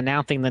and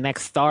announcing the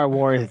next Star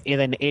Wars is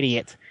an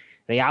idiot.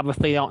 They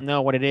obviously don't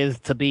know what it is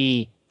to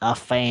be a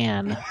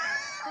fan.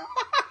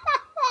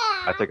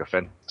 I take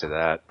offense to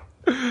that.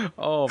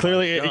 Oh,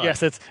 clearly,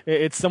 yes,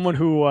 it's someone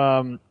who,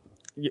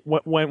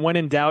 when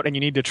in doubt and you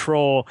need to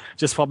troll,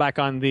 just fall back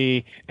on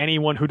the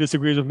anyone who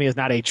disagrees with me is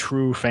not a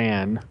true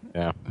fan.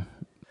 Yeah.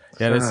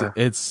 Yeah,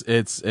 it's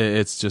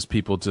just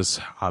people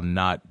just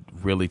not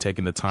really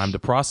taking the time to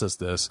process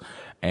this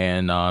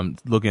and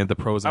looking at the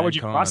pros and cons. How would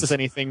you process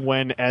anything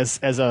when, as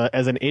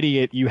an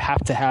idiot, you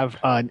have to have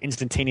an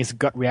instantaneous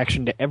gut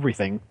reaction to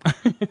everything?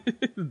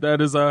 That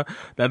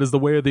is the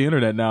way of the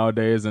internet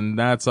nowadays, and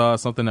that's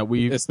something that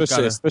we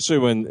especially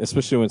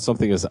when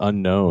something is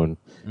unknown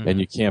and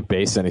you can't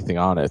base anything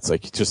on it. It's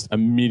like you just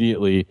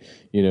immediately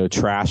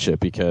trash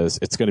it because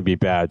it's going to be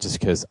bad just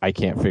because I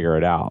can't figure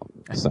it out.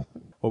 So.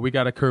 Well, we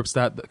got to curb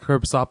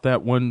stop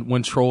that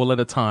one troll at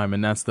a time,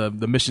 and that's the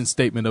mission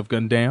statement of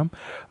Gundam.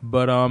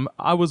 But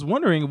I was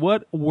wondering,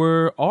 what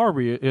were our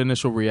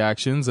initial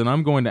reactions? And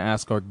I'm going to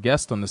ask our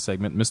guest on the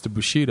segment, Mr.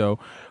 Bushido,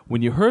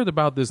 when you heard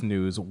about this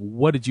news,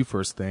 what did you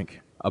first think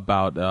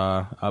about?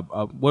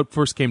 What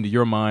first came to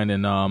your mind,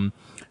 and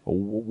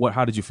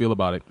how did you feel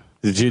about it?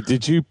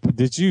 Did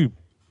you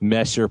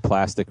mesh your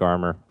plastic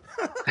armor?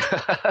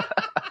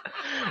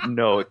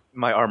 No,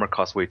 my armor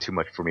costs way too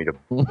much for me to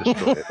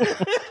destroy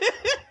it.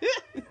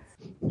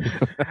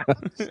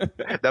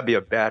 That'd be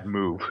a bad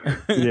move.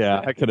 Yeah,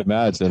 I could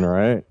imagine,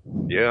 right?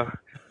 Yeah.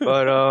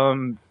 But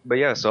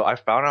yeah, so I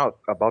found out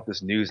about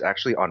this news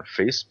actually on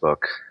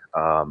Facebook.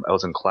 I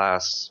was in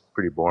class,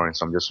 pretty boring,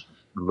 so I'm just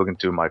looking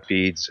through my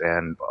feeds,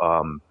 and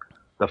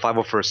the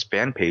 501st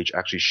fan page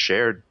actually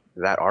shared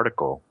that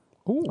article.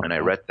 Ooh. And I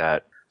read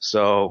that.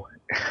 So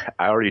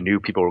I already knew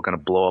people were going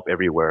to blow up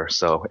everywhere.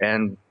 So,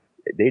 and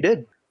they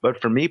did.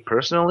 But for me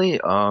personally,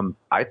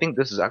 I think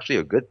this is actually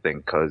a good thing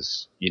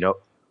because, you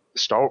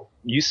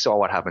saw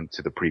what happened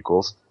to the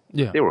prequels.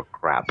 Yeah. They were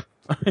crap.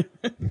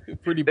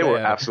 Pretty They bad. were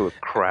absolute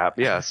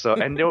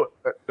they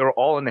were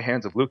all in the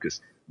hands of Lucas.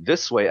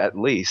 This way, at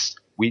least,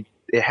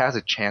 it has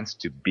a chance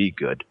to be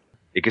good.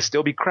 It could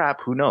still be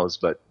crap, who knows?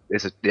 But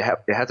it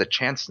has a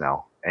chance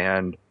now,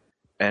 and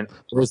I'm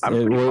pretty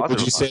positive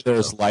would you say about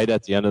there's light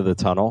at the end of the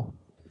tunnel?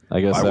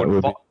 I guess I that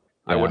would be.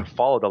 I wouldn't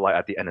follow the light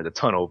at the end of the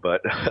tunnel,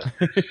 but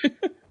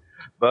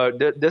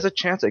there's a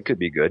chance it could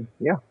be good.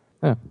 Yeah.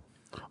 All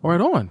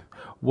right, on.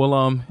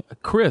 Well,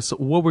 Chris,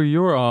 what were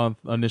your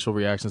initial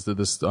reactions to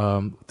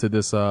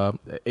this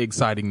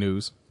exciting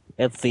news?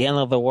 It's the end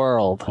of the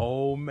world.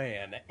 Oh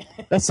man,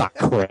 that's not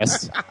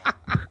Chris.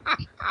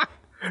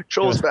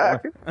 Troll's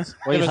back. What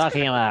are you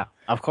talking about?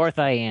 Of course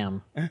I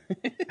am.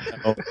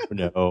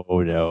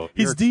 No.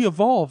 He's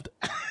de-evolved.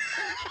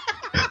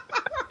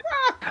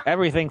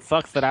 Everything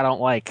sucks that I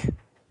don't like.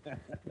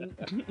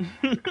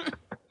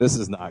 This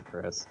is not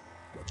Chris.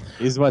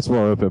 He's much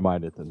more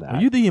open-minded than that.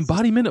 Are you the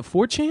embodiment of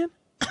 4chan?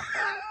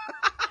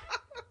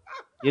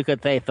 You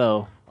could say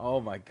so. Oh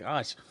my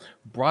gosh,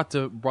 brought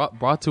to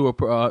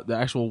the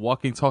actual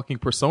walking, talking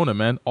persona,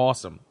 man.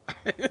 Awesome.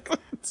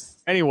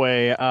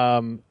 Anyway,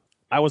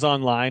 I was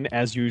online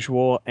as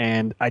usual,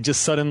 and I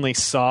just suddenly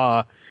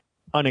saw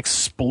an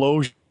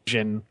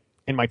explosion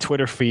in my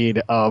Twitter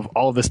feed of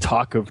all this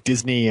talk of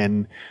Disney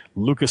and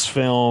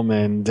Lucasfilm,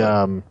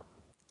 and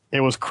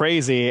it was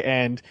crazy.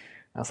 And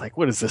I was like,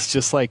 what is this?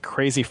 Just like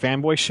crazy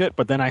fanboy shit?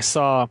 But then I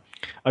saw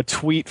a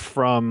tweet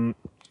from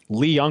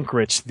Lee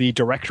Unkrich, the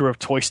director of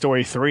Toy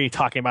Story 3,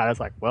 talking about it. I was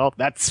like, well,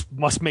 that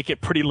must make it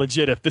pretty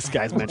legit if this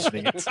guy's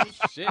mentioning it.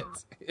 Shit.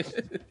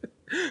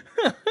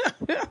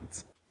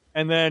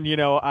 And then,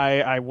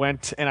 I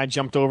went and I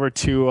jumped over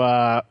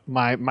to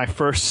my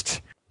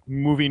first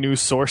movie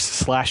news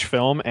source /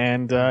 film,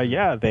 and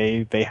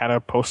they had a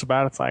post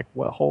about it. It's like,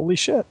 well, holy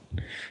shit.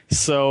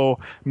 So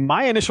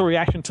my initial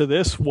reaction to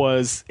this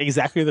was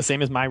exactly the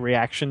same as my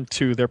reaction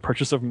to their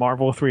purchase of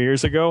Marvel 3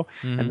 years ago,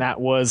 and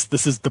that was,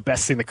 this is the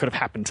best thing that could have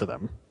happened to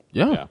them.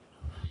 Yeah.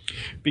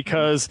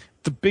 Because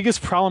the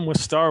biggest problem with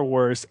Star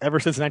Wars ever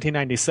since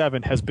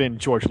 1997 has been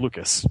George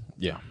Lucas.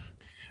 Yeah.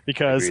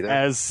 Because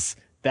as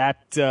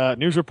that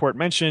news report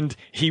mentioned,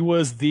 he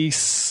was the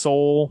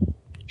sole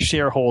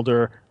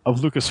shareholder of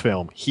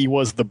Lucasfilm. He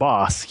was the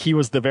boss. He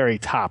was the very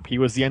top. He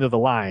was the end of the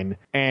line.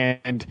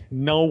 And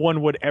no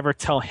one would ever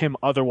tell him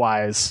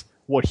otherwise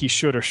what he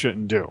should or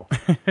shouldn't do.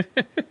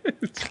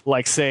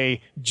 Like,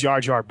 say, Jar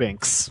Jar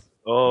Binks.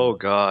 Oh,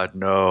 God,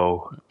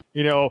 no.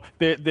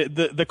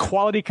 The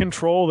quality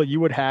control that you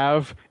would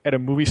have at a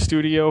movie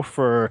studio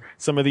for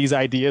some of these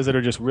ideas that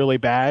are just really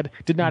bad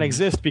did not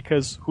exist,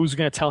 because who's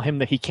going to tell him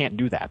that he can't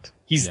do that?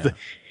 He's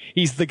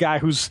the guy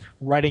who's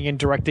writing and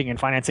directing and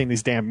financing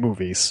these damn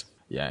movies.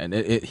 Yeah, and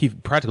he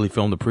practically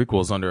filmed the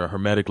prequels under a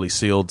hermetically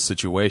sealed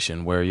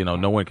situation where,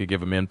 no one could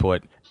give him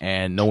input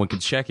and no one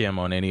could check him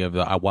on any of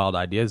the wild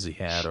ideas he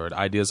had or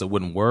ideas that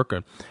wouldn't work. Or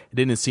it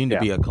didn't seem to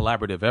be a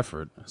collaborative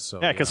effort. So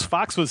because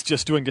Fox was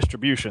just doing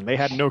distribution. They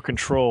had no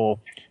control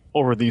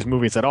over these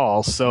movies at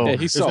all. So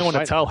there's no one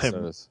to tell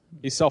him.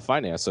 He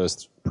self-financed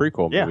those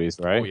prequel movies,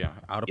 right? Oh, yeah.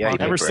 Out of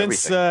pocket. Ever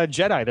since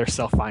Jedi, they're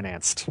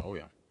self-financed. Oh,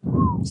 yeah.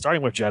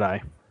 Starting with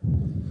Jedi.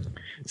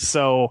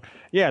 So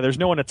there's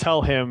no one to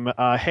tell him,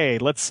 hey,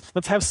 let's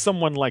have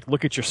someone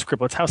look at your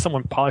script. Let's have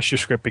someone polish your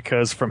script,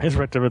 because from his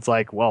perspective, it's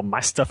like, well,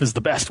 my stuff is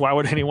the best. Why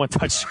would anyone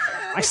touch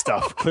my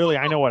stuff? Clearly,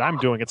 I know what I'm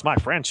doing. It's my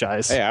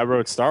franchise. Hey, I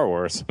wrote Star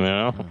Wars.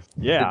 Yeah.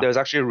 There's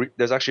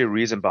actually a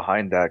reason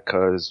behind that,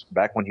 because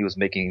back when he was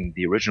making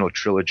the original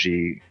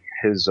trilogy,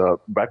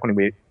 back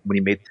when he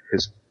made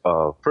his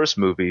first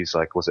movies,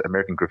 like was it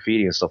American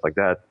Graffiti and stuff like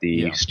that,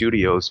 the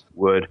studios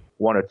would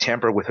want to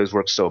tamper with his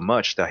work so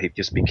much that he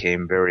just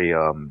became very,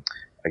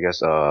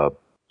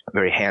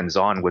 very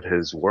hands-on with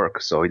his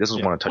work. So he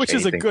doesn't want to touch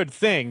anything. Which is a good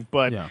thing,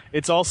 but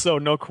it's also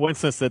no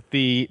coincidence that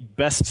the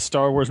best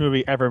Star Wars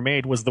movie ever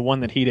made was the one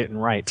that he didn't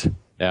write.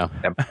 Yeah.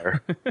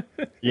 Empire.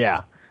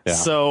 Yeah.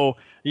 So,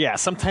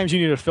 sometimes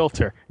you need a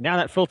filter. Now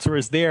that filter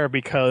is there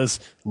because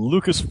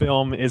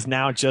Lucasfilm is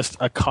now just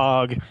a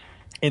cog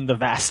in the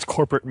vast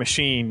corporate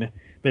machine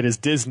that is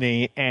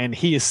Disney, and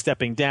he is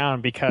stepping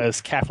down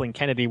because Kathleen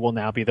Kennedy will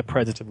now be the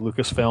president of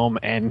Lucasfilm,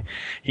 and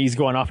he's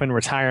going off in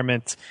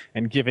retirement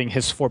and giving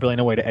his $4 billion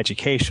away to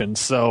education.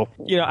 So,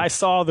 I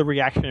saw the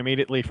reaction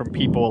immediately from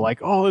people like,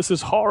 oh, this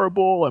is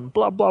horrible and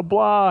blah, blah,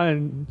 blah,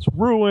 and it's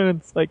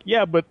ruined. It's like,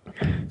 yeah, but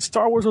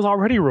Star Wars was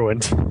already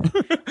ruined.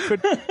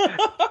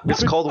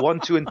 It's called 1,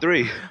 2, and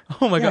 3.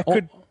 Oh my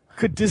God.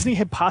 Could Disney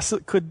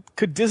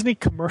could Disney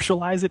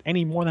commercialize it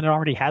any more than it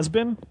already has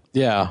been?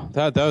 Yeah,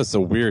 that was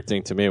the weird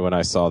thing to me when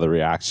I saw the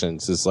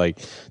reactions. Is like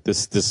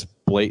this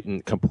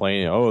blatant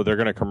complaining. Oh, they're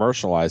going to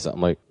commercialize it.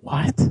 I'm like,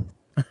 what?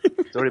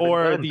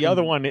 Or the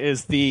other one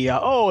is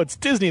it's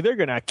Disney, they're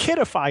going to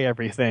kidify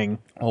everything.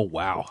 Oh,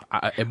 wow.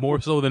 And more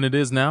so than it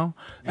is now?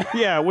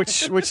 Yeah,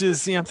 which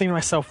is, I'm thinking to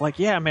myself, like,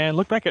 yeah, man,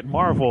 look back at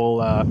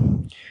Marvel.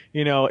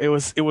 It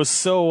was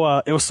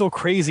so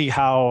crazy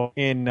how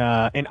in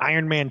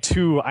Iron Man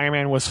 2, Iron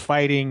Man was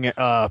fighting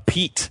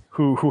Pete,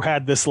 who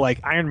had this like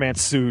Iron Man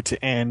suit,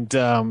 and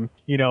in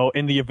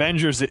the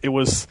Avengers it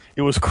was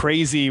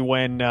crazy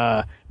when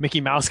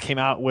Mickey Mouse came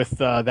out with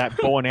that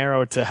bow and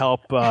arrow to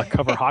help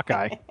cover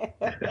Hawkeye.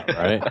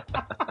 Right.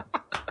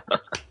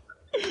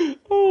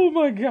 Oh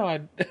my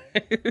God.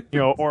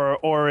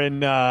 Or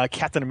in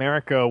Captain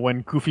America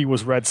when Goofy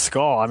was Red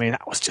Skull. I mean,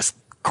 that was just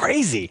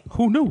crazy.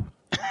 Who knew?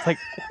 Like,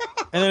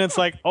 and then it's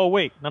like, oh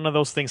wait, none of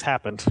those things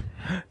happened.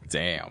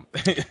 Damn.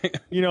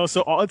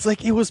 So it's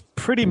like it was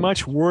pretty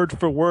much word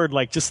for word,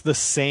 like just the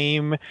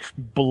same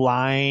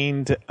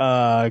blind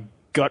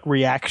gut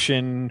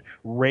reaction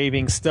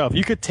raving stuff.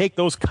 You could take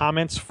those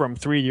comments from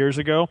 3 years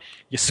ago,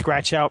 you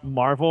scratch out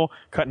Marvel,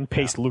 cut and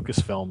paste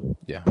Lucasfilm.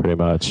 Yeah, pretty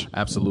much.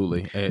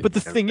 Absolutely. But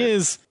the thing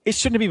is, it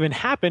shouldn't have even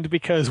happened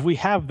because we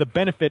have the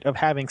benefit of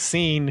having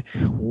seen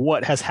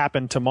what has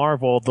happened to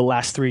Marvel the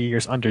last 3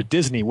 years under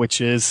Disney,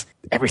 which is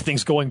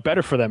everything's going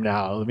better for them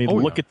now. I mean,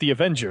 look at the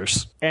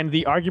Avengers. And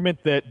the argument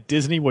that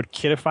Disney would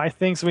kidify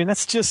things, I mean,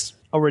 that's just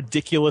a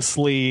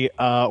ridiculously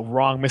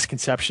wrong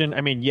misconception. I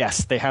mean,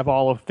 yes, they have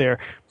all of their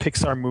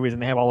Pixar movies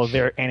and they have all of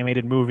their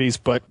animated movies,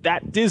 but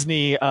that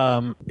Disney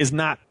is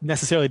not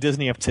necessarily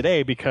Disney of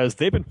today because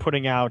they've been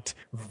putting out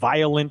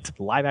violent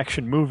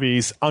live-action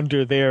movies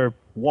under their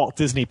Walt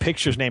Disney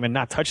Pictures name and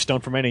not Touchstone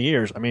for many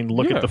years. I mean,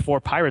 look at the 4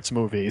 Pirates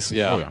movies,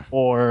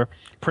 or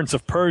Prince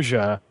of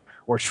Persia,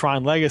 or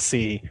Tron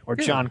Legacy, or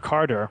John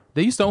Carter.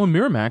 They used to own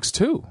Miramax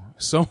too.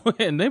 So,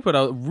 and they put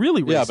out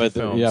really racist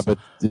films.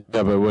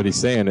 But what he's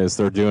saying is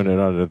they're doing it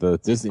under the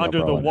Disney under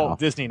the Walt now.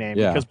 Disney name,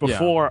 because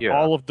before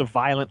all of the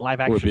violent live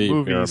action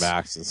movies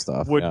Miramax and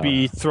stuff would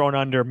be thrown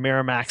under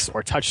Miramax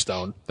or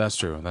Touchstone. That's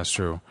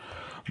true.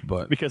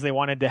 But because they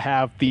wanted to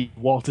have the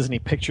Walt Disney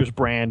Pictures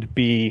brand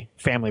be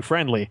family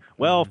friendly.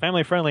 Well,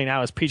 family friendly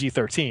now is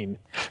PG-13,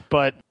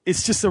 but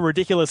it's just a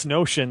ridiculous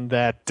notion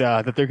that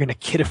that they're going to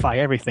kidify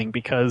everything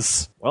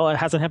because, well, it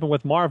hasn't happened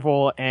with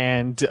Marvel,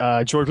 and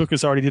George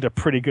Lucas already did a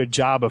pretty good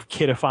job of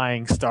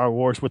kidifying Star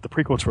Wars with the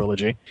prequel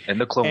trilogy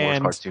and the Clone Wars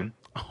cartoon.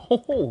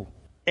 Oh,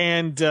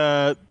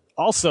 and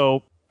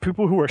also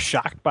people who are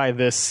shocked by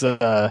this.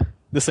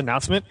 This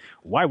announcement,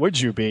 why would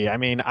you be? I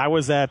mean, I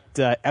was at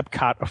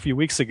Epcot a few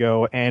weeks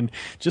ago, and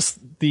just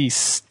the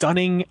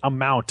stunning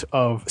amount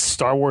of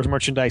Star Wars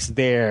merchandise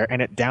there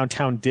and at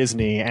Downtown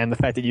Disney, and the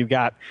fact that you've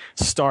got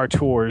Star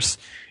Tours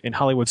in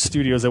Hollywood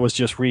Studios that was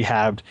just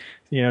rehabbed.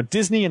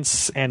 Disney and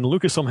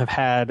Lucasfilm have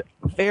had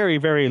very,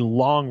 very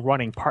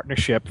long-running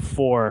partnership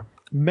for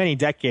many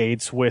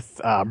decades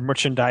with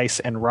merchandise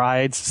and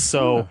rides.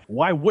 So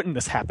why wouldn't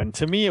this happen?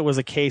 To me, it was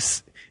a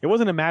case. It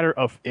wasn't a matter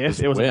of if;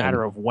 it was a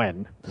matter of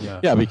when.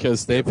 Yeah,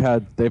 because they've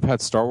had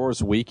Star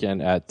Wars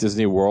weekend at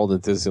Disney World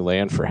and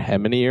Disneyland for how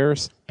many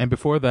years? And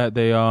before that,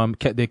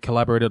 they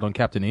collaborated on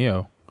Captain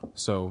EO.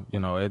 So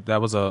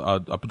that was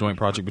a joint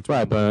project between.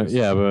 Right, but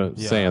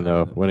saying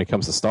though, when it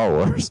comes to Star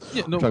Wars,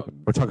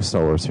 we're talking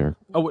Star Wars here.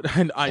 Oh,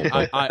 and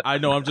I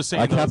know. I'm just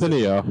saying. Captain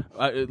EO.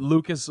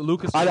 Lucas.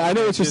 I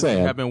know what you're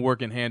saying. Have been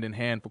working hand in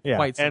hand for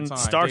quite some time. And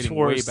Star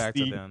Wars,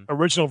 the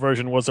original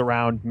version was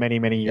around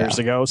many years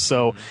ago.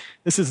 So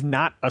this is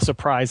not a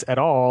surprise at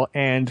all,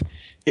 and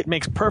it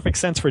makes perfect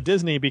sense for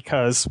Disney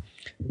because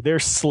their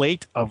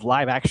slate of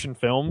live action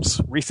films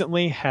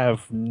recently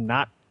have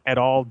not at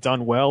all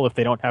done well if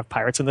they don't have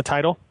pirates in the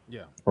title.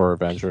 Yeah. Or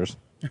Avengers.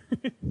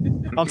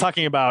 I'm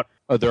talking about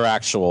their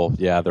actual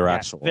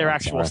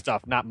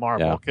stuff, not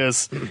Marvel,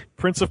 because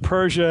Prince of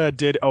Persia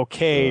did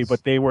okay,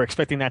 but they were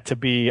expecting that to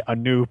be a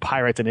new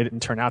pirate and it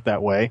didn't turn out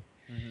that way.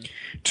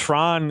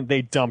 Tron,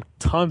 they dumped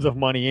tons of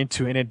money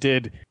into and it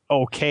did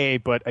okay,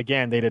 but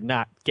again, they did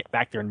not get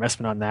back their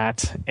investment on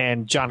that.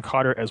 And John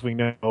Carter, as we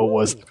know,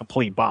 was a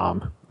complete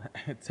bomb.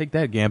 Take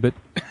that, Gambit.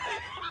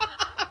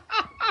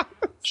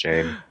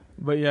 Shame.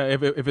 But yeah,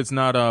 if it's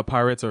not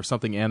Pirates or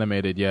something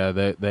animated,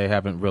 they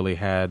haven't really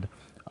had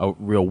a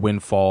real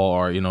windfall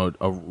or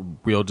a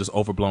real just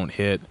overblown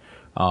hit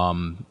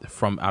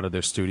from out of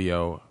their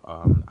studio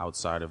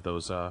outside of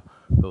those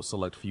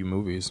select few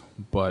movies.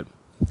 But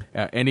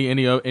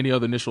any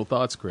other initial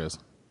thoughts, Chris?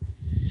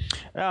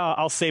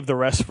 I'll save the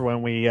rest for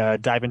when we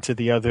dive into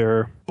the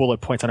other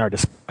bullet points on our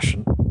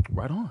discussion.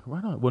 Right on.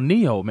 Well,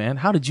 Neo, man,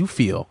 how did you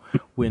feel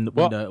when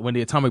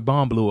the atomic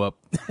bomb blew up?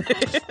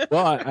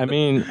 Well, I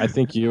mean, I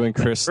think you and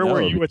Chris. Where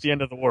were you at the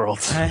end of the world?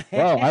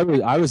 Well,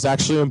 I was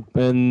actually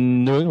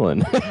in New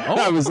England.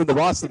 I was in the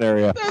Boston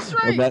area. That's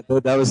right.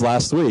 And that was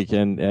last week,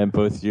 and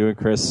both you and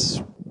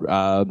Chris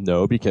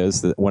know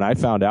because when I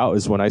found out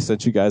is when I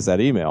sent you guys that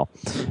email,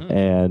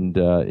 and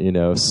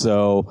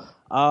so.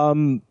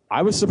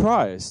 I was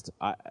surprised.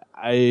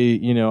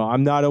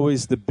 I'm not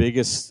always the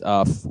biggest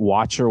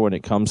watcher when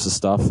it comes to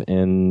stuff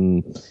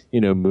in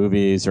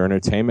movies or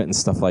entertainment and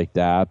stuff like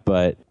that,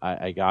 but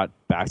I got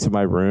back to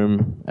my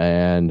room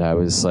and I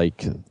was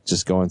like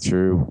just going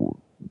through,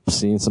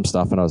 seeing some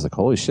stuff, and I was like,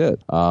 holy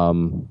shit,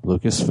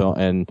 Lucasfilm.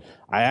 And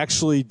I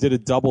actually did a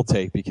double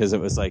take because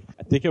it was like,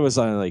 I think it was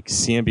on like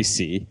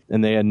CNBC,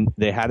 and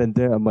they had it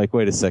there. I'm like,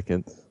 wait a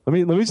second. Let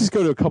me just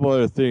go to a couple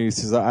other things,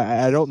 because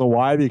I don't know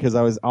why, because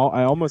I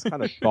almost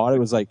kind of thought it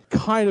was like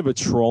kind of a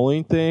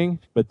trolling thing,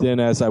 but then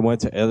as I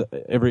went to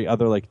every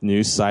other like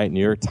news site,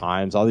 New York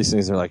Times, all these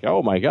things are like,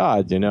 oh my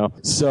god, you know.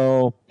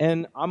 So,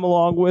 and I'm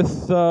along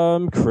with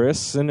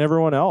Chris and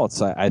everyone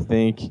else. I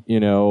think, you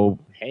know,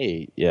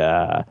 hey,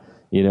 yeah.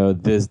 You know,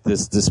 this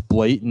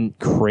blatant,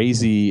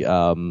 crazy,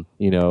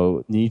 you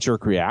know,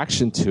 knee-jerk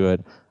reaction to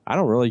it, I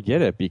don't really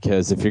get it,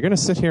 because if you're going to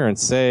sit here and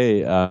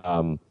say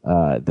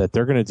that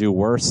they're going to do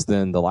worse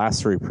than the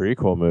last 3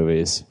 prequel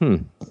movies,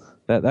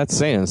 that's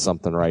saying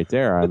something right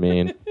there. I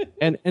mean,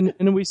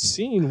 and we've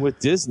seen with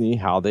Disney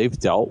how they've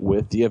dealt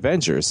with the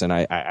Avengers, and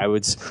I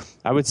would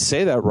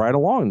say that right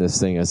along this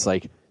thing. It's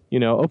like, you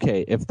know,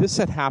 okay, if this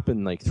had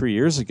happened like 3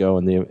 years ago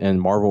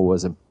and Marvel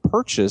wasn't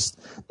purchased,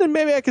 then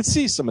maybe I could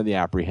see some of the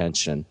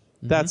apprehension.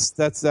 That's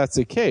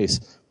the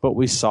case. But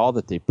we saw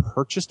that they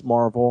purchased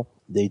Marvel.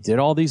 They did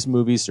all these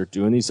movies. They're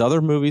doing these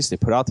other movies. They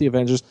put out the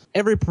Avengers.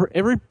 Every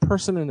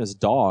person and his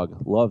dog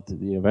loved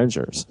the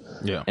Avengers.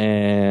 Yeah.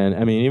 And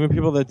I mean, even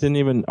people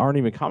that aren't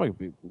even comic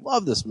people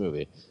love this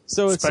movie.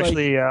 So it's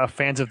especially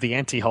fans of the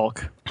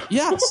Anti-Hulk.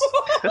 Yes,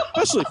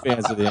 especially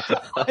fans of the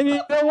Anti-Hulk. And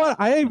you know what?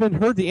 I even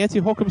heard the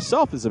Anti-Hulk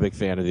himself is a big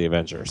fan of the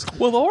Avengers.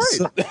 Well, all right.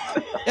 So,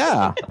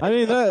 yeah, I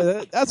mean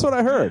that's what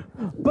I heard.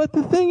 But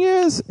the thing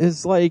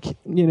is like,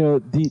 you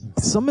know,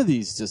 some of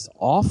these just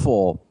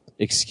awful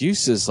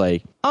excuses,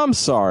 like, I'm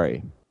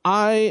sorry,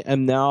 I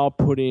am now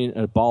putting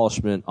an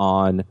abolishment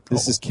on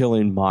this is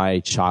killing my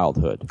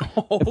childhood.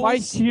 If I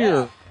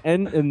hear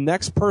and the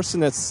next person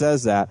that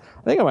says that,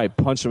 I think I might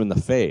punch him in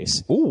the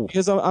face. Ooh.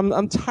 Because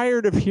I'm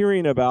tired of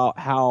hearing about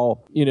how,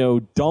 you know,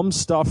 dumb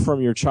stuff from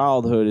your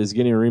childhood is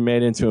getting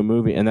remade into a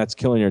movie, and that's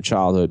killing your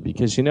childhood.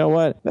 Because you know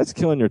what? That's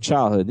killing your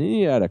childhood.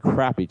 You had a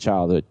crappy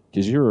childhood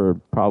because you were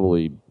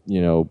probably,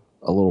 you know,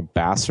 a little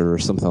bastard or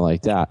something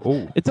like that.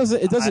 Ooh. It doesn't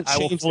change. I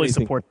will fully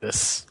anything. support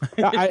this.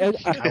 I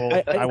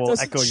will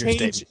echo your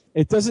statement.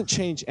 It doesn't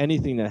change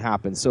anything that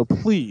happens. So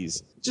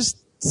please,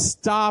 just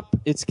stop.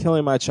 It's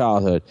killing my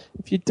childhood.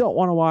 If you don't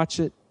want to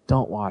watch it,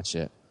 don't watch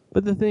it.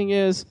 But the thing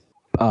is,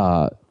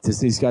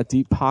 Disney's got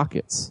deep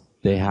pockets.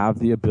 They have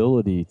the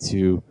ability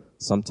to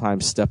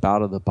sometimes step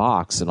out of the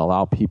box and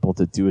allow people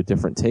to do a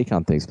different take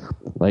on things.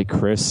 Like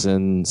Chris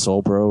and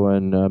Solbro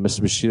and Mr.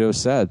 Bushido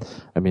said,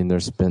 I mean,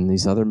 there's been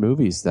these other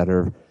movies that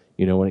are,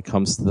 you know, when it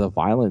comes to the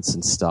violence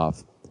and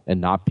stuff and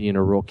not being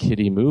a real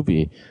kiddie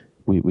movie,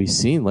 we've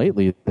seen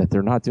lately that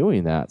they're not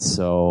doing that.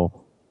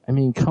 So, I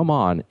mean, come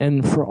on.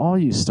 And for all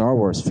you Star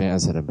Wars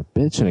fans that have been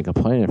bitching and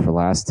complaining for the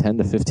last 10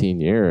 to 15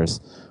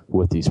 years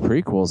with these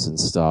prequels and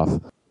stuff,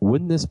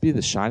 wouldn't this be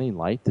the shining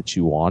light that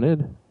you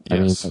wanted?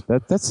 Yes. I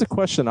mean, that's the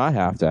question I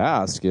have to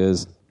ask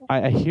is,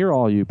 I hear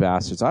all you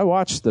bastards. I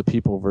watched The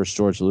People vs.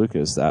 George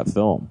Lucas, that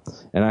film,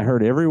 and I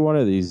heard every one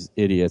of these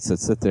idiots that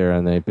sit there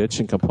and they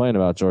bitch and complain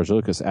about George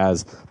Lucas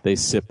as they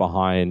sit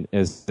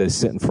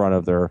in front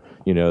of their,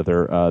 you know,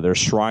 their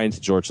shrine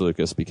to George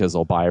Lucas, because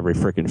they'll buy every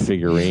freaking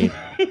figurine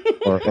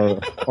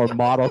or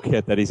model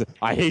kit that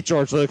I hate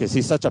George Lucas.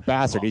 He's such a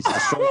bastard. He's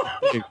destroyed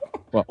the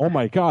well, oh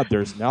my God!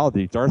 There's now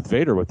the Darth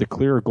Vader with the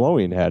clear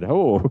glowing head.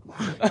 Oh,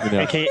 you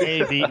know.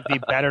 AKA the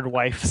battered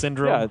wife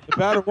syndrome. Yeah, the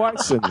battered wife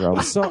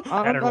syndrome. So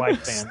battered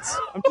wife fans.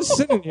 I'm just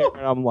sitting here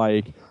and I'm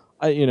like,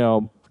 I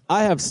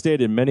have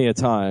stated many a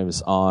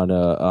times on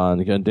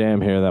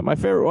Gundam here that my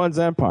favorite one's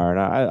Empire, and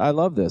I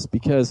love this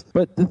because.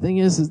 But the thing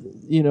is,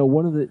 you know,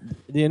 one of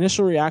the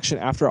initial reaction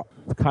after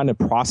kind of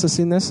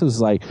processing this was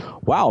like,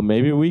 wow,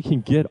 maybe we can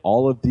get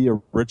all of the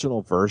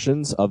original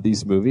versions of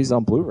these movies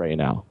on Blu-ray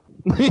now.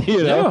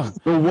 You know, yeah.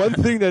 The one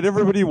thing that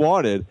everybody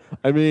wanted.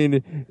 I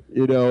mean,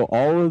 you know,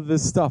 all of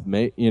this stuff,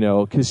 you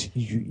know, because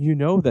you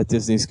know that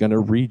Disney's going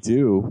to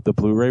redo the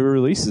Blu-ray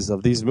releases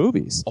of these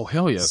movies. Oh,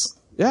 hell yes.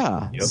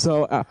 Yeah. Yep.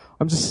 So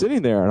I'm just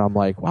sitting there and I'm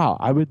like, wow,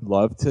 I would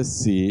love to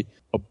see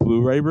a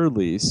Blu-ray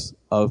release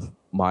of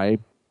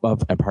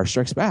Empire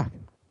Strikes Back.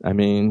 I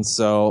mean,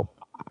 so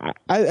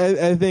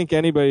I think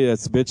anybody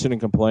that's bitching and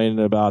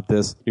complaining about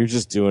this, you're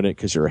just doing it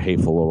because you're a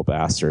hateful little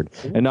bastard.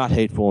 And not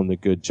hateful in the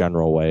good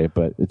general way,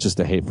 but it's just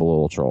a hateful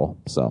little troll.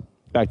 So,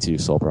 back to you,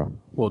 Solbro.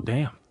 Well,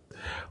 damn.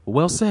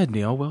 Well said,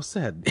 Neil. Well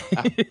said.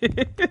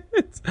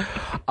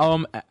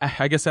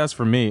 I guess as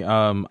for me,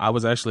 I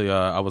was actually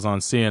I was on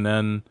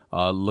CNN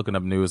looking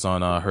up news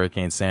on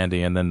Hurricane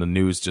Sandy, and then the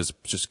news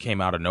just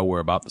came out of nowhere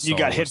about the Star You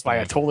got Wars hit by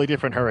thing. a totally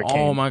different hurricane.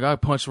 Oh my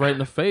God! Punched right in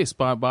the face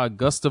by a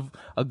gust of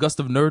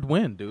nerd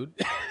wind, dude.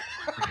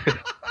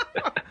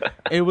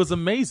 It was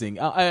amazing.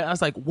 I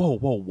was like, whoa,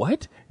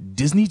 what?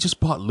 Disney just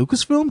bought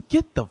Lucasfilm?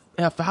 Get the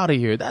F out of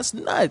here. That's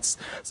nuts.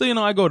 So, you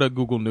know, I go to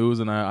Google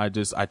News and I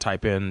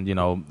type in, you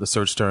know, the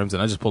search terms,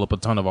 and I just pull up a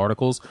ton of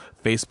articles.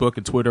 Facebook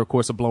and Twitter, of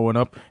course, are blowing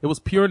up. It was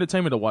pure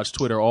entertainment to watch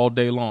Twitter all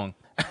day long.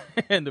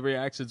 and the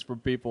reactions from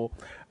people,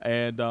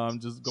 and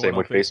just going Same on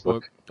with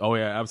Facebook. Facebook. Oh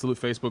yeah, Absolute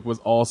Facebook was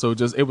also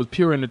it was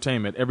pure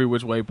entertainment every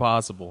which way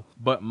possible.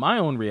 But my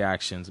own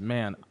reactions,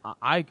 man,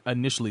 I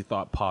initially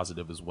thought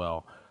positive as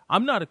well.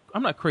 I'm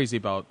not crazy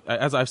about,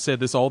 as I've said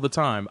this all the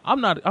time,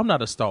 I'm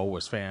not a Star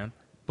Wars fan,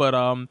 but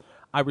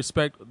I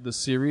respect the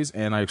series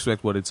and I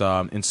respect what it's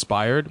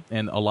inspired,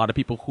 and a lot of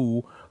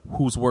people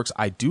whose works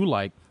I do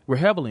like were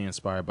heavily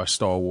inspired by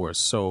Star Wars.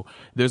 So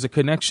there's a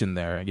connection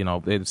there. You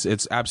know,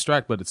 it's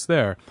abstract, but it's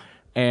there.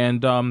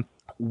 And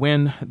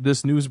when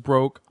this news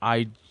broke,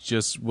 I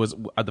just was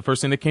the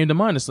first thing that came to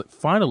mind is like,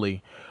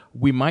 finally,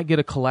 we might get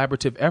a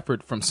collaborative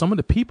effort from some of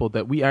the people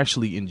that we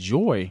actually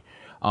enjoy,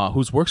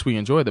 whose works we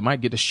enjoy, that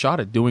might get a shot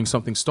at doing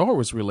something Star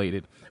Wars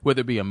related,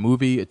 whether it be a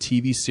movie, a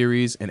TV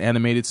series, an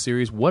animated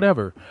series,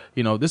 whatever.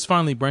 You know, this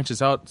finally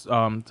branches out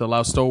to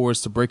allow Star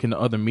Wars to break into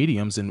other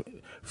mediums and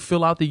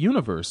fill out the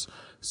universe.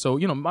 So,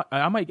 you know,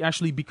 I might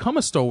actually become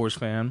a Star Wars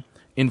fan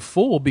in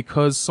full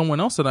because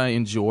someone else that I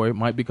enjoy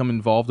might become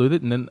involved with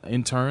it, and then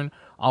in turn,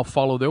 I'll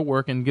follow their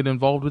work and get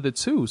involved with it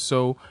too.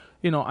 So,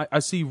 you know, I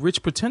see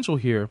rich potential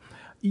here.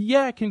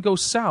 Yeah, it can go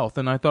south,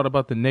 and I thought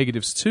about the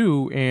negatives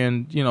too.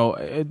 And you know,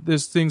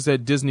 there's things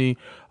that Disney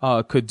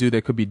could do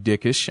that could be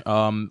dickish.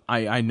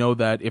 I know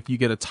that if you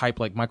get a type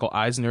like Michael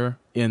Eisner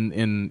in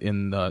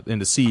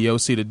the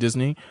CEO seat of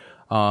Disney,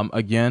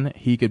 again,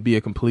 he could be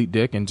a complete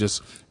dick and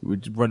just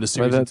run the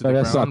series into the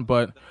ground.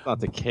 But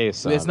not the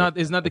case. It's not.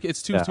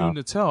 It's too soon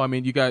to tell. I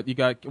mean, you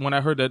got. When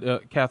I heard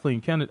that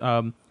Kathleen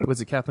Kennedy,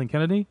 was it Kathleen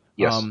Kennedy?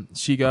 Yes.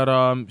 She got.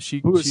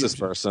 Who is this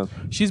person?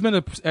 She's been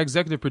an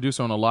executive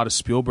producer on a lot of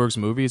Spielberg's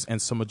movies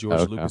and some of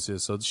George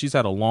Lucas's. So she's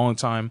had a long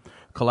time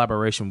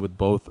collaboration with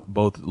both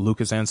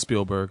Lucas and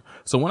Spielberg.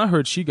 So when I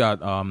heard she got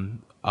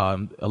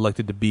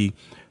elected to be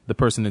the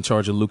person in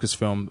charge of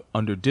Lucasfilm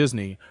under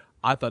Disney,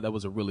 I thought that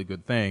was a really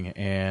good thing,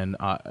 and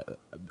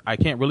I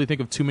can't really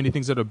think of too many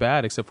things that are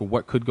bad except for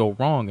what could go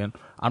wrong, and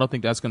I don't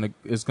think that's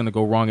gonna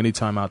go wrong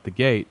anytime out the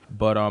gate.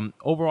 But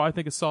overall, I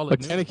think it's solid.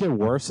 But can it get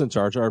worse than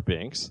Jar Jar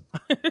Binks?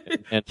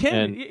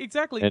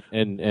 Exactly.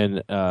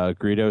 And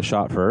Greedo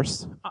shot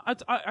first.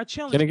 I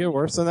challenge. Can it get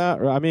worse than that?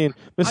 I mean,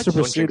 Mr.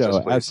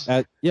 Presido,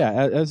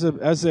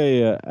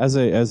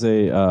 as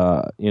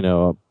a you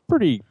know,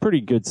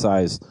 pretty good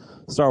sized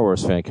Star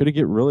Wars fan, could it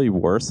get really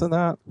worse than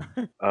that?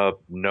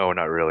 No,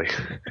 not really.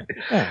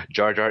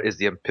 Jar Jar is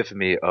the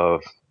epiphany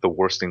of the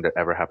worst thing that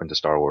ever happened to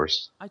Star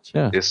Wars.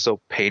 It's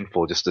so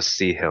painful just to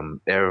see him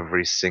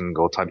every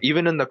single time.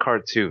 Even in the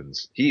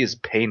cartoons, he is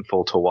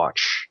painful to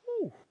watch.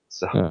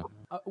 So,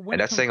 and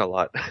that's saying a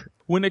lot.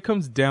 When it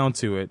comes down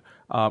to it,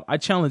 I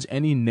challenge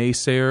any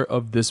naysayer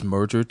of this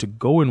merger to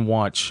go and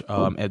watch,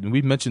 and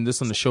we've mentioned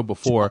this on the show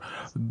before,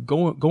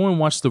 go and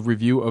watch the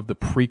review of the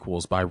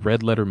prequels by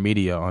Red Letter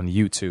Media on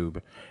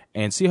YouTube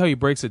and see how he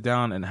breaks it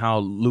down and how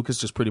Lucas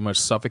just pretty much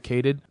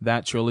suffocated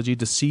that trilogy.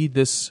 To see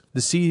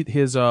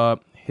his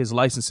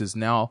licenses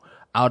now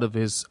out of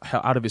his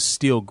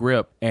steel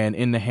grip and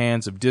in the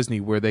hands of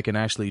Disney, where they can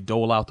actually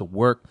dole out the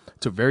work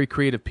to very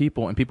creative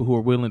people and people who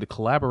are willing to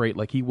collaborate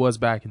like he was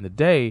back in the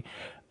day,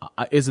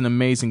 is an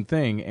amazing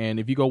thing. And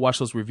if you go watch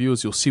those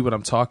reviews, you'll see what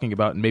I'm talking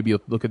about, and maybe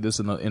you'll look at this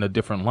in a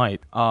different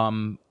light.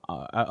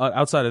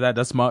 Outside of that,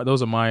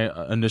 those are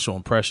my initial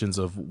impressions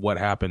of what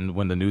happened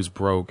when the news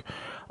broke.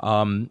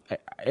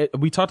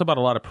 We talked about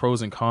a lot of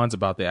pros and cons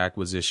about the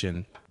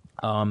acquisition.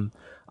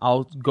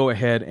 I'll go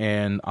ahead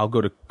and I'll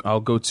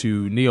go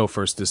to Neo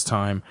first this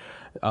time.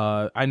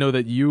 I know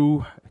that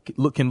you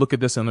can look at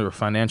this under a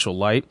financial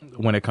light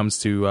when it comes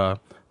to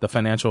the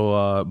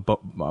financial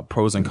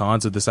pros and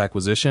cons of this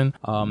acquisition.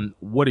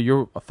 What are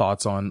your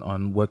thoughts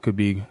on what could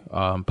be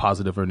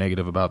positive or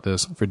negative about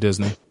this for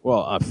Disney?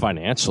 Well,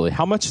 financially,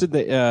 how much did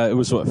they? It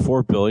was what,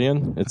 $4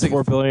 billion? It's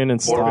 $4 billion in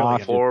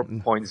stock.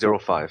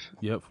 4.05.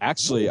 Yep.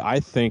 Actually, I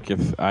think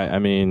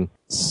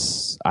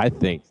I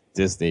think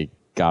Disney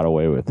got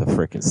away with the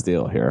freaking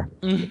steal here.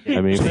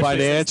 I mean,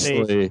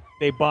 financially,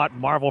 they bought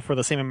Marvel for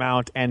the same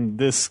amount, and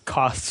this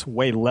costs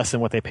way less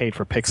than what they paid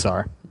for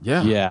Pixar.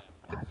 Yeah.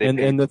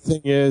 And the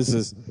thing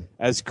is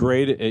as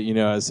great, you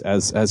know,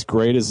 as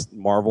great as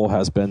Marvel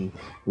has been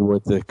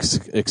with the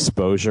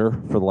exposure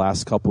for the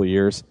last couple of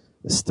years,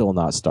 it's still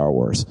not Star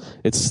Wars.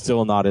 It's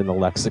still not in the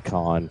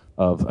lexicon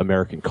of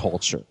American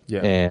culture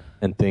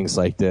and things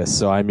like this.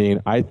 So I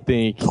mean, I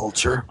think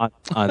culture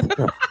on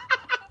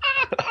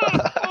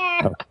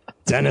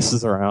Dennis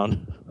is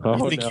around.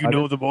 You think you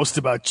know the most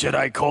about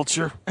Jedi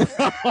culture?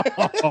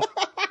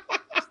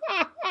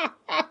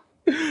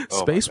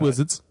 Space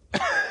wizards.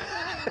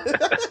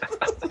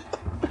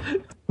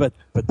 But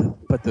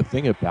the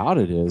thing about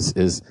it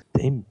is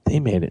they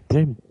made it.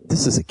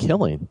 This is a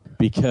killing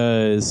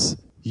because,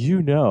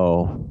 you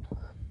know,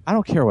 I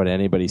don't care what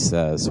anybody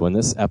says, when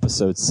this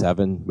episode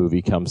 7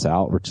 movie comes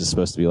out, which is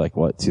supposed to be like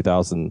what,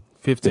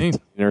 2015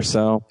 or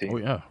so. Oh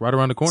yeah, right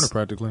around the corner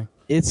practically.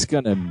 It's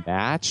gonna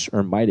match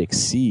or might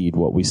exceed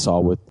what we saw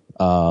with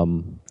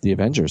the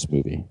Avengers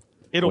movie.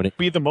 It'll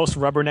be the most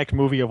rubbernecked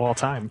movie of all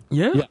time.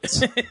 Yeah.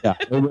 Yes. Yeah,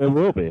 it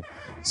will be.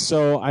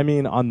 So, I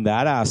mean, on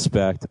that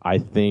aspect, I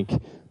think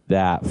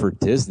that for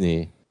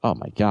Disney, oh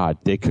my God,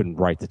 they couldn't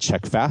write the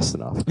check fast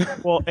enough.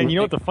 Well, and you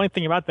know what the funny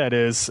thing about that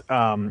is,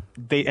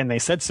 they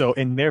said so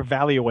in their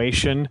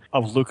valuation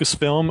of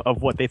Lucasfilm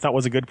of what they thought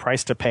was a good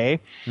price to pay.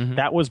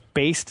 That was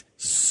based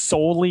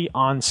solely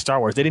on Star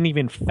Wars. They didn't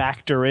even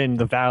factor in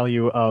the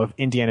value of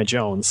Indiana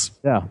Jones.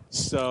 Yeah,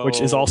 so which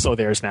is also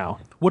theirs now.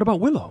 What about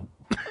Willow?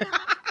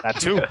 That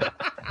too.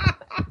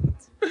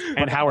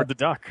 And Howard the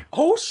Duck.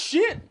 Oh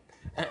shit!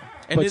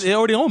 And they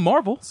already own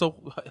Marvel, so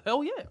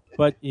hell yeah.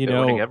 But you They're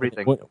know, owning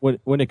everything.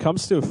 when it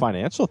comes to a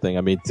financial thing,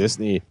 I mean,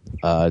 Disney,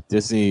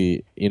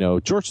 you know,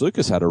 George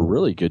Lucas had a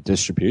really good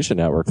distribution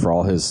network for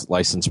all his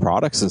licensed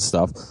products and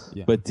stuff.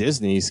 Yeah. But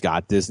Disney's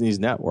got Disney's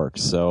network,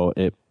 so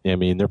I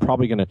mean, they're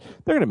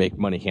gonna make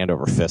money hand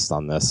over fist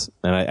on this.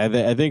 And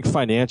I think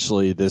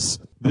financially, this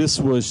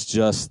was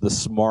just the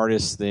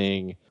smartest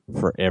thing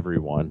for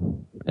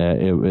everyone.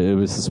 It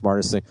was the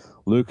smartest thing.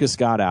 Lucas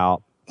got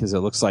out because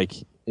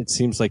it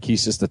seems like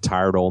he's just a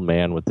tired old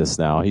man with this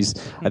now.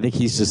 I think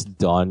he's just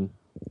done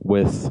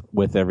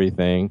with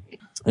everything.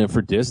 And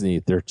for Disney,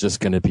 they're just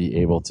going to be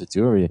able to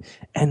do everything.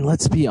 And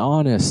let's be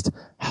honest,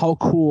 how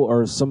cool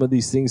are some of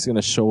these things going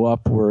to show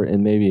up where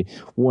in maybe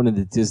one of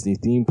the Disney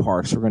theme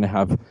parks, we're going to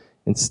have,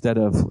 instead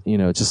of, you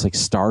know, just like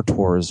Star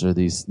Tours or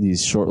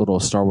these short little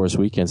Star Wars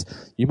weekends,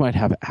 you might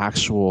have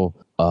actual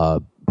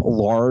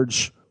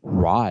large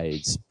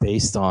rides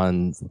based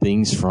on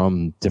things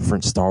from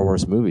different Star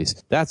Wars movies.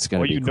 That's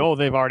going to be cool.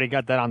 They've already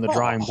got that on the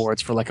drawing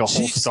boards for like a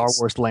whole Star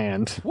Wars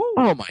land.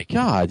 Oh my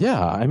God,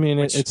 yeah. I mean,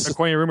 it's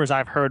according to rumors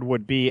I've heard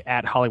would be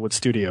at Hollywood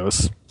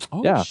Studios.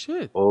 Oh yeah.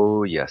 shit!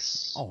 Oh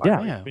yes. Oh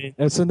yeah. yeah.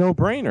 It's a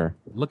no-brainer.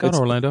 Look out,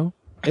 Orlando.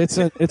 It's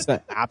an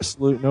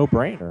absolute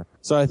no-brainer.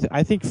 So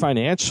I think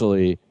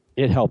financially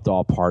it helped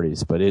all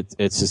parties, but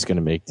it's just going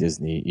to make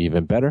Disney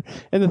even better.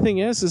 And the thing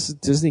is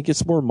Disney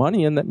gets more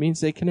money, and that means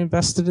they can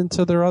invest it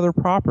into their other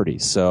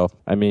properties. So,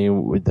 I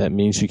mean, that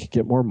means you could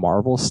get more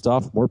Marvel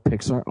stuff, more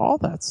Pixar, all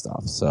that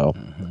stuff. So,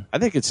 I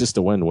think it's just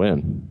a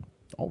win-win.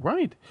 All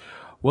right.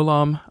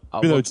 Well,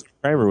 even though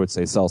Kramer would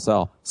say sell.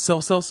 Sell.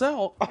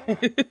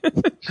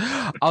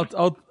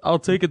 I'll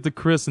take it to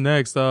Chris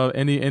next.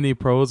 Any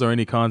pros or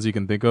any cons you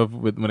can think of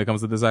when it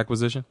comes to this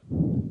acquisition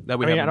that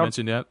we haven't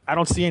mentioned yet? I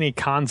don't see any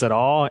cons at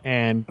all.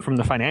 And from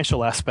the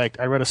financial aspect,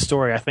 I read a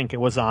story, I think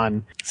it was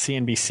on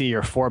CNBC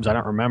or Forbes, I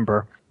don't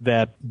remember,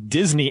 that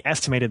Disney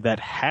estimated that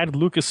had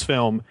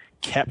Lucasfilm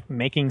kept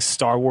making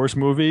Star Wars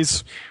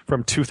movies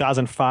from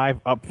 2005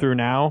 up through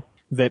now,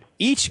 that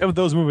each of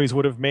those movies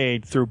would have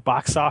made through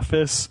box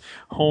office,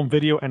 home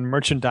video, and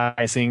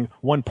merchandising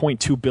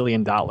 $1.2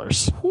 billion.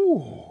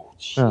 Ooh,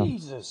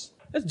 Jesus.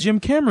 That's Jim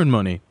Cameron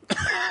money.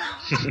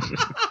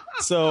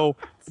 So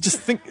just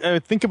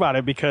think about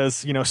it,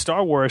 because, you know,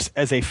 Star Wars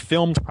as a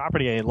filmed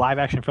property, a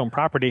live-action film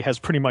property, has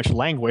pretty much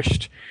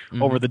languished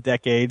over the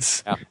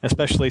decades,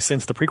 especially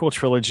since the prequel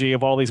trilogy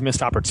of all these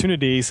missed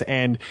opportunities.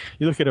 And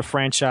you look at a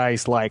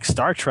franchise like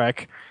Star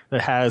Trek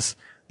that has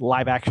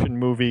live action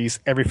movies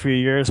every few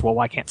years. Well,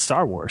 why can't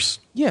Star Wars?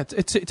 Yeah,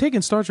 it's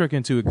taking Star Trek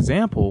into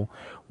example,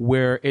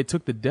 where it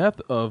took the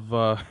death of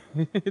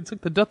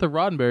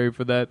Roddenberry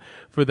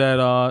for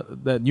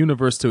that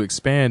universe to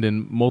expand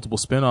and multiple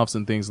spin-offs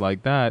and things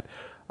like that.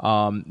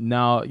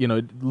 Now, you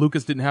know,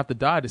 Lucas didn't have to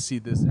die to see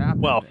this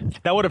happen. Well,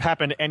 that would have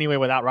happened anyway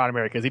without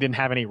Roddenberry, because he didn't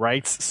have any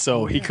rights,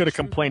 so he could have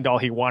complained all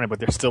he wanted, but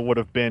there still would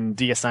have been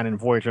DS9 and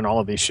Voyager and all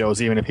of these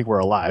shows, even if he were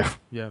alive.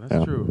 Yeah,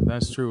 that's true.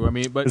 That's true. I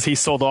mean, but because he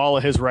sold all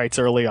of his rights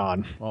early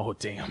on. Oh,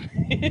 damn.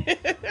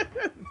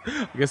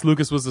 I guess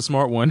Lucas was the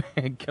smart one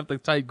and kept a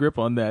tight grip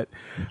on that.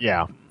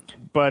 Yeah.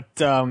 But,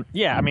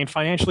 yeah, I mean,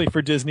 financially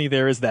for Disney,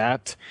 there is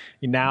that.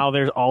 Now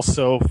there's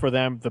also, for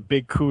them, the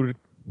big coup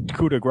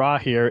de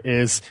grace here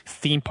is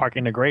theme park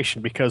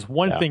integration, because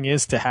one thing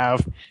is to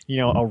have, you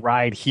know, a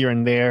ride here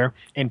and there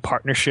in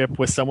partnership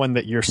with someone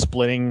that you're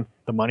splitting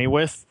the money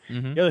with.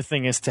 The other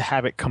thing is to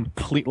have it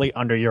completely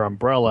under your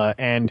umbrella,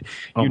 and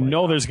you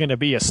know there's going to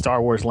be a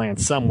Star Wars land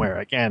somewhere.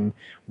 Again,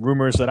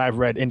 rumors that I've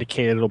read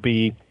indicated it'll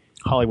be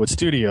Hollywood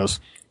Studios.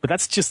 But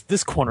that's just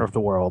this corner of the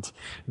world.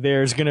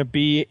 There's going to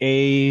be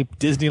a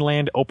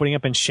Disneyland opening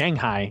up in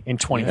Shanghai in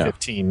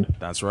 2015. Yeah,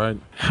 that's right.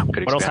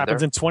 What else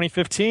happens in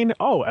 2015?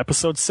 Oh,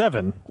 Episode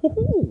 7.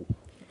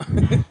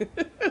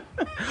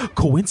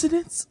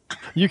 Coincidence?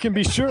 You can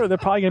be sure they're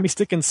probably going to be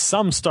sticking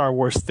some Star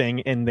Wars thing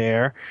in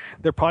there.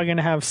 They're probably going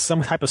to have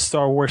some type of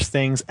Star Wars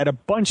things at a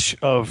bunch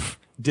of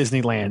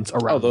Disneylands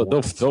around the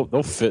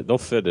world. They'll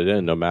fit it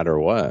in no matter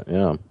what.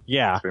 Yeah.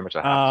 Yeah. Pretty much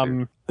a have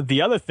to.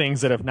 The other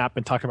things that have not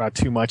been talked about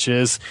too much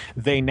is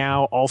they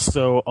now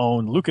also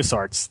own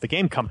LucasArts, the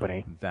game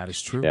company. That is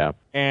true. Yeah.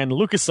 And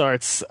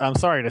LucasArts, I'm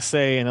sorry to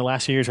say, in the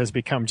last few years has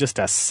become just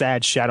a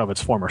sad shadow of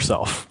its former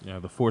self. Yeah,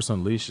 The Force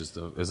Unleashed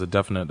is a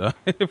definite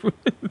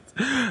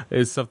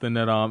is something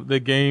that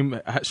the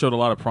game showed a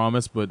lot of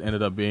promise, but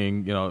ended up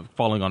being, you know,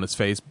 falling on its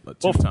face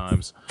two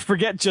times.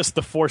 Forget just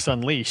The Force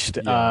Unleashed.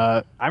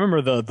 Yeah. I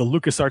remember the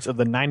LucasArts of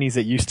the 90s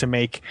that used to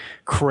make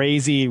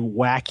crazy,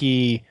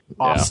 wacky,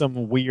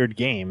 awesome, weird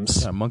games.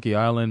 games. Yeah, Monkey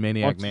Island,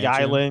 Maniac Monkey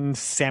Mansion. Island,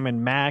 Sam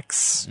and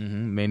Max,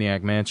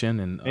 Maniac Mansion,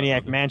 and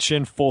Maniac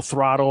Mansion, Full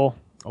Throttle.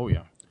 Oh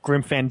yeah,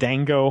 Grim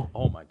Fandango.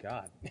 Oh my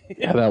God.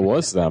 Yeah, that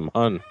was them.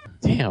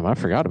 Damn, I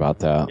forgot about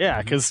that.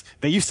 Yeah, because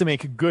they used to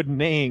make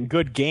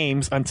good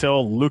games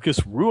until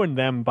Lucas ruined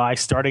them by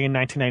starting in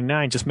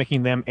 1999, just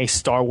making them a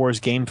Star Wars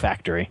game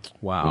factory.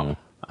 Wow.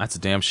 That's a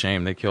damn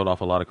shame. They killed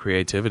off a lot of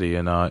creativity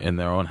in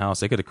their own house.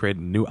 They could have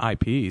created new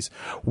IPs,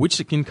 which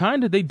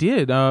they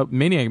did.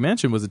 Maniac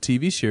Mansion was a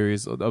TV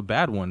series, a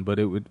bad one, but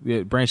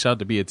it branched out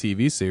to be a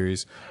TV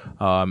series.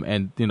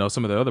 And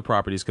some of the other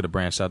properties could have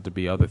branched out to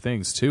be other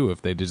things too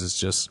if they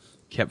just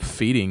kept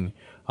feeding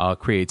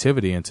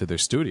creativity into their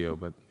studio.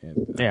 But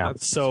yeah,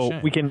 so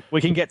we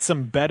can get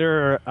some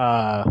better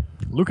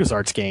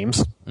LucasArts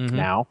games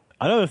now.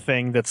 Another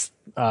thing that's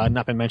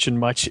not been mentioned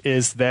much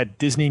is that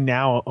Disney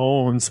now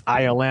owns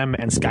ILM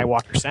and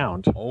Skywalker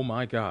Sound. Oh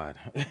my God.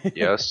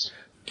 Yes.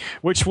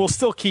 Which will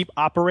still keep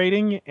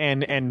operating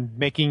and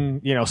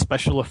making,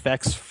 special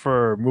effects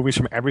for movies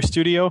from every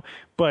studio,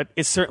 but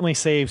it certainly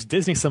saves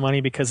Disney some money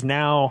because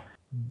now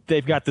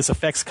they've got this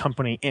effects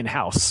company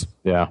in-house.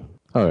 Yeah.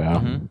 Oh yeah.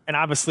 And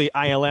obviously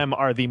ILM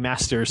are the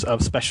masters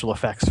of special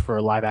effects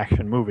for live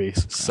action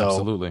movies. So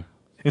absolutely.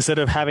 Instead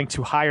of having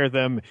to hire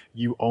them,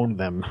 you own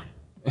them.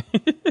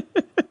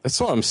 That's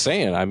what I'm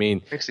saying. I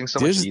mean, makes things so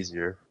much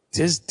easier.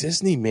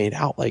 Disney made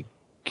out like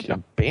a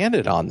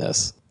bandit on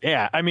this.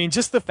 Yeah, I mean,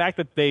 just the fact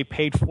that they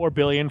paid $4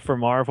 billion for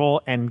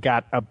Marvel and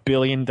got $1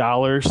 billion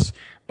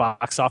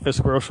box office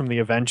gross from the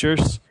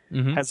Avengers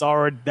has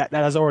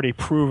already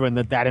proven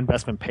that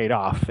investment paid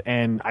off.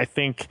 And I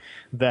think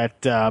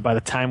that by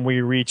the time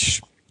we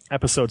reach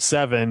Episode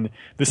 7,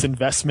 this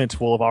investment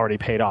will have already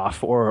paid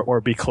off or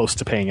be close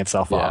to paying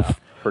itself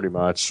off. Pretty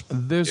much.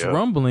 There's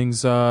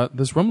rumblings.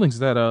 There's rumblings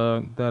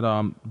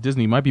that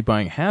Disney might be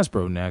buying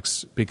Hasbro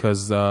next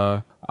because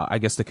I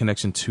guess the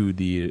connection to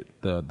the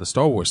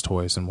Star Wars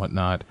toys and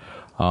whatnot.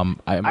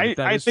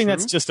 I think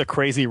that's just a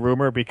crazy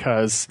rumor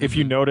because if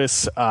you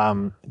notice,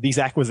 these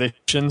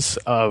acquisitions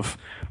of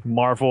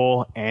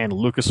Marvel and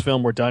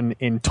Lucasfilm were done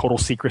in total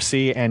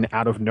secrecy and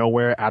out of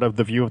nowhere, out of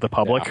the view of the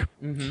public.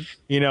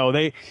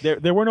 Yeah.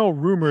 There were no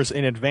rumors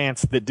in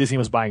advance that Disney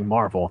was buying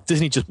Marvel.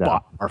 Disney just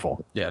bought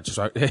Marvel. Yeah,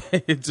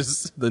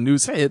 just the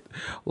news hit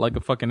like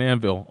a fucking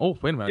anvil. Oh,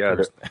 wait a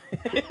minute.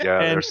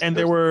 And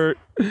there were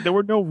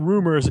no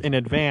rumors in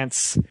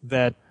advance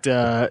that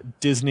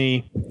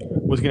Disney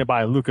was going to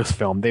buy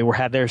Lucasfilm. They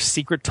had their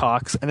secret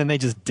talks, and then they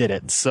just did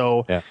it.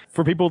 So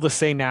for people to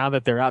say now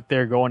that they're out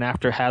there going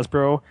after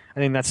Hasbro, I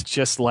think that's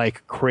just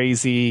like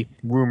crazy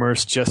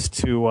rumors just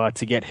to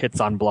get hits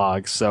on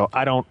blogs. So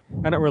I don't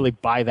really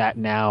buy that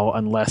now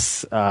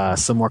unless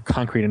some more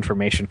concrete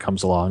information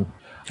comes along.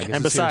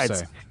 And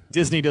besides,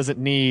 Disney doesn't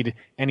need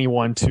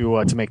anyone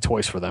to make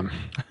toys for them.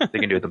 They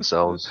can do it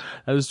themselves.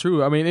 That is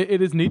true. I mean,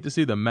 it is neat to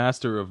see the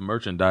master of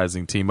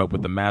merchandising team up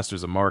with the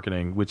masters of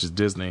marketing, which is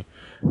Disney,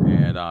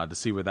 and to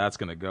see where that's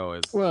going to go.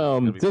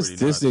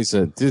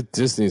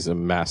 Disney's a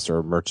master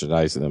of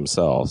merchandising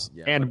themselves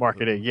and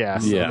marketing. Yeah,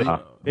 so yeah.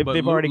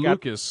 They've already got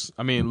Lucas.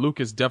 I mean,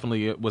 Lucas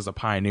definitely was a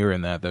pioneer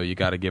in that, though. You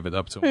got to give it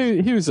up to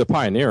him. He was a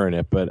pioneer in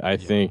it, but I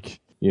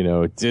think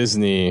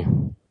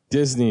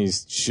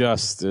Disney's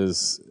just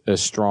as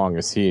strong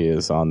as he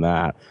is on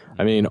that.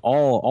 I mean,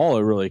 all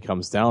it really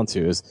comes down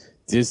to is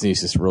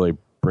Disney's just really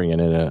bringing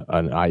in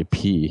an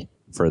IP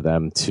for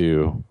them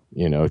to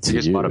to just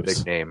use. bought a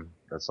big name.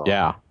 That's all.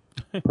 Yeah,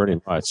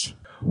 pretty much.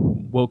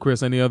 Well,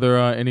 Chris, any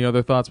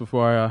other thoughts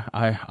before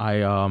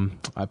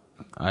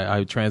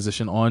I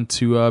transition on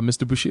to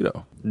Mr.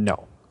 Bushido?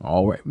 No.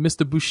 All right,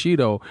 Mr.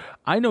 Bushido.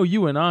 I know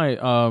you and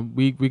I,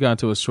 we got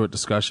into a short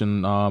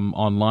discussion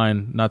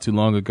online not too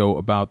long ago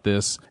about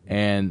this,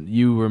 and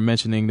you were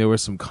mentioning there were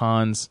some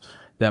cons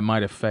that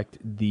might affect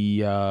the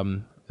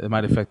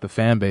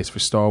fan base for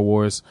Star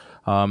Wars,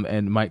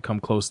 and might come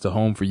close to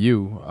home for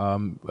you.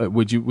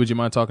 Would you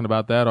mind talking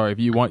about that, or if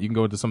you want, you can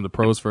go into some of the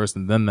pros first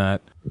and then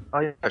that. Oh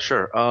yeah,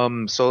 sure.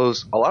 So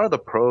a lot of the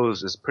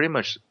pros is pretty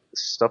much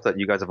stuff that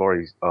you guys have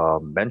already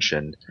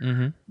mentioned.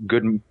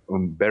 Good,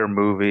 better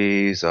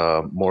movies,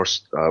 more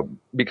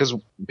because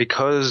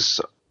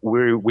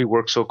we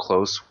work so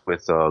close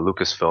with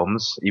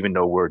Lucasfilms, even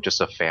though we're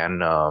just a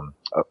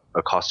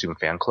costume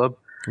fan club.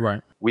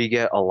 Right. We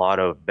get a lot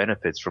of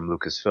benefits from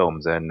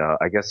Lucasfilms, and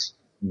I guess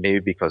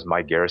maybe because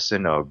my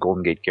garrison,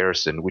 Golden Gate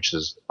Garrison, which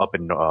is up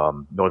in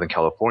Northern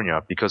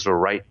California, because we're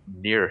right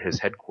near his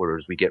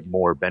headquarters, we get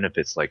more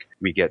benefits. Like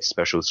we get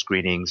special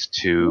screenings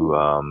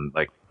to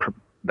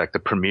like the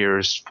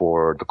premieres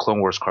for the Clone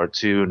Wars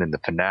cartoon and the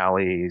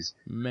finales.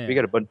 Man. We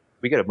get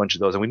a bunch of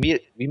those, and we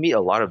meet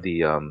a lot of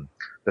the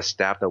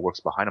staff that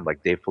works behind them,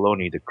 like Dave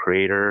Filoni, the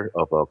creator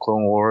of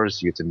Clone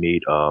Wars. You get to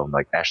meet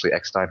like Ashley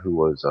Eckstein, who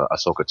was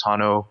Ahsoka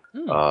Tano,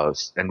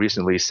 and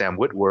recently Sam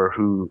Witwer,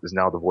 who is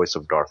now the voice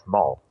of Darth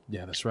Maul.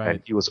 Yeah, that's right.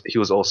 And he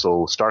was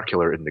also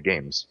Starkiller in the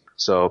games.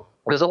 So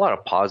there's a lot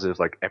of positives.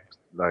 Like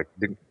the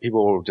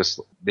people just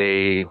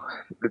a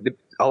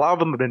lot of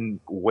them have been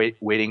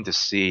waiting to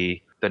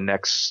see the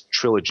next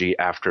trilogy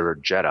after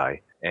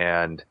Jedi.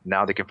 and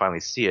now they can finally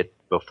see it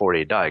before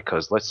they die.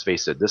 Because let's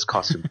face it, this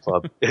costume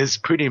club is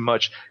pretty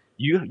much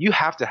you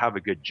have to have a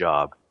good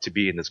job to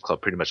be in this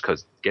club, pretty much,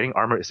 because getting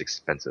armor is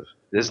expensive.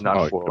 This is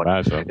not for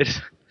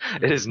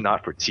it is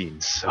not for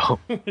teens. So,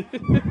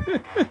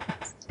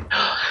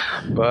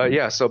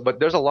 but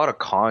there's a lot of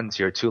cons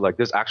here too. Like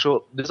there's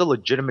a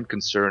legitimate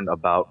concern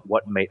about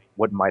what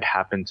might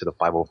happen to the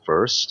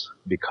 501st,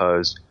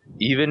 because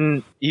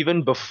even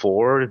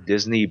before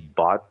Disney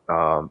bought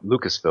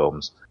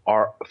Lucasfilms,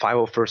 our the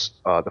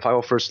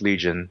 501st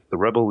Legion, the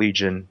Rebel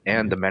Legion,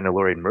 and the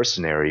Mandalorian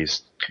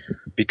Mercenaries,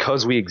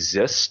 because we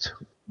exist,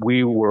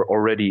 we were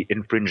already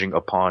infringing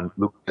upon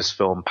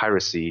Lucasfilm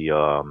piracy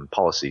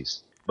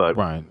policies.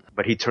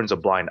 But he turns a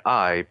blind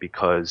eye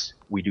because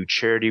we do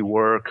charity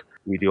work.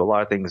 We do a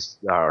lot of things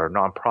that are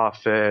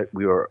nonprofit.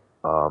 We are,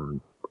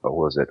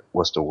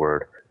 what's the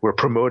word? We're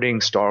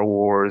promoting Star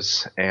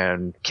Wars,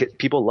 and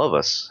people love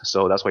us.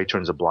 So that's why he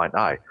turns a blind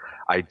eye.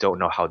 I don't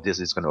know how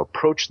Disney's going to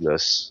approach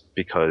this,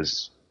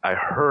 because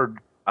I'm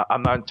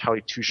not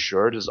entirely too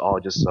sure. This is all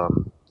just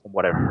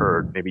what I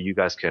heard. Maybe you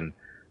guys can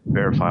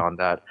verify on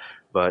that.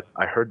 But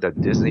I heard that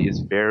Disney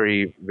is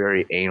very,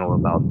 very anal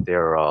about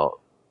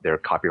their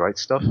copyright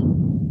stuff.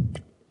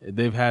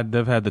 They've had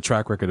the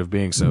track record of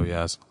being so,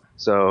 yes.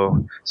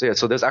 So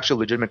there's actually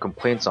legitimate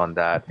complaints on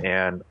that,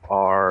 and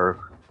our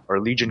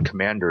Legion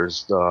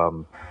commanders,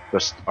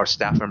 our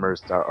staff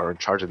members that are in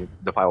charge of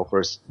the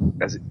 501st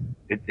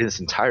in its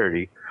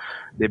entirety,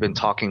 they've been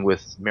talking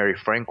with Mary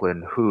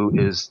Franklin, who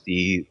is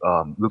the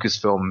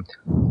Lucasfilm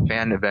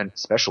fan event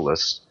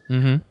specialist.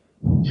 Mm-hmm.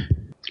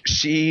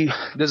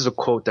 This is a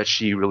quote that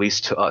she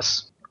released to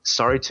us.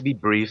 "Sorry to be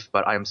brief,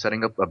 but I am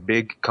setting up a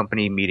big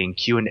company meeting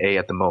Q&A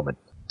at the moment.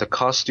 The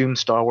costume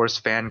Star Wars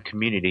fan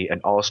community and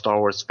all Star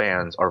Wars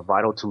fans are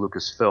vital to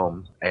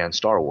Lucasfilm and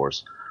Star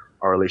Wars.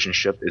 Our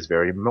relationship is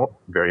very,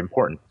 very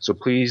important. So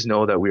please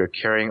know that we are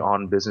carrying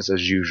on business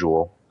as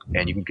usual,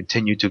 and you can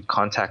continue to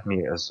contact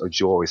me as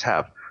you always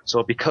have."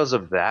 So because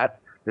of that,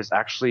 that's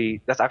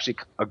actually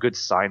a good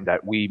sign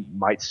that we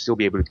might still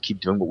be able to keep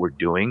doing what we're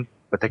doing,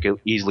 but that could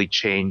easily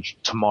change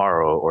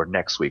tomorrow or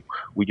next week.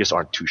 We just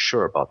aren't too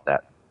sure about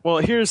that. Well,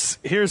 here's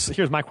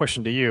my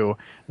question to you.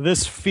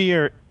 This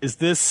fear, is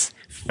this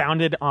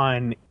founded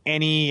on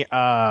any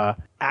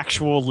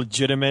actual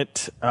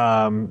legitimate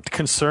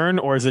concern,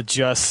 or is it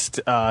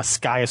just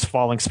sky is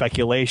falling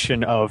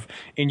speculation of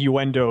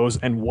innuendos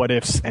and what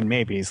ifs and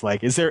maybes?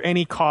 Like, is there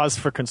any cause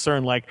for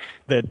concern, like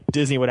that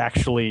Disney would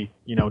actually,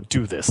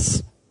 do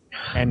this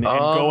and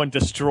go and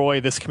destroy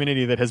this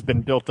community that has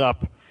been built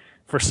up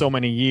for so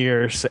many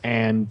years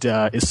and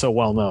is so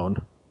well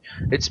known?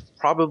 It's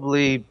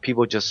probably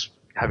people just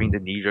having the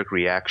knee-jerk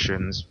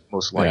reactions,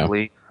 most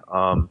likely.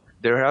 Yeah.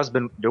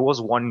 There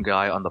was one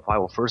guy on the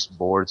 501st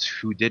boards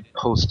who did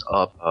post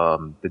up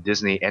the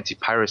Disney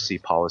anti-piracy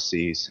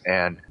policies,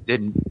 and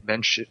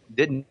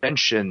didn't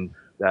mention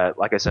that,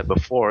 like I said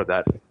before,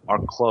 that our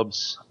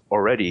clubs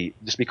already,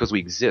 just because we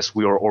exist,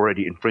 we are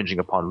already infringing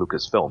upon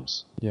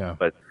Lucasfilms. Yeah.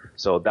 But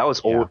so that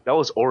was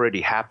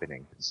already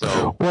happening.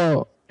 So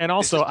well. And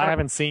also, I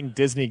haven't seen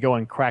Disney go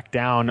and crack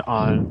down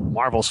on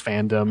Marvel's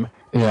fandom.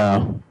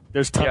 Yeah.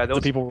 There's tons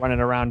of people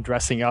running around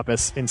dressing up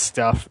in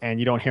stuff, and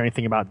you don't hear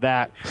anything about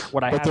that.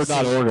 But they're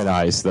not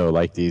organized though,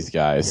 like these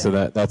guys. Yeah.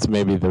 So that's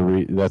maybe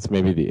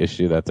the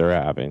issue that they're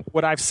having.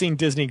 What I've seen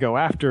Disney go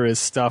after is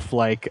stuff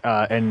like,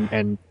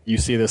 and you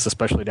see this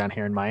especially down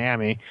here in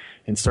Miami,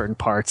 in certain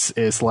parts,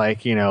 is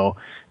like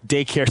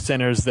daycare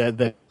centers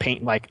that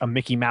paint like a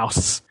Mickey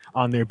Mouse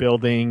on their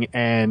building,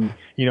 and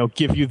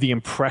give you the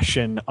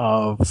impression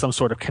of some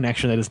sort of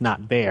connection that is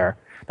not there.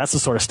 That's the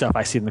sort of stuff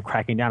I see them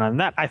cracking down on. And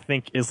that, I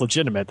think, is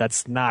legitimate.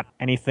 That's not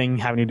anything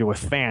having to do with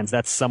fans.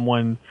 That's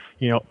someone,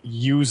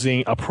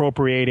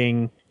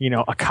 appropriating,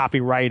 a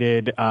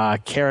copyrighted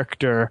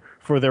character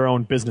for their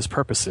own business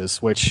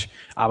purposes, which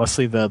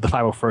obviously the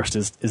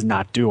 501st is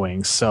not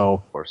doing. So,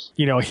 of course.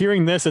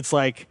 Hearing this, it's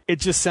like, it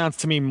just sounds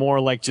to me more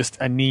like just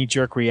a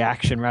knee-jerk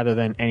reaction rather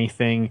than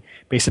anything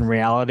based in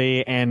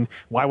reality. And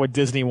why would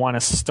Disney want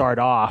to start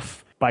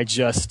off by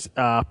just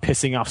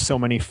pissing off so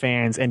many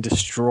fans and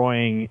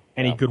destroying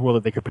any goodwill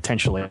that they could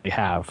potentially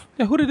have?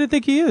 Yeah, who did they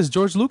think he is?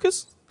 George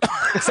Lucas?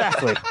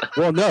 Exactly.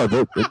 Well, no,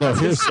 that's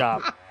his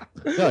job.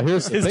 No,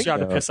 here's the his thing,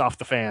 job though. To piss off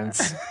the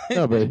fans.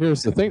 No, but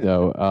here's the thing,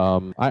 though.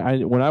 I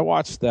when I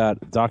watched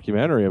that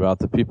documentary about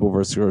the people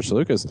versus George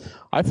Lucas,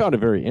 I found it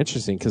very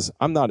interesting because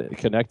I'm not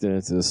connected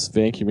into this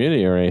fan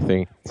community or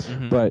anything.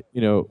 Mm-hmm. But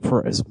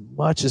for as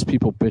much as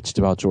people bitched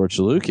about George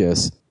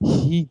Lucas,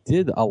 he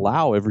did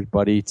allow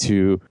everybody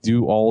to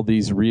do all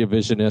these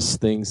revisionist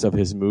things of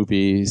his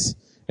movies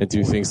and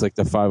do things like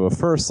the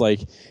 501st. Like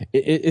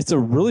it's a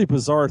really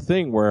bizarre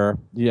thing where,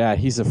 yeah,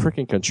 he's a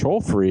freaking control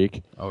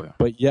freak. Oh yeah.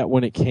 But yet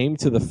when it came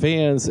to the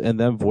fans and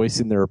them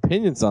voicing their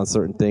opinions on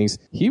certain things,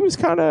 he just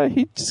kind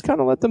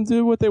of let them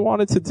do what they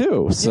wanted to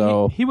do.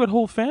 So he would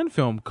hold fan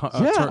film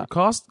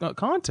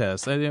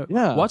contests.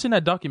 Watching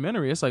that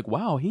documentary, it's like,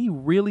 wow, he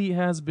really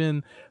has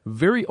been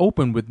very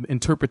open with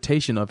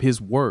interpretation of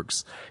his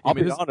works. I'll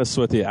be honest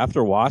with you.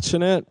 After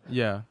watching it,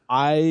 yeah,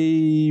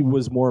 I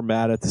was more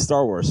mad at the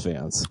Star Wars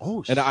fans.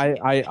 Oh, and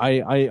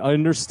I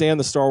understand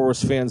the Star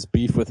Wars fans'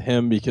 beef with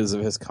him because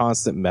of his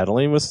constant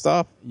meddling with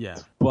stuff. Yeah.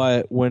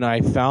 But when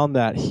I found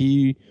that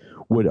he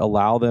would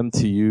allow them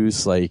to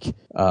use like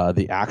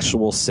the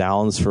actual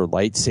sounds for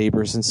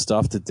lightsabers and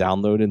stuff to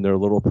download in their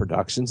little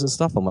productions and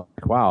stuff, I'm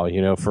like, wow,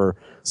 for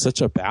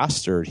such a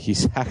bastard,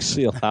 he's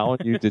actually allowing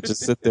you to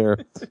just sit there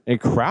and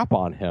crap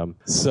on him.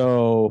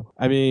 So,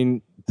 I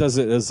mean, does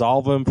it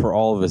absolve him for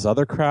all of his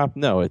other crap?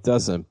 No, it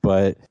doesn't.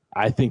 But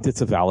I think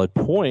that's a valid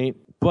point.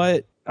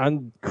 But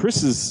on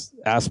Chris's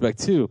aspect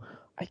too,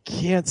 I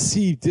can't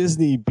see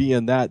Disney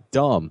being that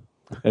dumb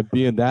and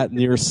being that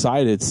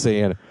nearsighted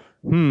saying,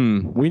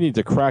 we need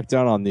to crack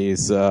down on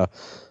these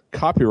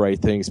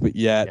copyright things. But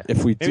yet,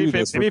 if we do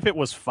this... Maybe if it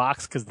was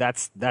Fox, because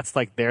that's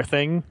like their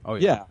thing. Oh,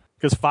 yeah.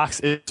 Because Fox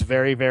is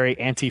very, very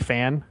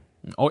anti-fan.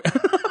 Oh,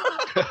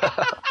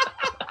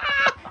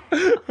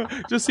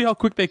 just see how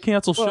quick they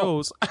cancel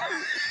shows.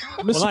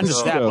 Well, not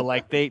just that, but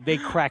like they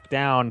cracked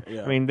down.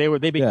 Yeah. I mean,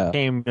 they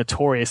became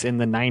notorious in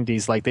the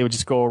 90s. Like they would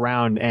just go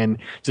around and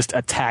just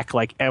attack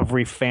like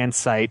every fan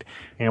site,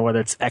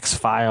 whether it's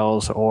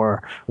X-Files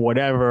or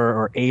whatever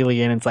or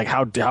Alien. It's like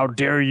how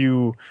dare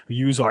you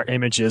use our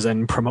images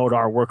and promote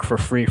our work for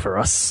free for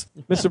us,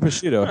 Mr.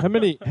 Bushido? How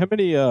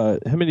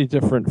many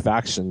different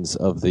factions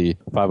of the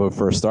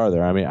 501st are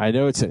there? I mean, I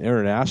know it's an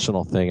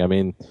international thing. I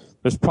mean,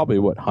 there's probably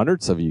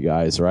hundreds of you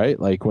guys, right?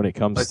 Like when it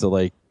comes to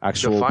like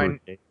actual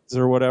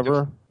or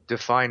whatever.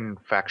 Define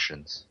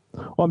factions.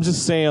 Well, I'm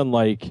just saying,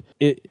 like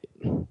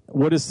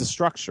what is the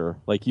structure?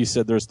 Like you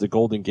said, there's the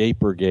Golden Gate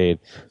Brigade.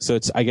 So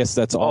I guess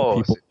that's all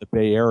people in the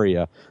Bay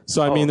Area.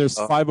 So I mean, there's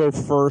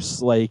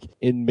 501st like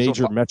in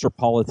major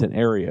metropolitan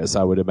areas,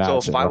 I would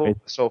imagine.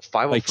 So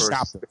 501st, like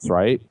chapters,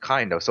 right?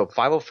 Kind of. So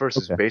 501st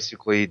is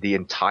basically the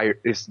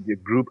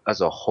group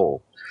as a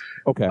whole.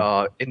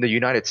 Okay. In the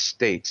United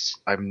States,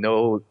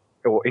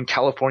 in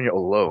California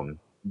alone,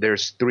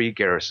 there's 3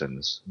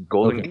 garrisons: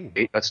 Golden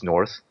Gate, that's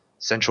north;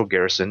 Central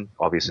Garrison,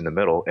 obviously in the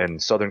middle;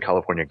 and Southern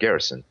California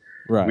Garrison.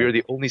 Right. We are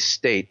the only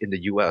state in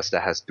the U.S.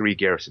 that has 3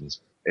 garrisons.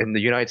 In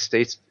the United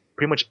States,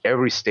 pretty much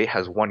every state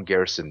has 1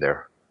 garrison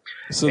there.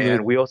 So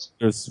we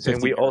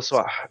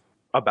also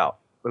about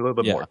a little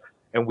bit more.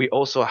 And we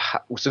also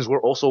since we're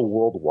also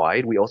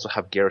worldwide, we also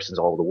have garrisons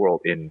all over the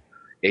world in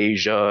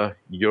Asia,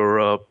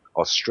 Europe,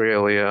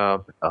 Australia.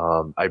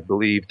 I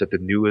believe that the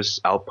newest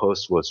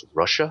outpost was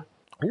Russia.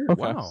 Ooh,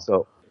 wow.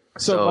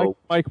 So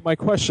my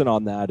question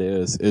on that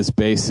is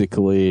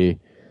basically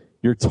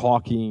you're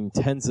talking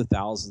tens of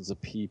thousands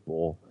of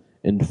people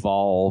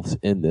involved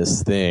in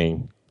this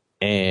thing,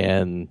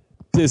 and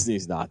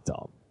Disney's not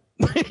dumb.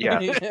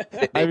 Yeah,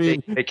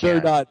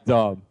 they're not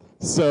dumb.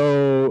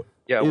 So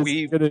yeah,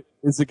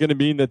 is it going to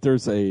mean that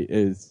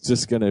it's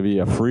just going to be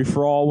a free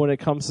for all when it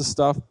comes to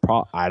stuff?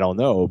 I don't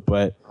know,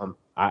 but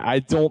I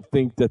don't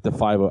think that the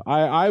 50.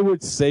 I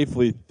would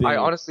safely think. I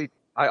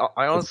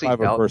honestly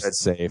doubt that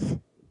safe.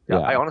 Yeah,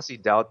 I honestly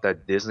doubt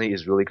that Disney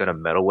is really going to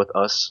meddle with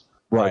us.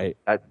 Right.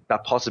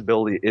 That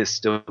possibility is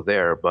still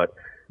there, but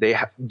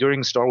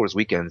during Star Wars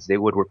weekends, they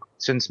would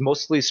since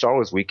mostly Star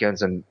Wars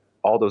weekends and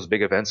all those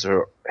big events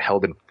are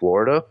held in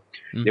Florida.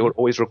 Mm-hmm. They would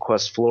always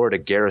request Florida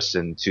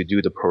Garrison to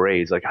do the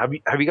parades. Like, have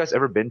you guys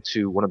ever been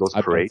to one of those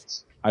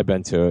parades? I've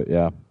been to it.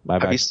 Yeah.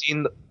 Have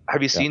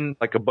you seen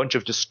like a bunch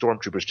of just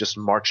stormtroopers just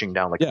marching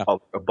down like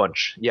a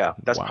bunch? Yeah,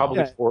 that's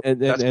probably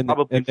and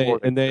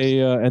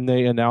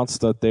they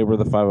announced that they were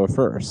the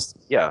 501st.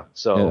 Yeah,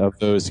 so of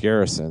those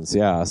garrisons.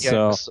 Yeah.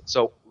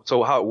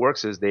 So how it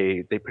works is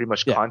they pretty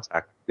much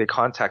contact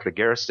the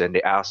garrison.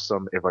 They ask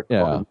them if we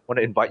want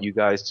to invite you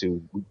guys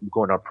to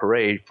go on our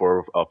parade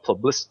for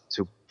publicity.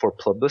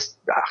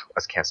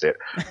 I can't say it.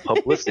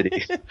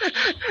 Publicity.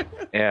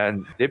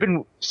 And they've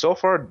been so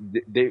far.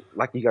 They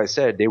like you guys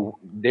said. They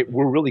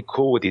were really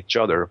cool with each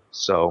other.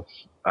 So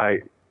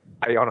I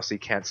honestly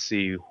can't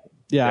see.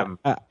 Yeah,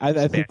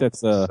 I think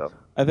that's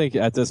I think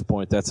at this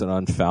point that's an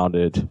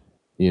unfounded.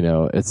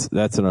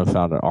 That's an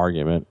unfounded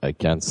argument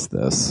against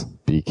this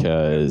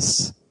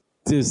because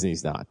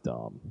Disney's not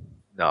dumb.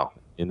 No.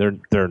 And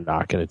they're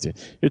not going to do.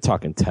 You're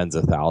talking tens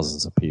of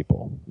thousands of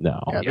people. No.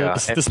 Yeah.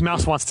 This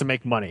mouse wants to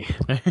make money.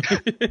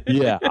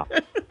 Yeah.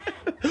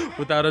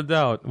 Without a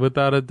doubt.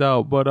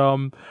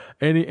 But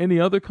any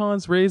other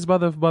cons raised by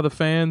the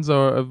fans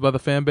or by the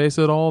fan base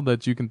at all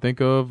that you can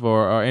think of,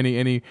 or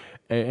any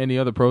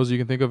other pros you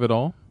can think of at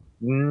all?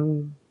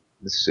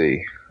 Let's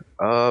see.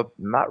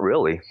 Not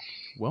really.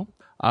 Well,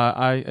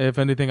 if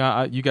anything,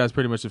 you guys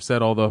pretty much have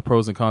said all the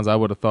pros and cons I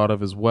would have thought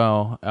of as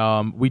well.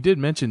 We did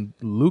mention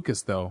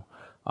Lucas though.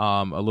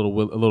 a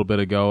little bit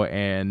ago,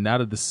 and now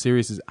that the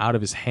series is out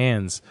of his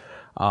hands,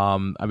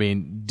 I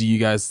mean, do you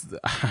guys?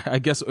 I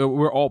guess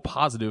we're all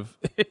positive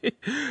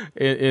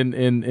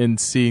in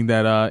seeing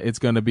that it's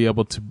going to be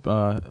able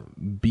to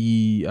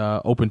be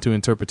open to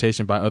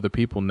interpretation by other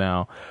people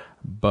now.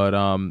 But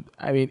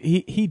I mean,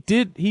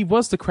 he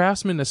was the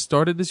craftsman that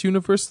started this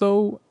universe,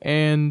 though,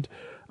 and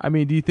I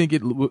mean, do you think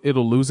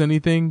it'll lose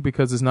anything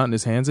because it's not in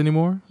his hands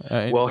anymore?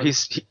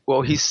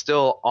 He's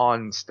still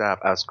on staff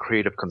as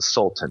creative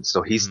consultant,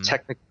 so he's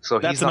technically. So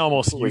that's he's an not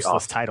almost fully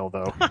useless off. title,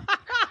 though.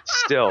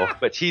 Still,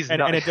 but he's and,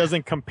 not. And it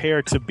doesn't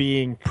compare to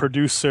being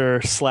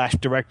producer /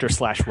 director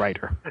 /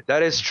 writer.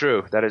 That is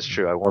true.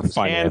 I won't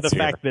find and the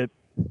fact that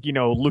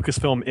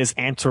Lucasfilm is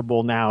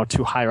answerable now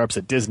to higher ups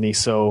at Disney,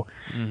 so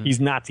he's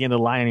not the end of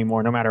the line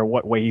anymore, no matter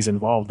what way he's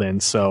involved in.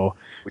 So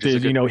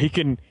he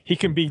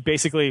can be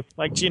basically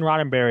like Gene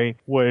Roddenberry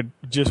would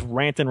just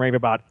rant and rave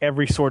about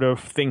every sort of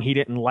thing he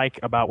didn't like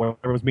about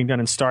what was being done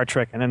in Star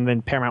Trek, and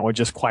then Paramount would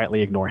just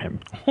quietly ignore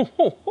him.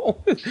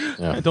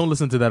 Don't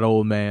listen to that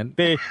old man.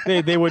 They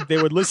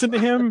would listen to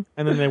him,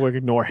 and then they would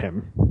ignore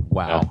him.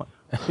 Wow.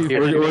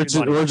 We're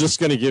just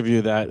going to give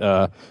you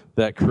that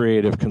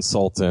creative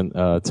consultant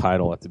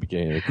title at the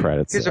beginning of the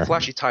credits. Here's a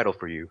flashy title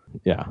for you.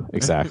 Yeah,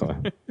 exactly.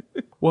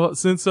 Well,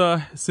 since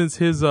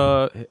his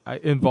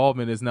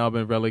involvement has now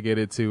been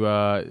relegated to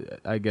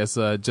I guess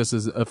just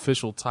his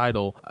official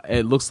title,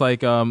 it looks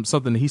like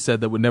something he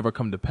said that would never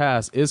come to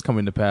pass is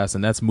coming to pass,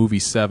 and that's movie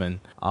 7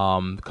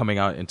 coming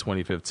out in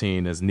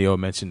 2015, as Neo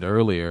mentioned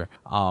earlier.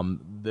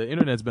 The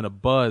internet's been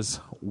abuzz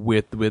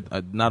with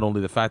not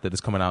only the fact that it's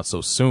coming out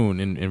so soon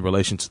in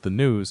relation to the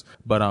news,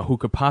 but who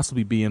could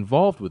possibly be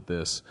involved with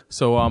this.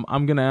 So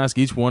I'm going to ask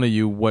each one of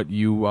you what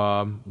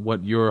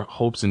your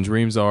hopes and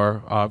dreams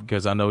are,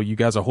 because I know you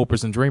guys are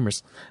hopers and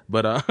dreamers.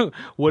 But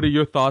what are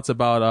your thoughts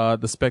about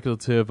the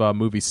speculative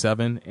movie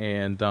 7?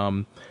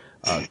 And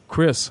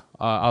Chris,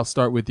 I'll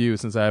start with you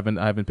since I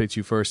haven't picked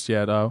you first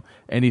yet.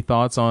 Any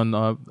thoughts on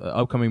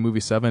upcoming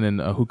movie 7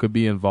 and who could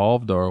be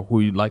involved or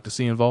who you'd like to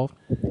see involved?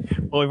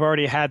 Well, we've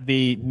already had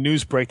the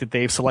news break that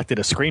they've selected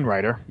a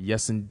screenwriter.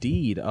 Yes,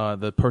 indeed.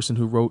 The person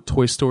who wrote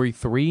Toy Story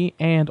 3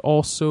 and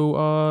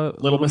also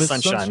Little Miss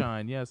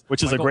Sunshine. Yes,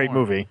 which is a great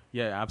movie.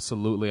 Yeah,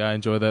 absolutely. I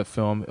enjoy that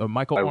film.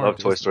 Michael I Arndt love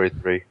Toy Story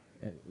 3.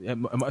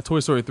 Toy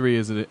Story 3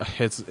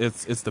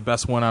 it's the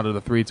best one out of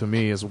the 3 to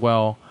me as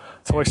well.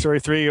 Toy Story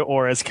 3,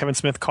 or as Kevin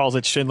Smith calls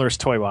it, Schindler's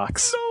Toy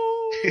Box.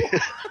 No!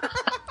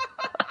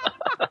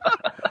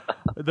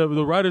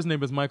 The writer's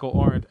name is Michael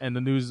Arndt, and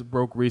the news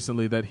broke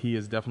recently that he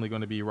is definitely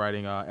going to be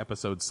writing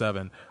episode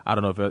 7. I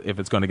don't know if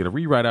it's going to get a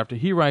rewrite after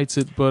he writes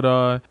it,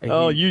 but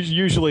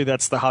usually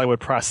that's the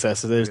Hollywood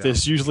process.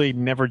 There's usually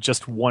never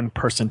just one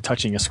person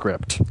touching a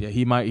script. Yeah,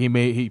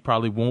 he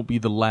probably won't be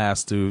the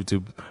last to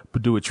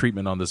do a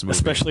treatment on this movie,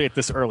 especially at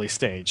this early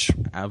stage.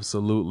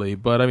 Absolutely,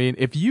 but I mean,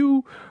 if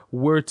you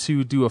were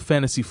to do a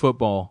fantasy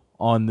football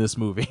on this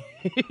movie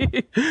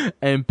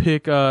and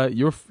pick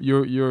your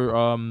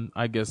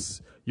I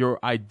guess your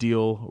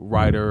ideal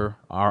writer,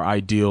 our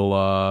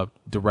ideal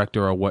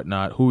director or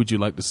whatnot, who would you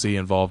like to see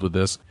involved with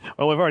this?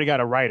 Well, we've already got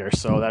a writer,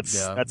 so that's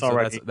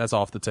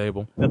off the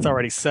table. That's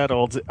already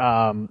settled.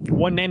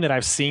 One name that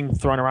I've seen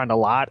thrown around a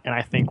lot, and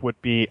I think would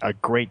be a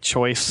great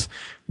choice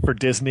for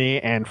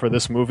Disney and for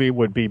this movie,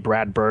 would be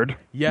Brad Bird.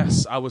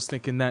 Yes, I was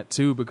thinking that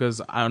too,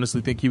 because I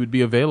honestly think he would be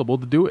available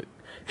to do it.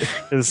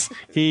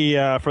 He,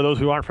 for those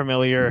who aren't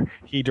familiar,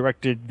 he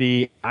directed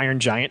The Iron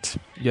Giant.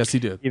 Yes, he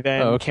did. He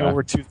then came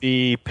over to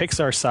the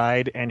Pixar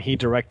side, and he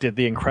directed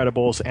The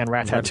Incredibles and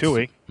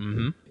Ratatouille.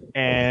 Mm-hmm.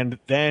 And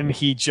then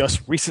he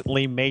just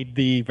recently made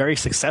the very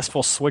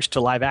successful switch to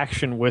live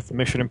action with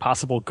Mission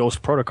Impossible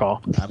Ghost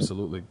Protocol.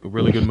 Absolutely. A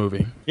really good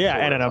movie. Yeah,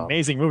 and an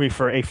amazing movie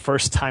for a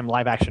first-time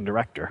live action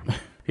director.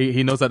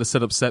 He knows how to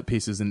set up set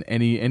pieces in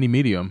any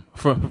medium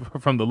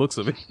from the looks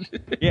of it.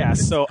 Yeah,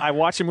 so I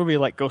watched a movie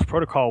like Ghost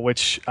Protocol,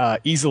 which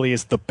easily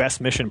is the best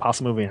Mission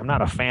Impossible movie. I'm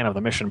not a fan of the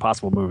Mission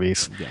Impossible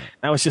movies. Yeah.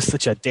 That was just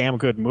such a damn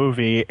good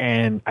movie,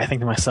 and I think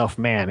to myself,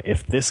 man,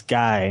 if this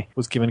guy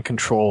was given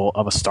control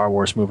of a Star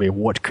Wars movie,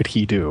 what could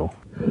he do?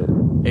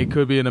 It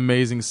could be an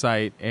amazing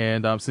sight,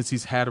 and since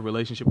he's had a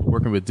relationship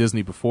working with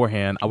Disney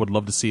beforehand, I would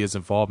love to see his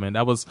involvement.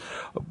 That was,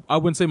 I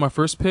wouldn't say my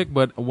first pick,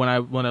 but when I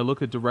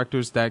look at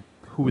directors that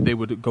who they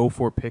would go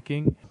for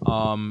picking,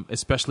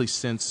 especially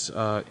since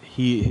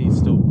he's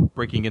still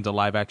breaking into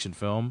live action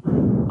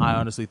film, I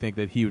honestly think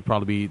that he would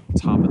probably be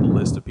top of the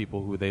list of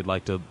people who they'd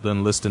like to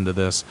enlist into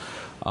this.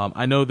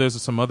 I know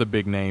there's some other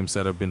big names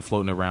that have been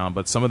floating around,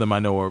 but some of them I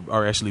know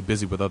are actually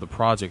busy with other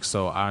projects,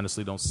 so I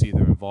honestly don't see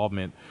their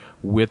involvement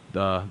with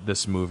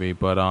this movie.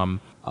 But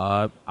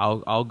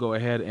I'll go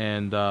ahead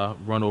and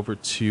run over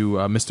to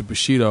Mr.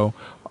 Bushido.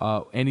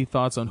 Any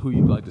thoughts on who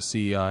you'd like to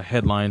see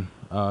headline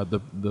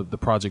the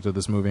project of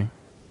this movie?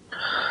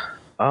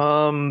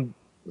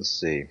 Let's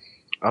see.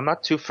 I'm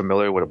not too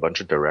familiar with a bunch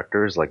of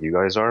directors like you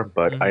guys are,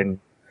 but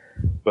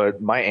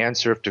but my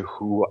answer to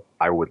who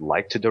I would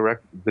like to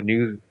direct the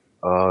new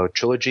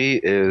trilogy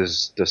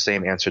is the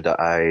same answer that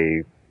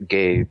I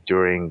gave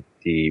during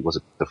the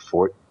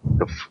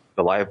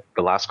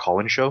the Last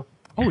Call-In show.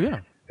 Oh yeah.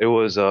 It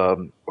was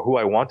who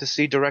I want to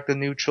see direct the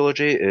new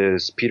trilogy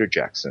is Peter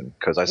Jackson,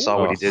 because I saw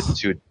what he did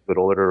to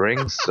Little Lord of the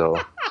Rings. So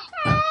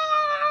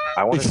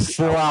I want to. It's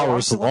 4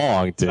 hours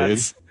long, dude.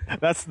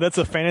 That's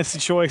a fantasy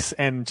choice,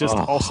 and just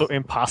also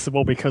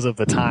impossible because of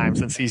the time,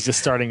 since he's just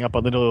starting up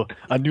a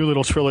new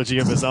little trilogy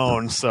of his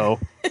own. So,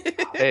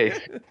 hey,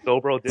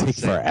 Dobro did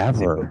say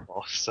forever.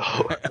 Football, so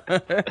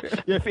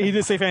yeah, he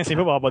did say fantasy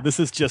football, but this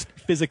is just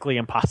physically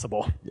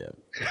impossible. Yeah,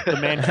 the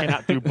man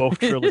cannot do both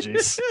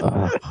trilogies.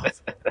 But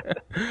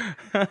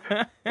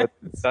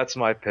that's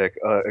my pick.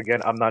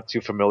 Again, I'm not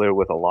too familiar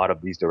with a lot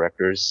of these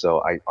directors,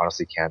 so I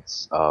honestly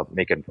can't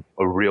make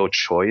a real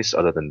choice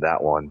other than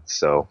that one.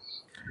 So.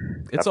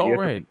 It's all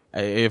right.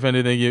 Hey, if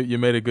anything, you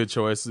made a good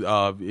choice,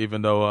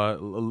 even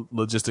though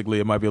logistically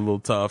it might be a little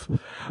tough.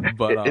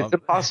 But it's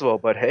impossible.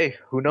 But hey,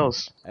 who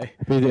knows?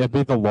 It'd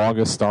be the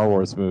longest Star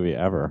Wars movie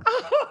ever.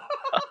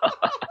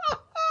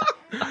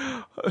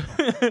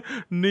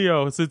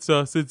 Neo,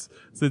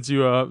 since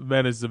you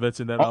managed to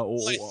mention that,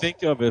 all I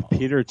think of if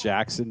Peter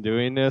Jackson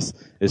doing this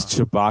is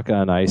Chewbacca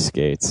on ice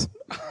skates.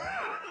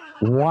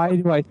 Why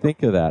do I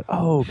think of that?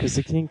 Oh, because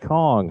of King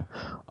Kong.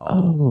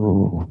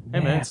 Oh, hey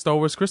man, Star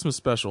Wars Christmas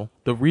special,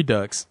 the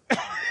Redux.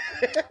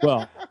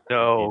 Well,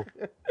 no,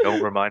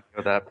 don't remind me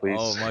of that, please.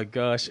 Oh my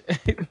gosh.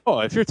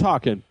 If you're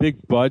talking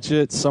big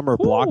budget summer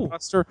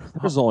blockbuster,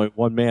 there's only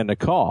one man to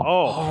call.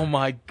 Oh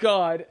my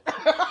God.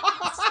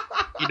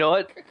 You know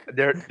what?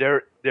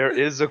 There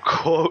is a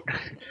quote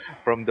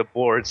from the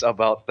boards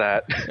about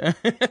that.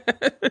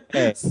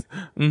 Hey,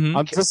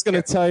 I'm just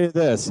gonna tell you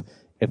this.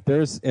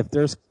 If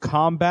there's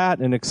combat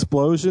and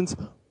explosions,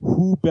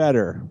 who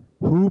better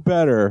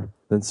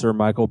than Sir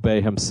Michael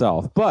Bay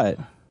himself? But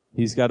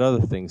he's got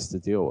other things to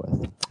deal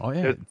with. Oh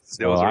yeah.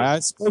 So I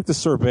spoke to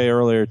Sir Bay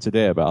earlier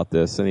today about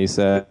this, and he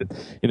said,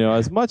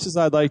 as much as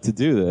I'd like to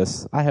do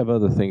this, I have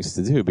other things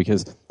to do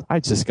because I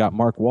just got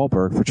Mark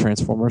Wahlberg for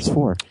Transformers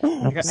 4.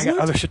 I got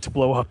other shit to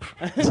blow up.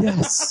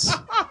 Yes.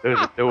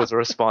 There was a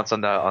response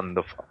on that on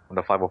the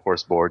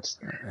 504's boards.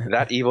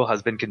 That evil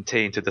has been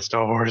contained to the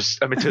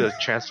to the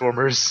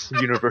Transformers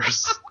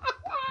universe.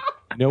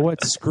 You know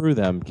what? Screw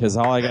them, because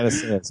all I gotta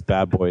say is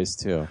Bad Boys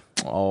 2.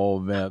 Oh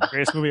man,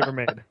 greatest movie ever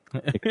made.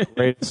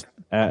 Greatest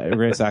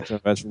action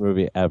adventure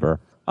movie ever.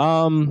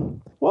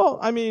 Well,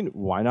 I mean,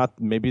 why not?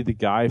 Maybe the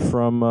guy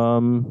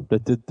from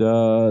that did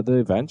the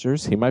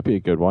Avengers. He might be a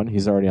good one.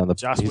 He's already on the.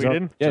 Joss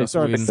Whedon. He's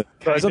already.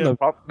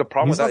 The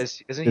problem with that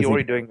is, isn't he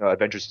already doing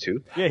Avengers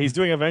 2? Yeah, he's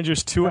doing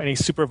Avengers 2, and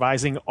he's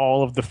supervising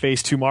all of the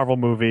Phase 2 Marvel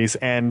movies.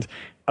 And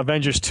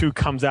Avengers 2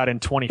 comes out in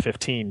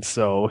 2015,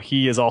 so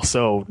he is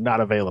also not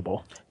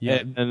available. Yeah,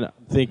 and I'm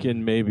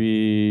thinking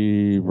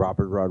maybe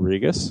Robert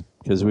Rodriguez,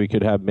 because we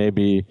could have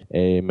maybe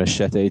a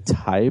Machete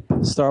type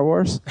Star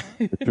Wars.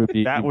 Which would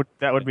be that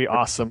would be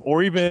awesome.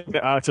 Or even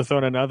to throw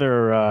in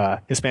another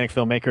Hispanic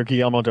filmmaker,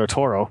 Guillermo del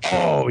Toro.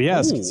 Oh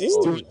yes, because he's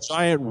doing a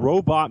giant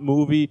robot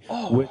movie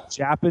with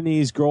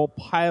Japanese girl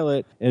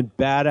pilot and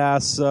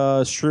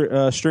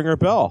badass Stringer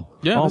Bell.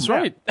 Yeah, that's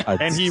right.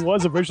 And he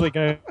was originally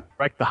going to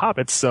direct The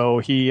Hobbit, so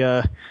he,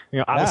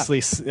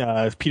 obviously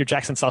Peter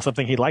Jackson saw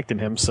something he liked in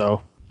him.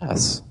 So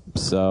yes,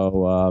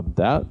 so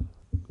that.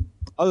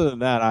 Other than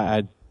that,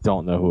 I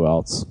don't know who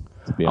else.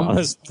 To be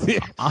honest,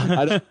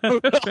 I don't know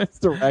who else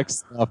directs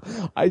stuff.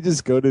 I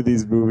just go to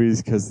these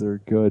movies because they're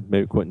good.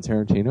 Maybe Quentin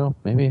Tarantino.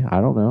 Maybe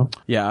I don't know.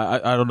 Yeah,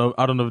 I don't know.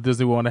 I don't know if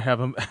Disney want to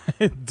have him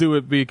do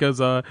it because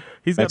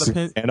he's got a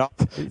pin.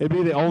 Standoff. It'd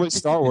be the only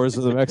Star Wars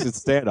with a Mexican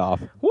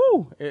standoff.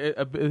 Woo!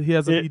 He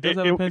does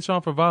have a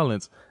penchant for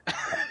violence.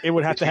 It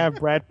would have to have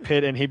Brad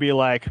Pitt, and he'd be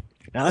like,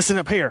 "Now listen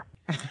up here.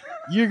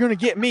 You're gonna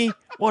get me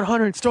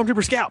 100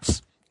 Stormtrooper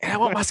scalps, and I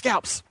want my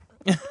scalps."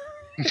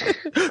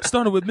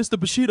 Started with Mr.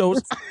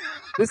 Bushido's.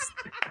 This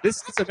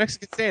is a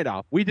Mexican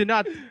standoff. We did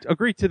not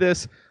agree to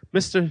this,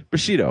 Mr.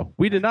 Bushido.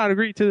 We did not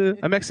agree to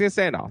a Mexican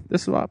standoff.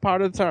 This is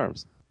part of the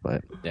terms.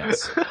 But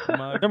yes.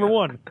 Number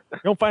 1,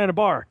 don't fight in a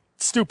bar.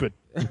 It's stupid.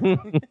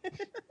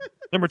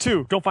 Number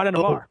 2, don't fight in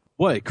a bar.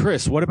 What,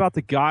 Chris? What about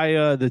the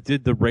guy that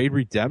did the Raid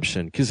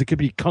Redemption? Because it could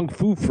be Kung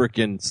Fu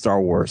frickin'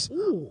 Star Wars.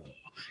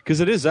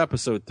 Because it is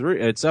episode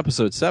 3. It's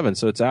episode 7,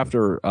 so it's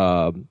after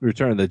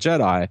Return of the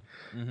Jedi,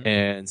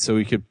 and so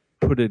we could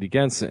put it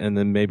against it, and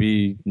then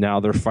maybe now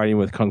they're fighting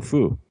with Kung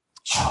Fu.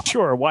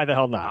 Sure, why the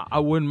hell not? I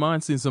wouldn't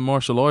mind seeing some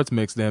martial arts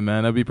mixed in,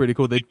 man. That'd be pretty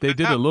cool. They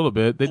did a little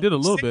bit. They did a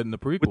little bit in the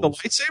prequels. With the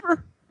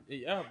lightsaber?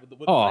 Yeah, with the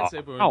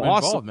lightsaber. How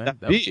involved, awesome man.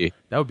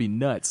 that would be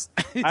nuts.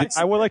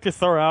 I would like to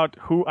throw out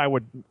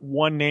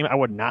one name I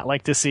would not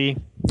like to see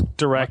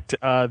direct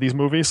these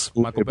movies.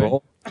 Michael Bay.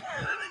 No.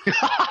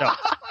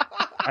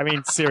 I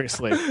mean,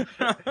 seriously.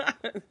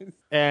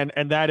 And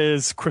that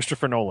is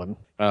Christopher Nolan.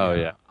 Oh,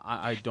 yeah.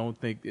 I don't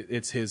think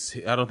it's his.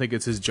 I don't think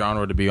it's his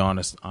genre, to be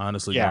honest.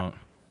 Honestly, don't.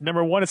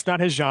 Number 1, it's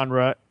not his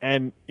genre,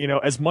 and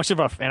as much of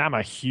and I'm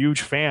a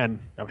huge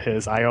fan of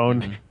his. I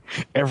own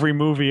every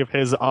movie of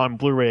his on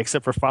Blu-ray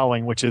except for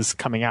Following, which is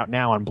coming out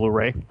now on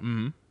Blu-ray.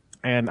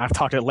 And I've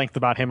talked at length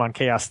about him on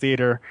Chaos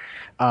Theater.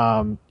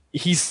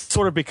 he's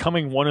sort of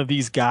becoming one of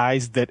these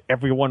guys that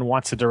everyone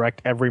wants to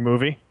direct every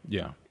movie.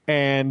 Yeah.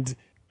 And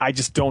I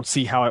just don't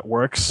see how it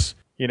works.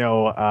 You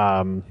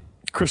know,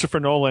 Christopher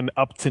Nolan,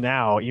 up to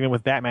now, even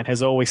with Batman,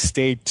 has always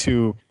stayed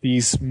to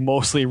these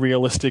mostly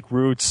realistic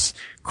roots,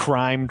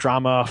 crime,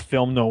 drama,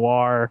 film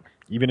noir,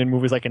 even in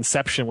movies like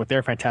Inception with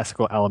their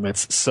fantastical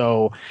elements.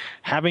 So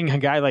having a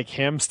guy like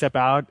him step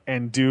out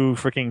and do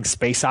freaking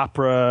space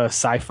opera,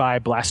 sci-fi,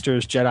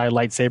 blasters, Jedi,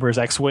 lightsabers,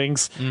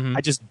 X-Wings,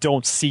 I just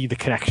don't see the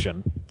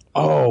connection.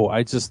 Oh,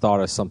 I just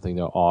thought of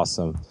something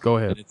awesome. Go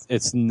ahead.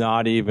 It's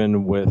not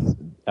even with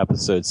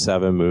Episode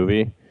 7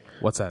 movie.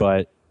 What's that?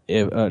 But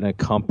an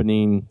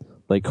accompanying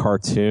like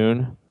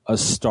cartoon, a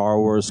Star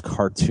Wars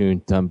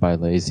cartoon done by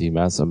Lazy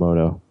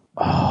Matsumoto.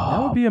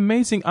 That would be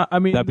amazing. I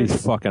mean, that'd be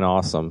fucking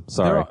awesome.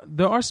 Sorry.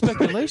 There are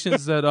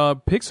speculations that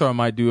Pixar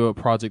might do a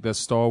project that's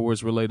Star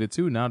Wars related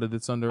too. Now that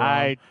it's under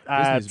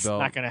Disney's it's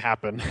belt, not going to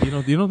happen. You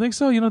don't think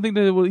so? You don't think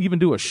they will even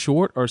do a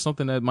short or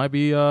something that might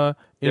be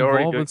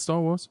involved with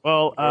Star Wars?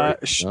 Well,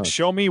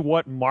 show me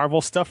what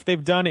Marvel stuff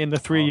they've done in the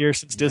 3 years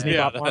since Disney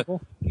bought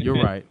Marvel. You're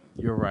right.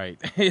 You're right.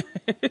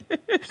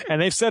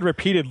 And they've said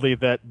repeatedly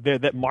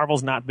that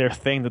Marvel's not their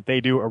thing, that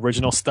they do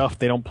original stuff.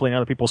 They don't play in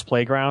other people's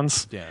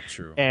playgrounds. Yeah,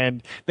 true.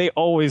 And they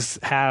always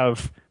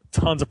have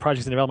tons of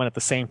projects in development at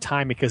the same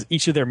time because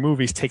each of their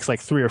movies takes like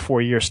 3 or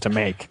 4 years to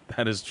make.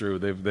 That is true.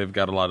 They've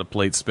got a lot of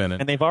plates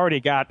spinning. And they've already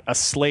got a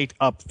slate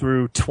up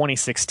through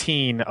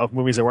 2016 of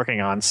movies they're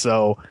working on.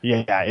 So,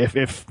 yeah,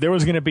 if there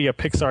was going to be a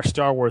Pixar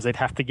Star Wars, they'd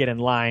have to get in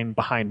line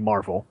behind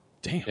Marvel.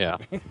 Damn. Yeah.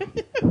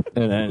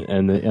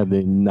 and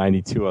the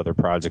 92 other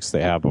projects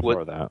they have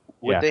before that.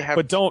 They have,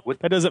 but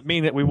that doesn't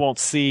mean that we won't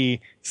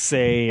see,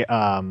 say,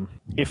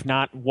 if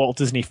not Walt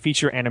Disney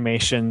feature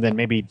animation, then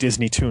maybe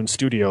Disney Toon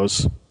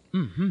Studios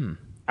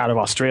out of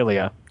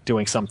Australia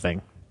doing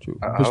something.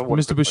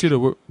 Mr.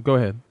 Bushido, go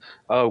ahead.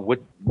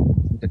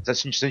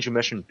 Since you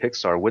mentioned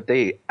Pixar, would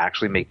they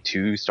actually make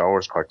 2 Star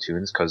Wars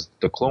cartoons? Because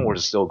the Clone Wars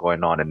is still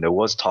going on, and there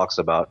was talks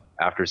about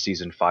after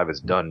season 5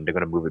 is done, they're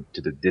going to move it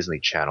to the Disney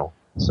Channel.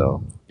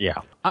 So yeah,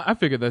 I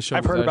figured that show.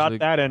 I've heard about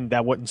that, and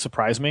that wouldn't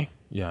surprise me.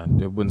 Yeah,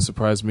 it wouldn't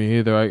surprise me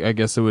either. I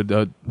guess it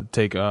would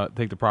take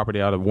the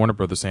property out of Warner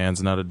Brothers' hands,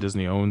 and now that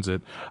Disney owns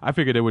it, I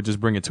figured they would just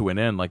bring it to an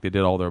end, like they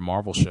did all their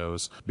Marvel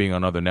shows being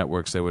on other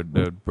networks. They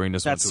would bring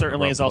this. That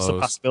certainly is also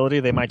a possibility.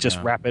 They might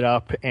just wrap it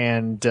up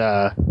and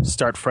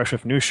start fresh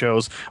with new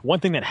shows. One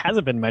thing that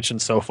hasn't been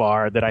mentioned so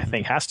far that I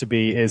think has to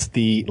be is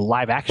the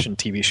live-action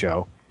TV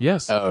show.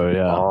 Yes. Oh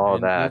yeah. Oh,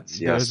 that's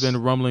There's been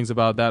rumblings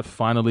about that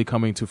finally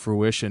coming to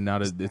fruition now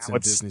that it's in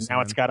Disney's now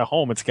it's got a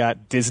home. It's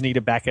got Disney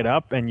to back it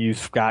up, and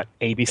you've got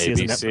ABC as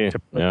a network to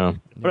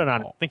put it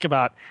on. Think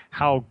about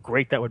how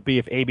great that would be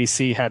if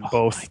ABC had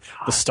both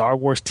the Star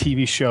Wars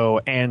TV show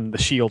and the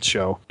S.H.I.E.L.D.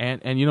 show.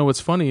 And you know what's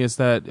funny is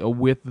that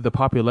with the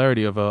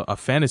popularity of a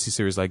fantasy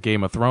series like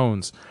Game of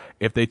Thrones,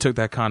 if they took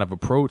that kind of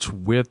approach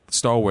with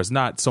Star Wars,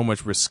 not so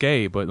much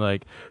risque, but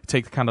like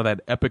take kind of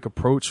that epic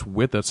approach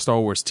with a Star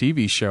Wars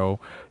TV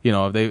show, you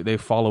know, if they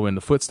follow in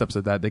the footsteps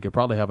of that, they could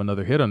probably have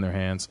another hit on their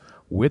hands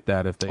with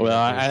that. If they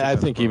I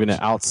think even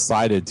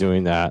outside of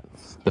doing that,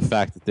 the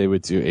fact that they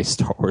would do a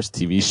Star Wars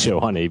TV show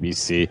on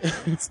ABC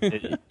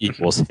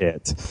equals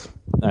hit.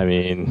 I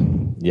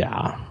mean,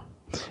 yeah.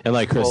 And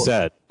like Chris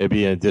said, it'd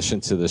be in addition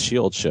to the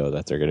S.H.I.E.L.D. show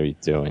that they're going to be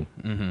doing.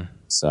 Mm-hmm.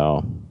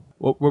 So,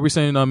 what were we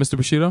saying, Mr.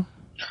 Bushido?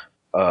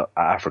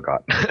 I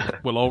forgot.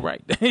 Well, all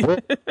right.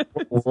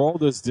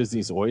 World is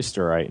Disney's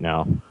oyster right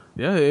now.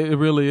 Yeah, it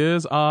really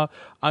is. I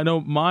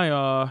know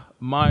my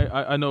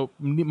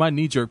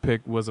knee-jerk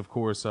pick was, of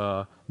course,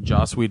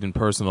 Joss Whedon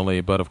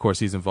personally, but of course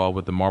he's involved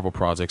with the Marvel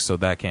project, so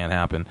that can't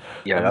happen.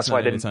 Yeah, that's why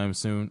I didn't anytime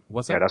soon.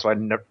 What's that?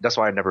 Yeah, that's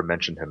why I never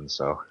mentioned him.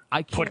 So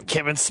I put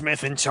Kevin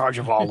Smith in charge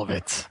of all of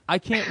it. I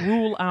can't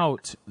rule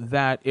out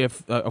that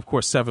if, of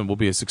course, 7 will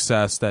be a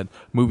success, that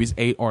movies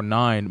 8 or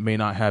 9 may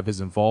not have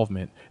his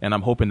involvement, and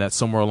I'm hoping that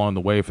somewhere along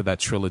the way for that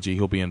trilogy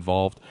he'll be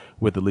involved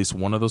with at least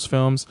one of those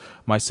films.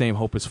 My same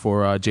hope is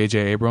for J.J.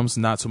 Abrams,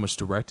 not so much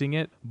directing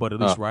it, but at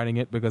least writing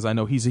it, because I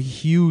know he's a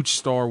huge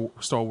Star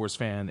Wars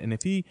fan, and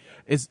if he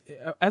is,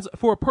 as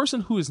for a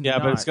person who is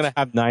but it's going to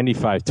have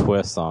 95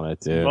 twists on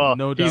it, dude. Well,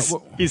 no doubt.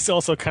 He's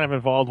also kind of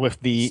involved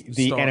with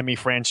the enemy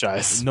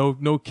franchise.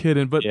 No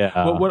kidding. But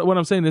what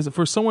I'm saying is,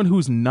 for someone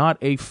who's not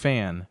a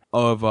fan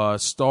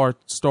of Star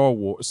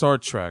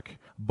Trek,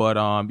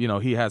 but you know,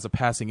 he has a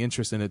passing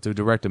interest in it to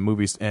direct the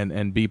movies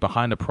and be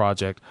behind a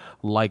project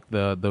like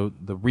the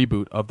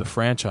reboot of the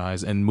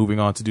franchise and moving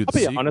on to do the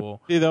sequel. Honest with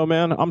you though,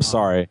 man, I'm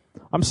sorry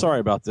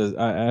about this.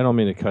 I don't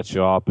mean to cut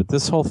you off, but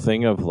this whole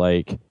thing of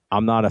like,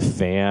 I'm not a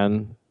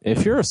fan.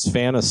 If you're a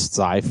fan of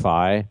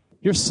sci-fi,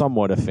 you're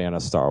somewhat a fan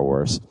of Star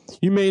Wars.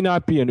 You may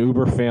not be an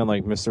uber fan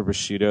like Mr.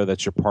 Bushido,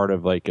 that you're part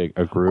of like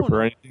a group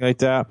or anything like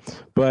that,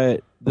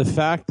 but the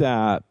fact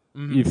that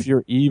if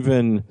you're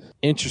even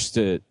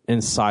interested in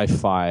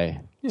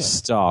sci-fi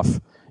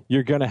stuff,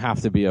 you're going to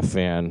have to be a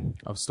fan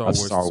of Star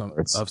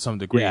Wars of some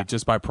degree,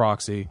 just by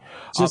proxy.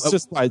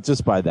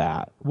 Just by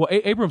that. Well,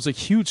 Abrams is a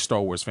huge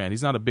Star Wars fan.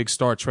 He's not a big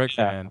Star Trek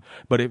fan,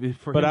 but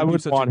I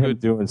would want him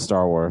doing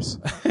Star Wars.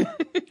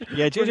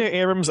 Yeah, J.J.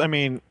 Abrams, I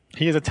mean,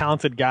 he is a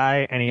talented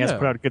guy, and he has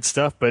put out good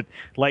stuff, but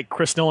like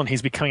Chris Nolan,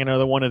 he's becoming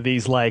another one of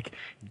these, like,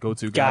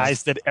 go-to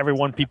guys that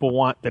everyone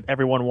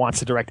wants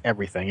to direct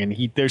everything,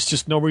 and there's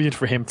just no reason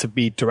for him to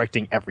be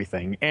directing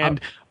everything. And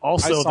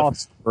also... I saw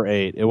Super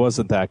 8. It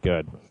wasn't that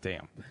good.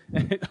 Damn.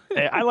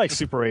 I like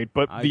Super 8,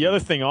 but the other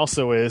thing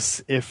also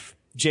is, if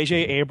J.J.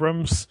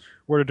 Abrams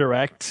were to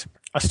direct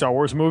a Star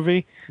Wars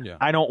movie,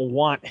 I don't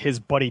want his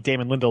buddy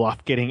Damon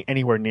Lindelof getting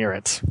anywhere near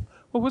it.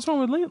 Well, what's wrong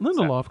with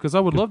Lindelof? Because I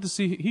would love to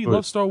see... He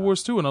loves Star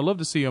Wars, too, and I'd love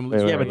to see him...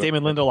 But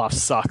Damon Lindelof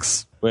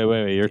sucks.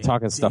 Wait. You're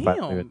talking stuff I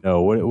don't even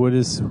know.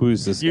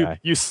 Who's this guy?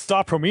 You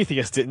saw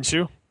Prometheus, didn't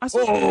you? I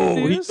saw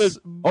Prometheus.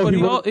 He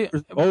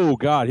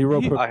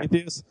wrote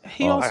Prometheus.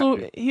 He also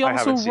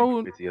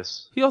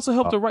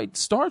helped to write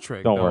Star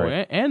Trek,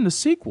 and the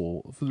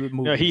sequel for the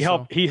movie. No, he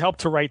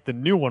helped to write the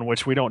new one,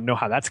 which we don't know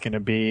how that's going to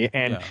be.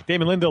 And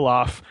Damon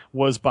Lindelof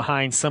was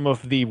behind some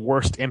of the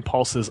worst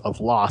impulses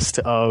of Lost,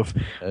 of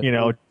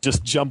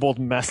just jumbled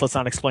mess. Let's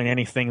not explain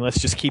anything.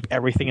 Let's just keep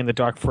everything in the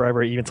dark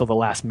forever, even till the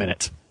last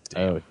minute.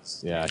 Oh,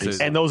 yeah.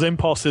 And those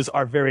impulses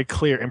are very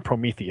clear in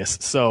Prometheus.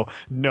 So,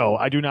 no,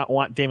 I do not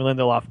want Damon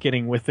Lindelof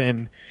getting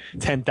within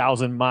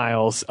 10,000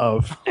 miles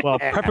of, well,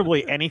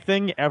 preferably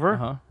anything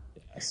ever.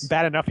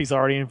 Bad enough he's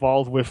already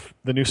involved with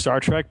the new Star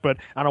Trek, but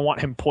I don't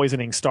want him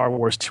poisoning Star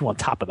Wars 2 on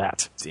top of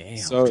that. Damn.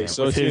 So it's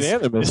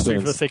unanimous. Mystery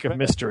for the sake of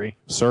mystery.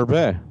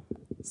 Sorbet.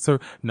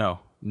 No.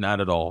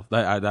 Not at all.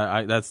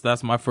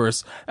 That's my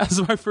first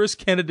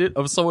candidate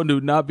of someone who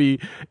would not be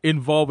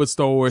involved with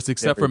Star Wars,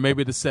 except for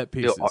maybe the set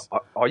pieces.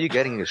 All you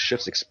getting is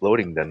ships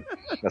exploding. Then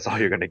that's all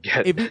you're gonna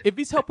get. If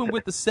he's helping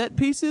with the set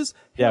pieces,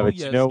 but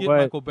yes, you know get what?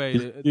 Michael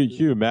Bay.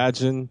 You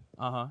imagine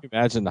the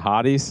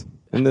hotties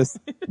in this.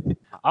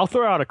 I'll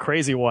throw out a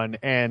crazy one,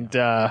 and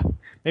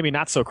maybe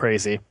not so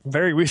crazy.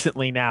 Very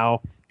recently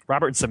now,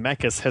 Robert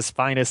Zemeckis has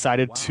finally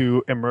decided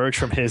to emerge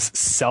from his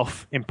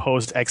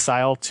self-imposed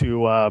exile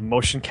to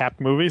motion-capped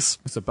movies.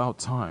 It's about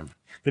time.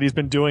 That he's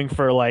been doing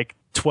for like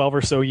 12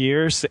 or so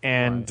years,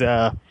 and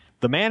the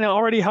man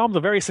already helmed a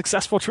very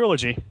successful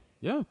trilogy.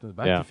 Yeah,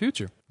 Back to the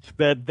Future.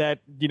 That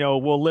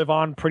will live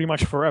on pretty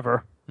much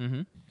forever.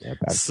 Mm-hmm.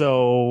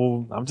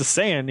 So I'm just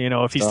saying,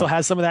 if he still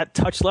has some of that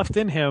touch left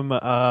in him,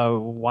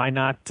 why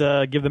not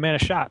give the man a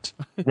shot?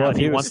 Well, if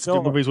he wants to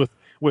do movies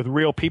with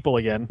real people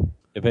again.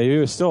 If he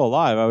was still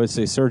alive, I would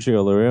say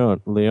Sergio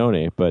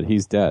Leone, but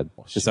he's dead.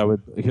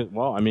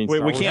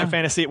 We can't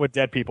fantasy it with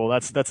dead people.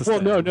 That's a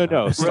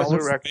no. Star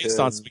Wars based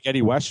on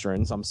spaghetti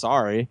westerns. I'm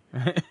sorry.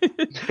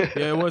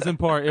 It wasn't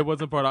part.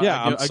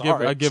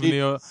 I give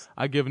Neil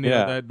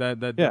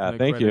that. Yeah,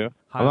 thank you.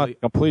 I'm not a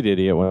complete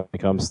idiot when it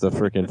comes to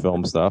freaking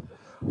film stuff.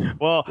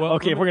 Well,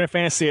 okay. If we're gonna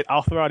fantasy it,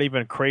 I'll throw out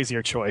even a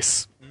crazier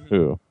choice.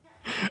 Who?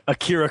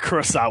 Akira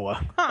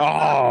Kurosawa.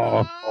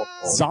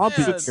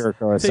 Zombie Akira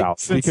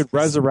Kurosawa. We could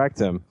resurrect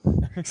him.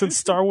 Since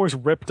Star Wars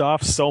ripped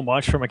off so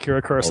much from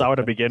Akira Kurosawa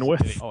to begin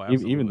with.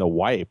 Even the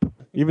wipe.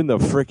 Even the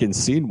freaking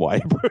scene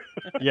wipe.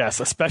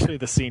 Yes, especially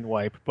the scene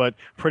wipe, but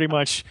pretty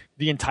much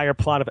the entire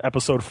plot of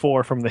Episode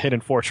 4 from The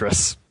Hidden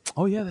Fortress.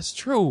 Oh yeah, that's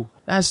true.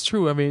 That's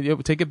true. I mean,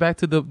 take it back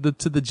to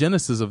the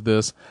genesis of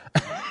this,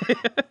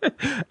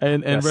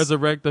 and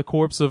resurrect the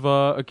corpse of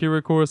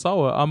Akira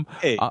Kurosawa.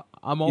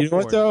 I'm all. You know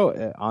what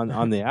though?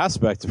 On the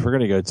aspect, if we're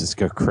gonna go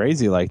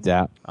crazy like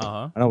that,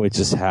 why don't we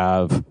just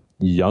have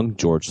young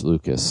George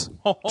Lucas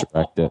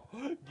direct it?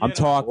 I'm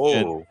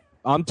talking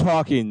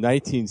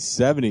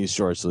 1970s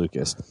George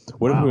Lucas.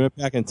 What if we went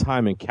back in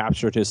time and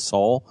captured his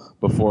soul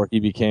before he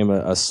became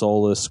a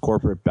soulless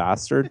corporate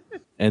bastard?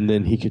 And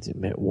then he could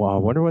admit, wow, I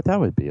wonder what that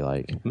would be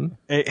like.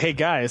 Hey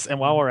guys, and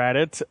while we're at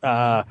it,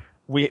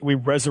 we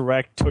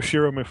resurrect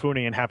Toshiro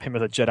Mifune and have him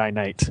as a Jedi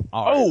Knight.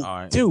 All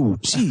right. Dude,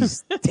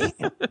 jeez,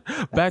 damn.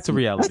 Back to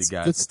reality,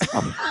 guys.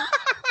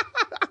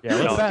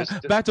 Yeah,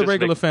 back to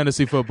regular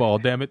fantasy football.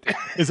 Damn it!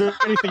 Is there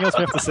anything else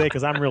we have to say?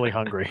 Because I'm really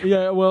hungry.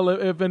 Yeah. Well,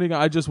 if anything,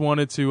 I just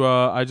wanted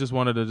to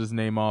just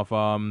name off.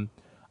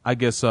 I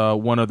guess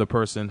one other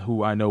person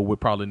who I know would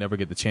probably never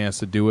get the chance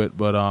to do it,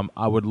 but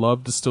I would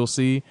love to still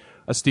see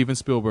a Steven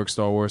Spielberg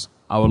Star Wars.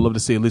 I would love to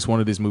see at least one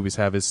of these movies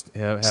have his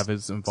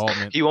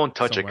involvement. He won't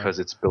touch it because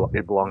it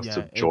belongs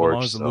to George. It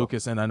belongs to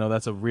Lucas, and I know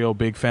that's a real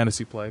big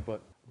fantasy play,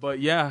 But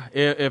yeah,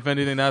 if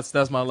anything,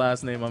 that's my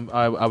last name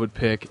I would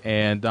pick,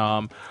 and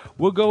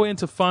we'll go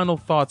into final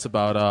thoughts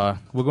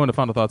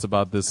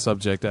about this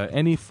subject.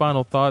 Any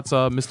final thoughts,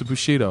 Mr.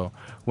 Bushido,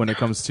 when it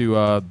comes to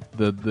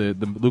the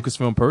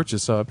Lucasfilm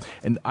purchase?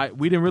 And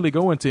we didn't really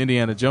go into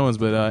Indiana Jones,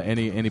 but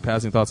any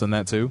passing thoughts on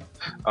that too?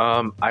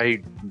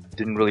 I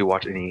didn't really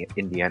watch any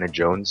Indiana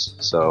Jones,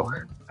 so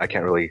I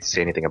can't really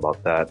say anything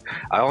about that.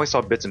 I only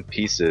saw bits and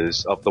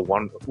pieces of the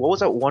one. What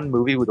was that one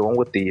movie with the one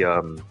with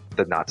the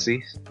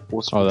Nazis?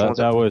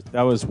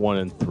 That was 1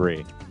 and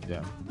 3.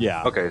 Yeah.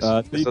 Yeah. Okay.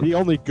 The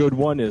only good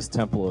one is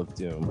Temple of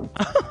Doom.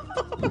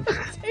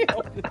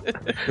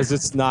 Because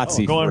it's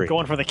Nazi free.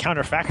 Going for the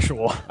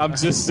counterfactual. I'm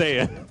just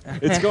saying.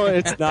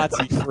 It's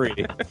Nazi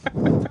free.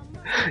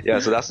 Yeah,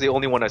 so that's the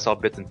only one I saw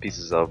bits and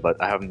pieces of,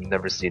 but I have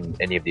never seen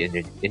any of the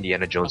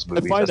Indiana Jones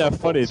movies. I find that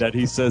funny that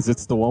he says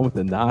it's the one with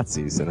the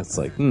Nazis, and it's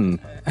like, which one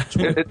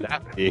would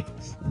that be?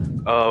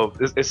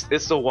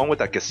 It's the one with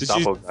that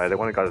Gestapo guy, the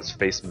one that got his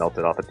face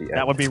melted off at the end.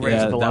 That would be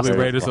Raiders of the Lost Ark.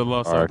 Raiders of the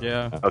Lost Ark,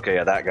 yeah. Okay,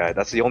 yeah, that guy.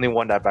 That's the only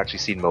one that I've actually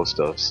seen most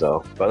of,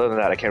 so. But other than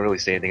that, I can't really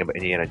say anything about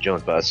Indiana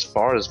Jones, but as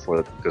far as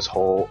for this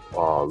whole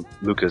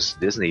Lucas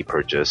Disney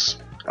purchase,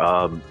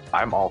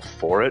 I'm all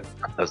for it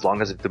as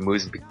long as the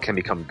movies can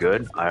become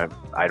good. I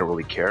don't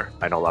really care.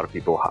 I know a lot of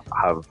people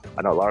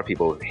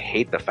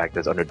hate the fact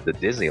that it's under the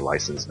Disney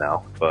license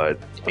now, but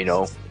you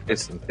know,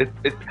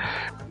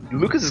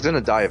 Lucas is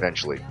gonna die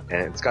eventually,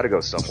 and it's got to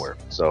go somewhere.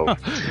 So,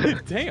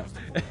 damn,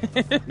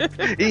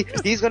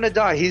 he's gonna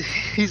die.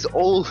 He's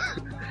old.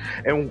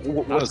 And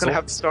what's going to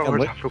happen to Star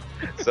Wars?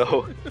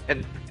 So,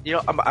 and you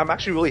know, I'm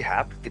actually really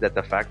happy that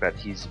the fact that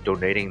he's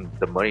donating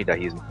the money that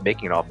he's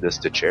making off this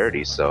to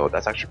charity. So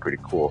that's actually pretty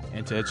cool.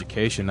 And to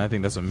education, I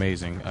think that's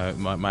amazing.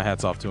 My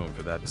hat's off to him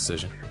for that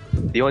decision.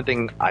 The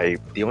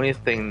only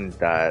thing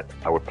that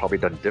I would probably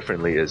done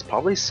differently is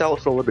probably sell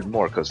it for a little bit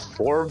more, because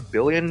 $4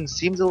 billion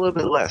seems a little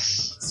bit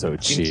less. So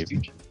cheap.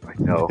 I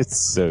know.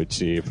 It's so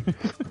cheap.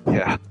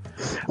 Yeah.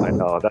 I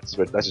know, that's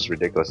just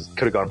ridiculous. It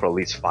could have gone for at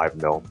least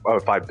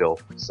 $5 bill.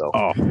 So.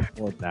 Oh,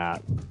 more than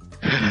that.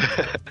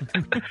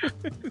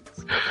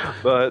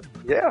 But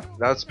yeah,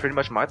 that's pretty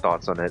much my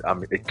thoughts on it.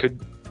 It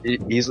could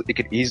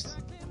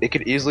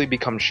easily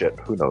become shit.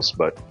 Who knows?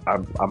 But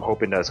I'm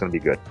hoping that it's going to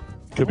be good.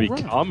 Could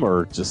become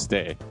or just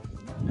stay.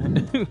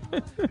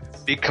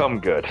 Become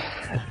good.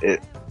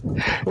 It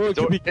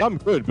could become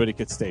good, but it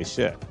could stay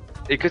shit.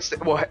 It could stay.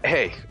 Well,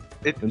 hey.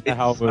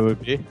 How it would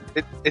be?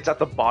 It's at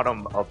the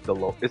bottom of the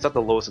low. It's at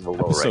the lowest of the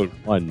low, Episode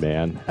right? 1,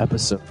 man.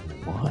 Episode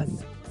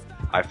 1.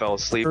 I fell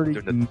asleep 30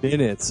 during the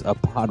minutes of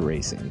pod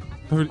racing.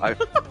 I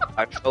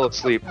fell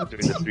asleep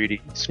during the 3D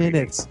screening.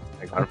 Minutes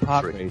of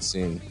pod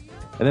racing.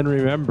 And then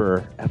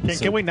remember,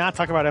 can we not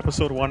talk about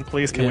episode 1,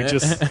 please? Can we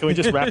just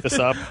wrap this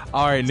up?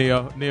 All right,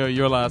 Neo,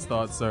 your last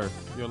thoughts, sir.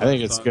 I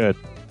think it's good.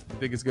 You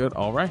think it's good?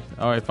 All right.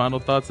 Final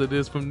thoughts. It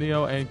is from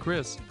Neo and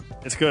Chris.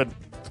 It's good.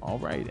 All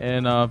right,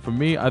 and for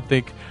me, I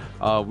think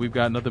we've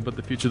got nothing but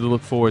the future to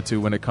look forward to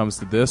when it comes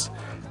to this.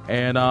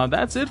 And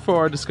that's it for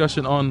our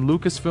discussion on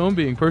Lucasfilm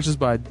being purchased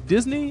by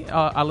Disney.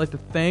 I'd like to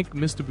thank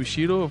Mr.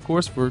 Bushido, of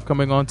course, for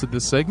coming on to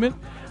this segment.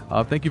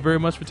 Thank you very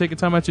much for taking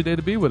time out your day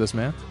to be with us,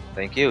 man.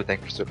 Thank you.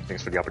 Thanks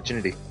for the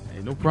opportunity.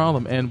 Hey, no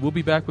problem. And we'll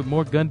be back with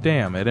more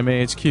Gundam at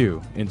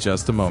MAHQ in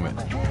just a moment.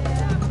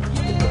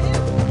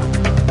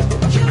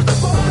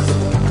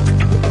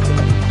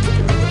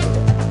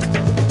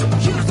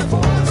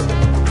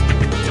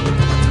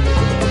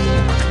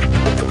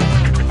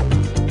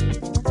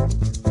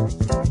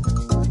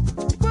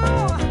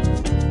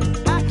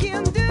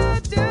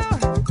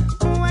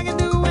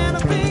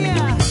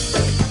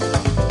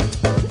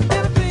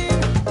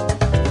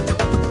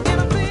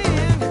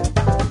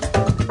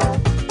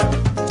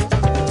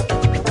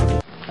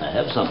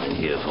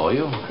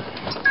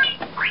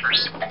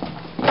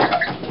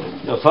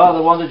 Your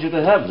father wanted you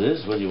to have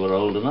this when you were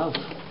old enough,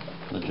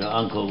 but your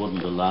uncle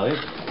wouldn't allow it.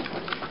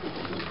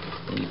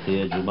 He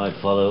feared you might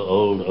follow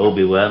old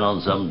Obi-Wan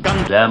on some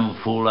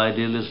damn fool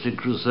idealistic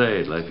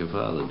crusade like your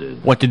father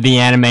did. What did the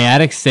anime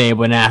addict say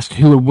when asked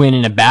who would win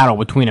in a battle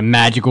between a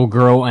magical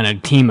girl and a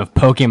team of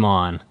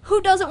Pokemon? Who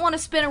doesn't want to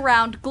spin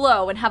around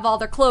Glow and have all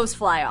their clothes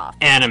fly off?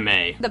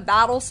 Anime. The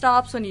battle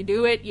stops when you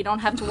do it. You don't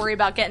have to worry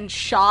about getting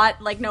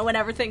shot. Like, no one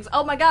ever thinks,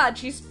 oh my god,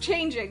 she's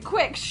changing.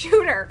 Quick,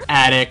 shoot her.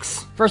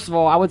 Addicts. First of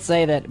all, I would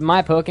say that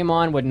my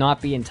Pokemon would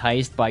not be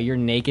enticed by your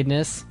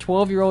nakedness.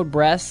 12-year-old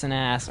breasts and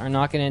ass are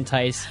not going to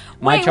entice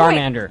my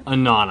Charmander.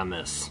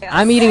 Anonymous. Yes.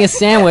 I'm eating a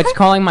sandwich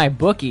calling my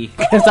bookie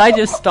because I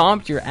just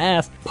stomped your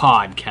ass.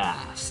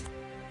 Podcast.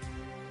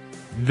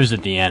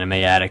 Visit the Anime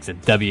Addicts at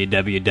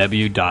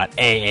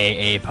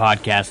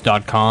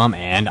www.aaapodcast.com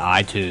and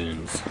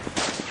iTunes.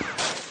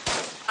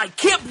 I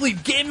can't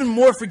believe Game &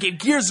 More forgave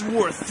Gears of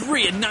War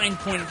 3 a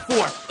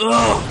 9.4.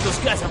 Ugh, those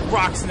guys have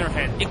rocks in their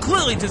head. It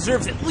clearly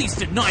deserves at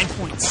least a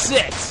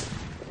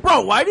 9.6.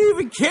 Bro, why do you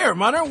even care?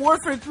 Modern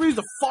Warfare 3 is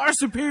a far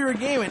superior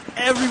game in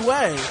every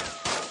way.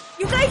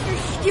 You guys are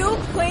still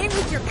playing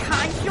with your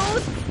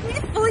consoles? You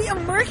need to fully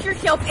immerse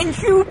yourself in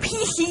true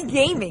PC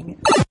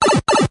gaming.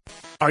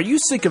 Are you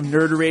sick of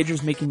nerd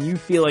ragers making you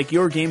feel like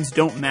your games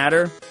don't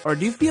matter? Or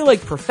do you feel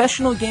like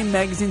professional game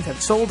magazines have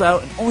sold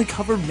out and only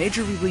cover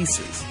major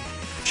releases?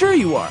 Sure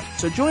you are,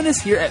 so join us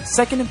here at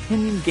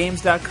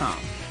SecondOpinionGames.com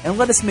and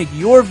let us make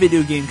your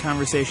video game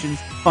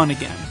conversations fun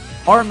again.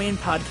 Our main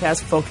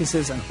podcast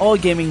focuses on all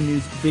gaming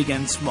news, big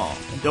and small.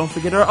 And don't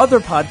forget our other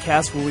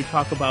podcasts where we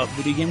talk about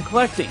video game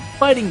collecting,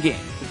 fighting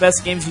games, the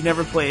best games you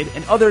never played,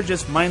 and other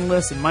just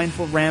mindless and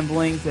mindful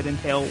ramblings that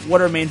entail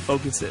what our main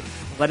focus is.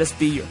 Let us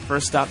be your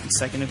first stop in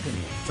Second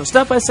Opinion. So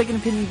stop by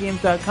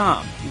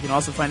SecondOpinionGames.com. You can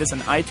also find us on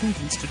iTunes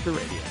and Stitcher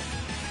Radio.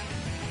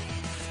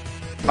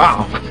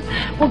 Wow.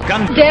 Well,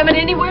 God damn it,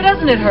 anywhere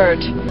doesn't it hurt?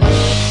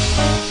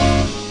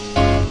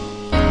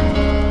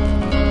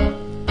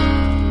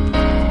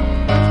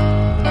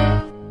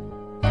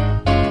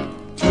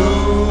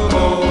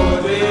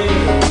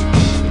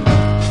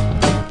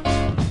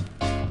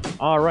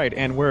 right,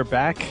 and we're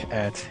back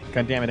at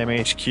Gundam at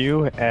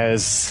MHQ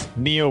as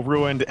Neo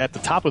ruined at the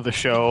top of the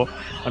show.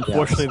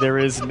 Unfortunately, there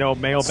is no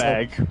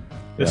mailbag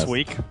this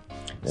week.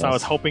 So I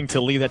was hoping to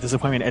leave that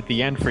disappointment at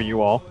the end for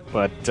you all,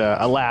 but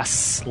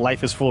alas,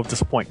 life is full of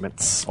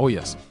disappointments. Oh,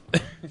 yes.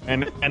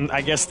 and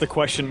I guess the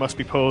question must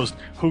be posed,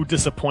 who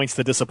disappoints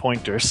the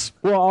disappointers?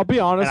 Well, I'll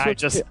be honest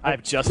and with you.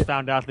 I've just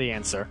found out the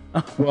answer.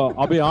 Well,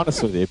 I'll be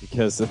honest with you,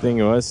 because the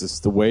thing was, is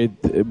the way,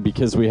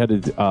 because we had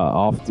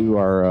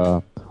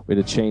to we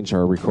had to change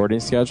our recording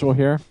schedule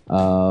here.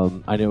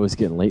 I knew it was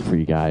getting late for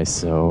you guys,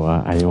 so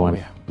I didn't want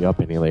to be up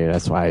any later.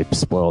 That's why I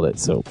spoiled it,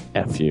 so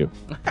F you.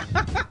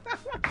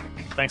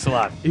 Thanks a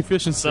lot.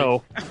 Efficiency.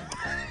 So,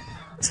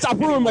 stop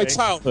ruining my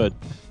childhood.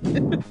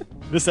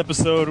 This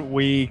episode,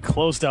 we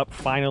closed up,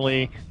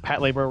 finally,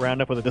 Pat Labor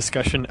Roundup with a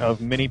discussion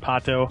of Mini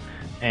Pato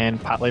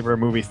and Pat Labor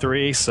Movie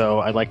 3. So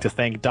I'd like to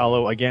thank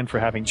Dalo again for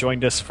having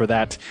joined us for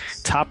that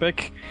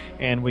topic.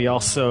 And we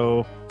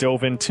also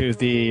dove into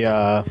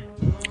the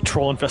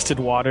troll-infested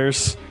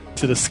waters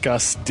to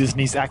discuss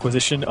Disney's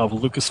acquisition of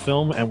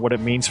Lucasfilm and what it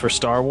means for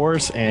Star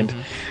Wars. And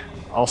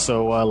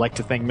also like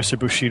to thank Mr.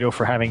 Bushido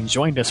for having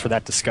joined us for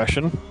that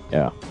discussion.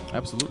 Yeah,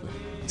 absolutely.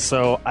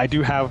 So I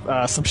do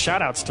have some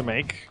shout-outs to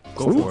make.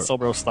 Go for it.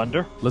 Sobro's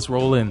Thunder. Let's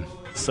roll in.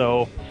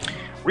 So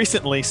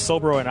recently,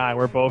 Sobro and I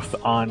were both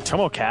on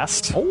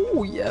Tomocast.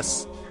 Oh,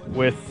 yes.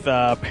 With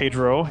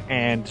Pedro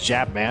and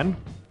Jabman.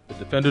 The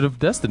Defender of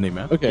Destiny,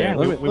 man. Okay, yeah,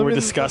 we were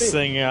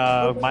discussing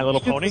My Little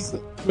Pony.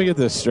 Let me get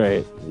this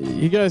straight.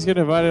 You guys get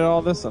invited to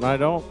all this, and I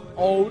don't?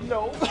 Oh,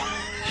 no.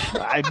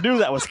 I knew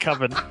that was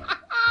coming.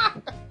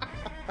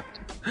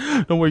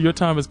 Don't worry, your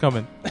time is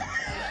coming.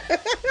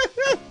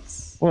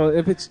 Well,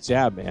 if it's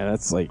Jab, man,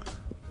 that's like,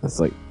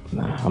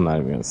 nah, I'm not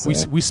even gonna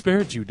say. We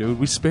spared you, dude.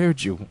 We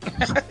spared you.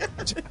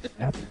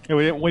 Yeah,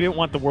 we didn't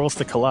want the worlds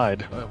to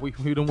collide. We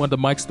didn't want the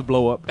mics to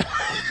blow up.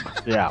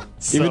 Yeah.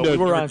 Even though we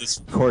were on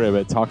recorded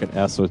it talking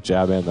S with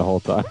Jabman the whole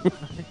time.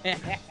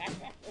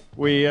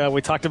 We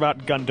talked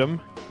about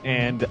Gundam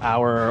and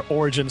our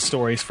origin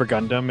stories for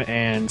Gundam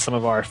and some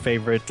of our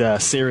favorite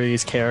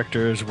series,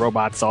 characters,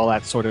 robots, all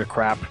that sort of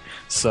crap.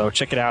 So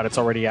check it out. It's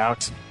already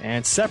out.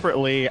 And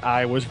separately,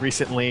 I was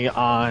recently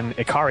on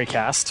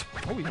IkariCast.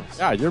 Oh, yes.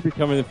 Yeah, you're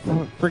becoming a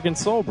freaking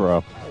soul,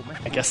 bro.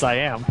 I guess I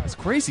am. That's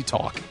crazy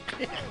talk.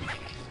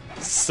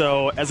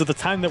 So as of the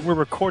time that we're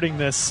recording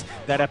this,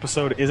 that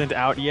episode isn't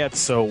out yet,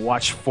 so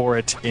watch for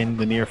it in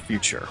the near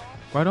future.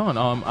 Right on.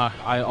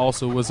 I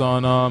also was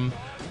on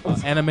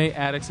Anime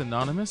Addicts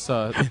Anonymous.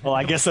 Well,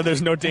 I guess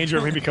there's no danger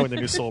of me becoming the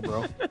new Soul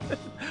Bro.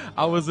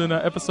 I was in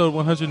episode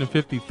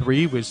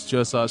 153, which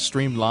just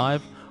streamed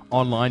live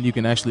online. You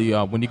can actually,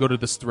 when you go to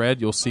this thread,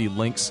 you'll see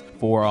links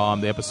for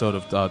the episode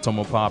of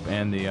Tomopop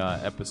and the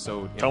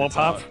episode...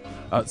 Tomopop?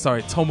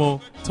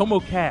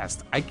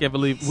 Tomocast. I can't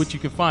believe, which you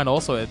can find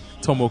also at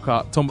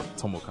Tomopop's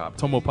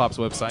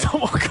website.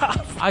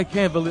 Tomocop. I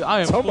can't believe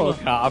I am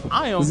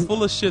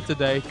full of shit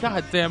today.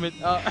 God damn it.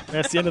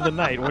 That's the end of the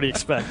night. What do you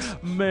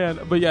expect?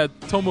 Man, but yeah,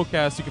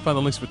 Tomocast, you can find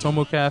the links for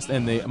Tomocast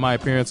and my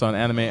appearance on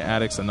Anime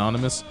Addicts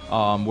Anonymous,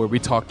 where we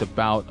talked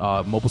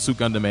about Mobile Suit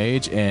Gundam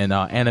Age and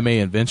anime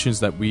inventions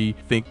that we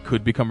think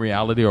could become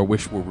reality or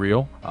wish were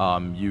real.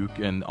 You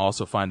can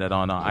also find that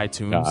on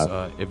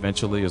iTunes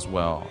eventually as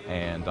well.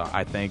 And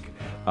I thank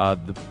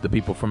the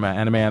people from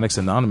Anime Addicts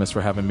Anonymous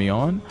for having me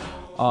on.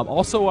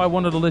 Also, I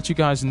wanted to let you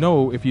guys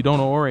know, if you don't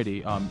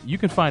already, you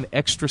can find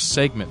extra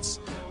segments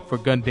for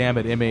Gundam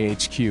at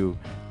MAHQ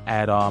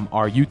at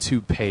our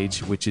YouTube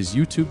page, which is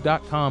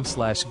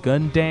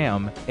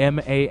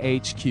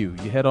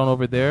youtube.com/GundamMAHQ. You head on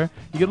over there,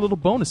 you get a little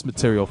bonus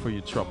material for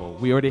your trouble.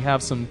 We already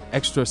have some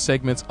extra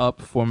segments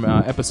up from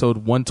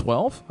episode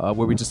 112,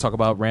 where we just talk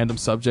about random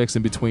subjects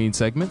in between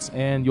segments,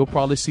 and you'll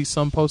probably see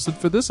some posted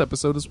for this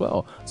episode as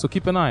well. So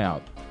keep an eye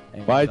out.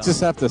 And, well, I just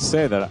have to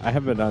say that I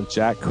haven't done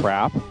jack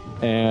crap,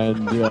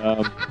 and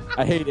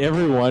I hate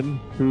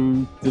everyone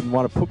who didn't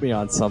want to put me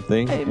on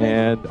something,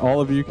 and all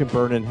of you can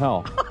burn in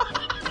hell.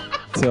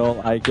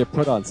 Till I get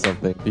put on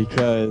something,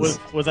 because...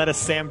 Was that a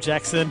Sam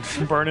Jackson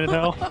burn in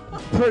hell?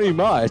 Pretty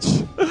much.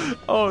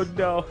 Oh,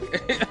 no.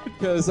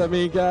 Because, I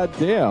mean,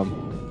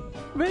 goddamn.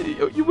 Man,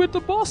 you went to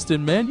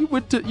Boston, man. You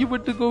went to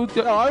go...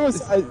 No,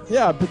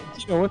 yeah, but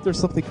you know what? There's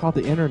something called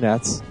the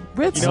internets.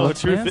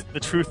 The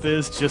truth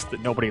is just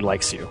that nobody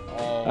likes you.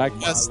 I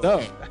guess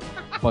so.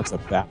 Bunch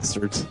of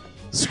bastards.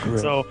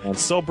 So,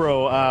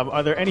 bro,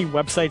 are there any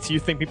websites you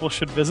think people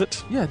should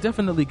visit? Yeah,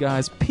 definitely,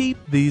 guys. Peep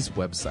these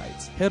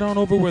websites. Head on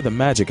over where the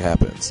magic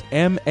happens.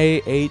 MAHQ.net.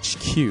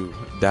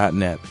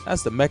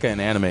 That's the Mecha and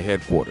Anime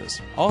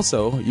headquarters.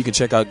 Also, you can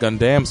check out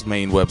Gundam's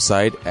main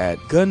website at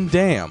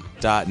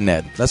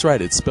Gundam.net. That's right,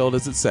 it's spelled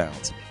as it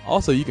sounds.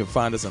 Also, you can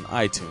find us on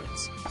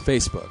iTunes,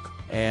 Facebook,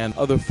 and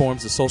other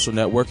forms of social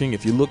networking.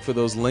 If you look for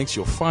those links,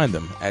 you'll find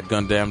them at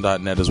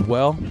Gundam.net as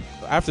well.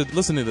 After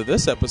listening to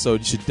this episode,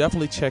 you should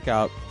definitely check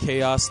out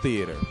Chaos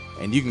Theater.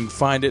 And you can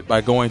find it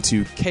by going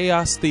to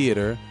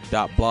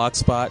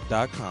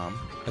chaostheater.blogspot.com.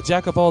 A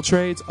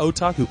jack-of-all-trades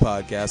otaku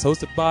podcast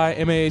hosted by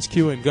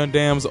MAHQ and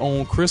Gundam's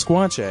own Chris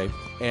Guanche.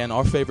 and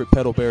our favorite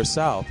pedal bear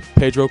south,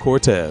 Pedro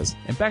Cortez.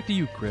 And back to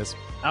you, Chris.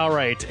 All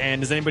right,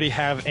 and does anybody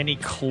have any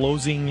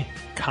closing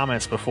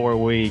comments before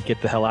we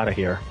get the hell out of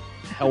here?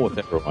 Hell with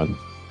everyone.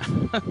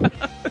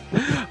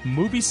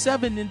 Movie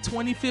 7 in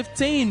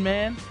 2015,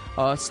 man.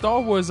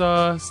 Star Wars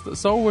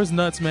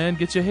nuts, man.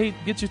 Get your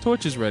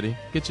torches ready.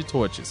 Get your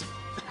torches.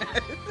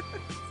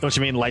 Don't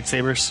you mean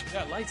lightsabers?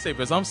 Yeah,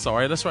 lightsabers. I'm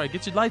sorry. That's right.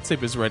 Get your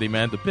lightsabers ready,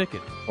 man, to pick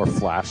it. Or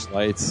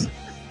flashlights.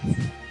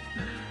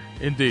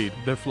 Indeed,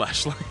 they're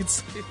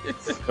flashlights.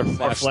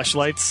 Or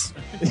flashlights.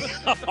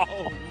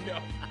 Oh no,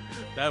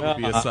 that would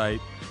be a sight.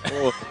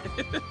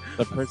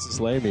 The Princess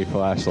Leia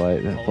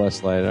flashlight. All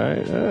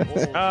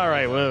right. All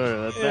right.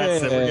 Well, that's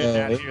it. We're getting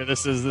out of here.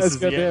 This is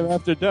the end.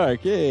 After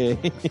Dark. Yay.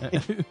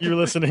 You've been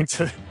listening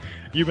to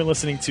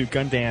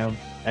Gundam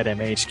at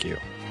MHQ.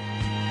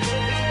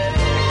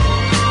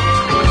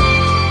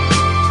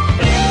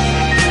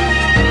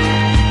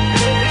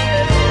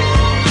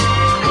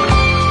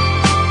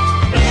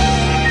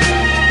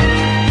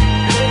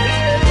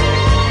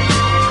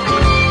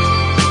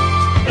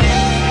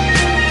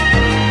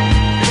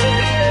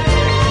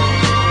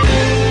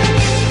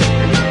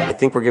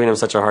 I think we're giving him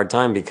such a hard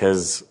time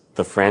because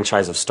the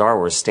franchise of Star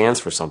Wars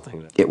stands for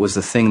something. It was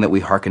the thing that we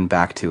hearken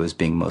back to as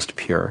being most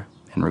pure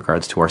in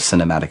regards to our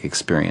cinematic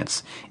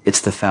experience.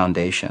 It's the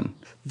foundation.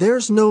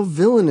 There's no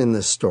villain in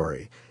this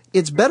story.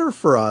 It's better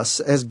for us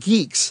as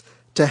geeks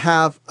to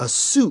have a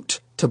suit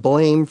to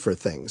blame for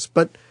things.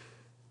 But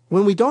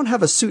when we don't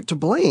have a suit to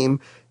blame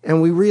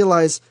and we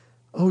realize,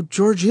 oh,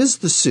 George is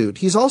the suit.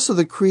 He's also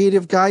the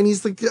creative guy, and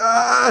he's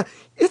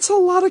it's a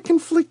lot of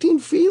conflicting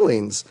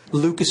feelings.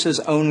 Lucas's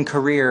own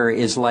career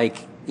is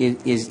like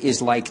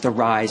the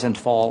rise and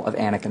fall of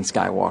Anakin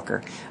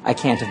Skywalker. I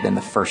can't have been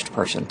the first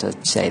person to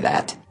say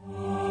that.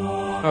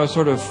 I was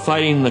sort of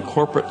fighting the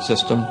corporate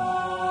system,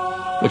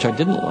 which I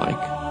didn't like,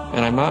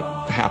 and I'm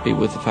not happy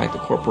with the fact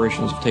that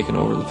corporations have taken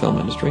over the film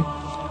industry.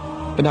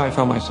 But now I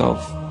found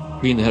myself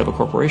being the head of a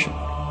corporation.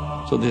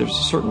 So there's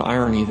a certain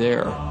irony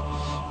there,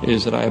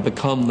 is that I have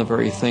become the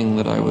very thing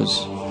that I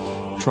was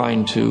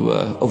trying to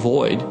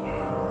avoid.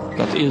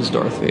 That is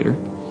Darth Vader.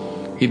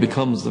 He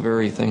becomes the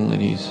very thing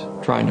that he's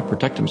trying to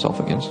protect himself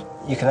against.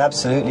 You can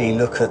absolutely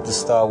look at the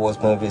Star Wars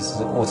movies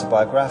as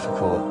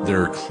autobiographical.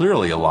 There are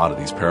clearly a lot of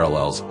these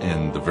parallels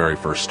in the very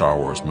first Star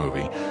Wars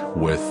movie,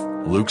 with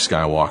Luke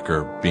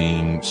Skywalker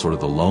being sort of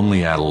the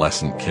lonely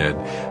adolescent kid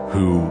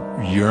who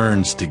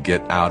yearns to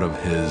get out of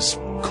his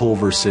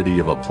Culver City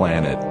of a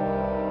planet.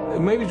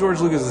 Maybe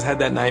George Lucas has had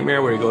that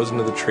nightmare where he goes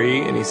into the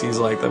tree and he sees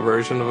like the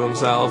version of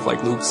himself,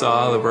 like Luke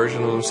saw the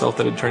version of himself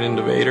that had turned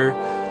into Vader.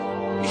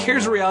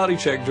 Here's a reality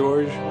check,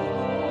 George.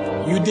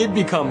 You did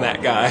become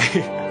that guy.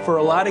 For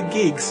a lot of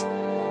geeks,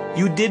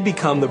 you did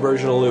become the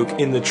version of Luke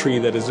in the tree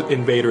that is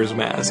in Vader's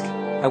mask.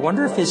 I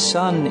wonder if his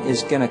son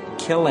is going to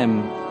kill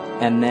him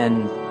and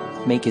then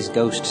make his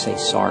ghost say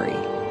sorry.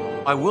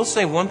 I will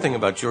say one thing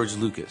about George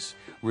Lucas.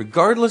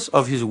 Regardless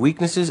of his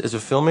weaknesses as a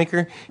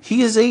filmmaker,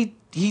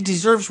 he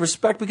deserves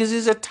respect because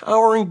he's a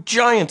towering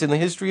giant in the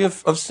history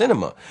of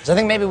cinema. So I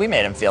think maybe we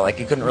made him feel like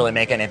he couldn't really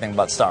make anything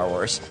but Star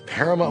Wars.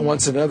 Paramount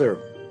wants another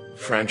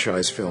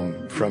franchise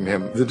film from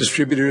him. The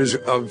distributors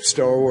of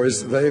Star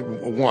Wars, they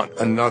want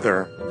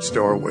another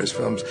Star Wars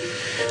films.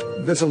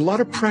 There's a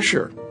lot of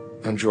pressure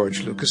on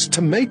George Lucas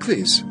to make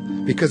these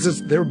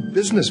because they're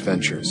business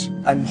ventures.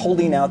 I'm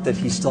holding out that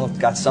he's still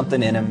got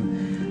something in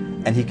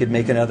him, and he could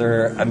make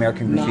another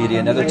American Graffiti,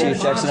 another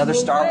THX, another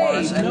Star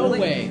Wars. No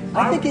way.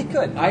 I think he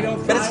could.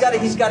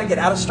 But he's got to get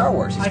out of Star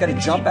Wars. He's got to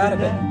jump out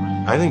of it.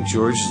 I think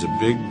George is a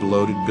big,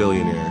 bloated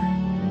billionaire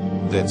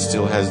that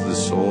still has the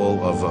soul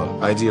of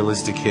an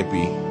idealistic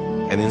hippie.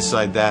 And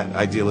inside that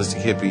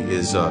idealistic hippie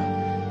is an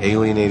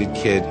alienated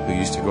kid who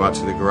used to go out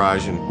to the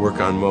garage and work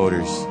on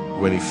motors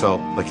when he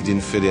felt like he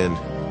didn't fit in.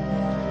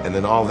 And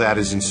then all that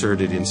is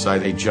inserted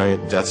inside a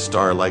giant Death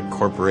Star-like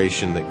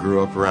corporation that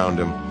grew up around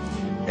him.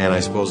 And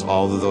I suppose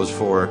all of those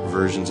four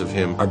versions of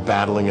him are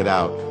battling it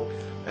out.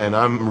 And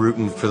I'm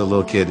rooting for the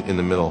little kid in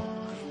the middle.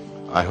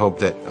 I hope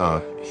that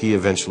he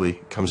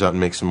eventually comes out and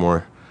makes some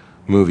more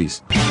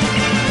movies.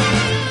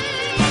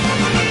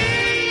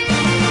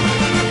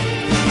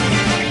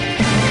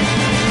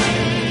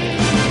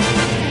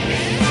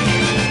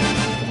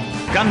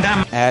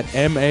 Gundam at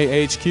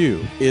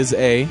MAHQ is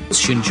a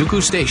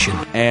Shinjuku station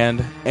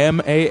and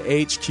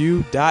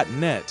MAHQ.net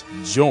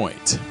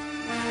joint.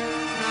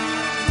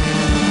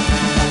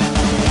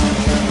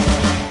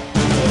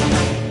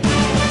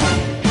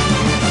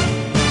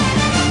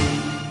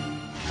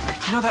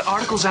 You know that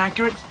article's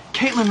accurate?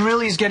 Caitlin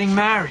really is getting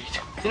married.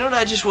 You know what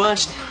I just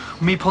watched?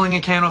 Me pulling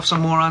a can off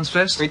some moron's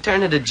fist?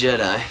 Return of the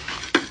Jedi.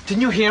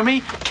 Didn't you hear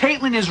me?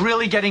 Caitlin is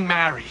really getting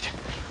married.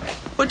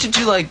 What did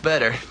you like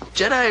better,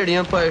 Jedi or The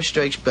Empire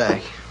Strikes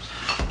Back?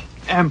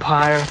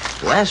 Empire.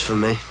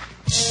 Blasphemy.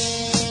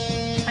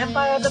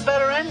 Empire had the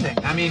better ending.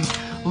 I mean,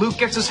 Luke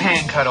gets his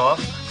hand cut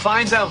off,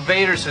 finds out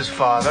Vader's his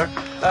father,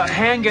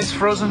 hand gets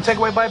frozen, taken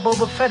away by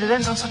Boba Fett. It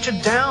ends on such a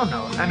down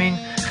note. I mean,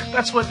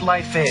 that's what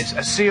life is,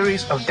 a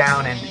series of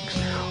down endings.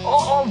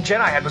 All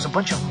Jedi had was a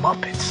bunch of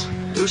Muppets.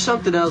 There was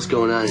something else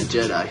going on in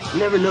Jedi. I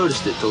never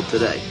noticed it till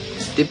today.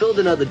 They built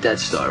another Death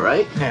Star,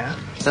 right? Yeah.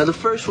 Now, the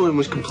first one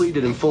was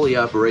completed and fully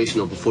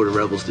operational before the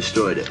Rebels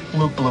destroyed it.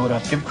 Luke blew it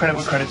up. Give credit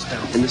where credit's due.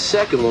 And the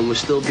second one was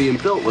still being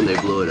built when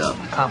they blew it up.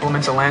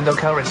 Compliments of Lando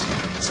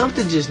Calrissian.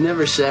 Something just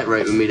never sat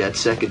right with me that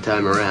second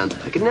time around.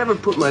 I could never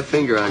put my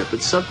finger on it,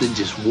 but something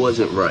just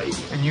wasn't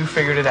right. And you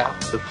figured it out.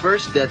 The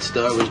first Death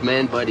Star was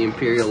manned by the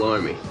Imperial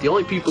Army. The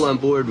only people on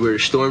board were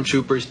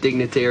stormtroopers,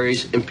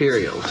 dignitaries,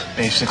 Imperials.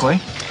 Basically.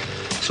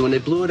 So when they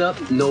blew it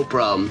up, no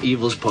problem.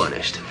 Evil's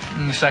punished.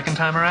 And the second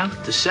time around?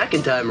 The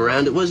second time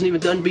around, it wasn't even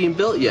done being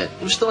built yet.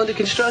 It was still under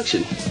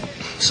construction.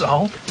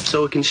 So?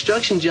 So a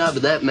construction job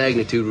of that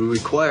magnitude would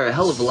require a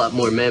hell of a lot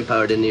more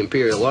manpower than the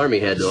Imperial Army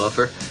had to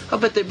offer. I'll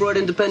bet they brought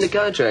independent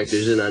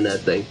contractors in on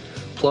that thing.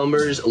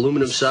 Plumbers,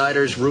 aluminum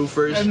siders,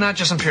 roofers. And not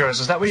just Imperials.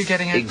 Is that what you're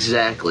getting at?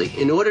 Exactly.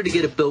 In order to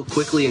get it built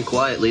quickly and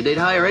quietly, they'd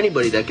hire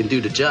anybody that can do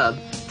the job.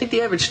 Think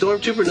the average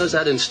stormtrooper knows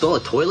how to install a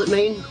toilet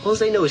main? All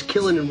they know is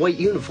killing in white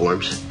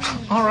uniforms.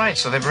 All right,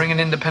 so they bring in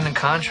independent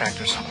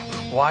contractors.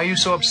 Why are you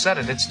so upset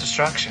at its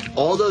destruction?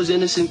 All those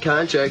innocent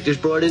contractors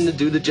brought in to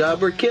do the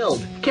job were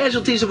killed.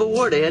 Casualties of a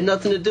war they had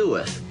nothing to do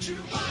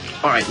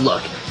with. All right,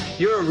 look,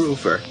 you're a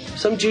roofer.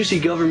 Some juicy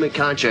government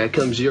contract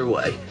comes your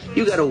way.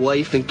 You got a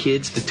wife and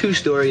kids, the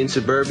 2-story in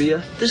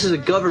suburbia. This is a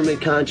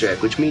government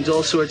contract, which means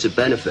all sorts of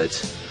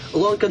benefits.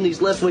 Along come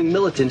these left-wing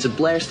militants and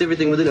blast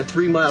everything within a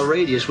 3-mile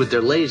radius with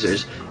their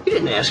lasers. You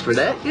didn't ask for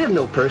that. You have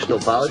no personal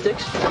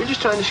politics. You're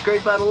just trying to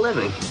scrape out a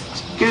living.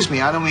 Excuse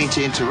me, I don't mean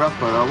to interrupt,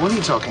 but what are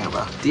you talking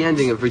about? The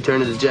ending of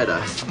Return of the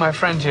Jedi. My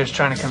friend here is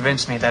trying to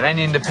convince me that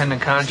any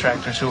independent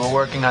contractors who were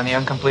working on the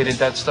uncompleted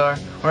Death Star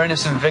were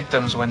innocent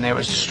victims when they were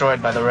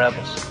destroyed by the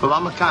rebels. Well,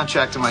 I'm a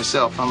contractor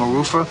myself. I'm a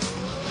roofer.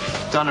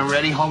 Done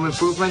already home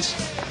improvements.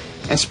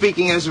 And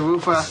speaking as a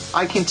roofer,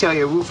 I can tell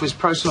you a roofer's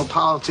personal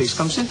politics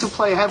comes into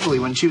play heavily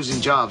when choosing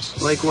jobs.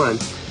 Like when?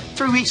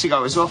 3 weeks ago, I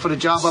was offered a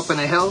job up in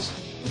the hills.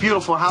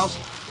 Beautiful house,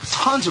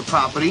 tons of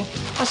property,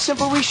 a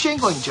simple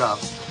reshingling job.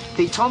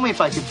 They told me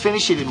if I could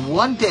finish it in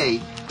 1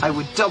 day, I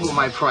would double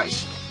my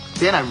price.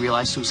 Then I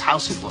realized whose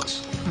house it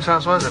was. Whose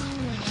house was it?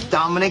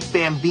 Dominic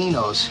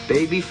Bambino's.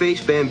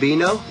 Babyface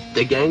Bambino?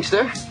 The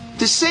gangster?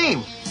 The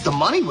same. The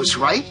money was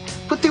right,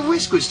 but the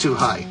risk was too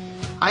high.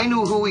 I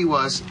knew who he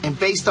was, and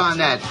based on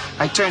that,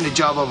 I turned the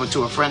job over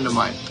to a friend of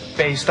mine.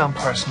 Based on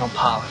personal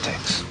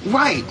politics.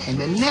 Right, and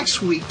the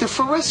next week, the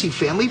Ferresi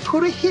family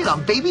put a hit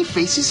on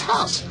Babyface's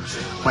house.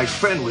 My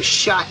friend was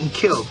shot and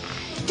killed.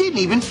 Didn't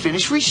even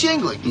finish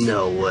reshingling.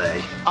 No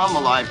way. I'm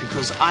alive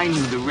because I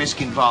knew the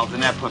risk involved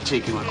in that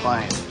particular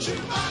client.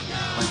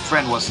 My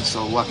friend wasn't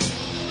so lucky.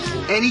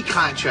 Any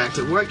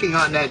contractor working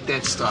on that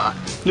Death Star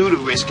knew the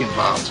risk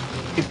involved.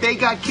 If they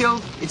got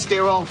killed, it's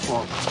their own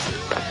fault.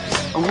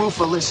 A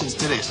roofer listens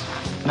to this,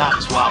 not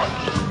his wallet.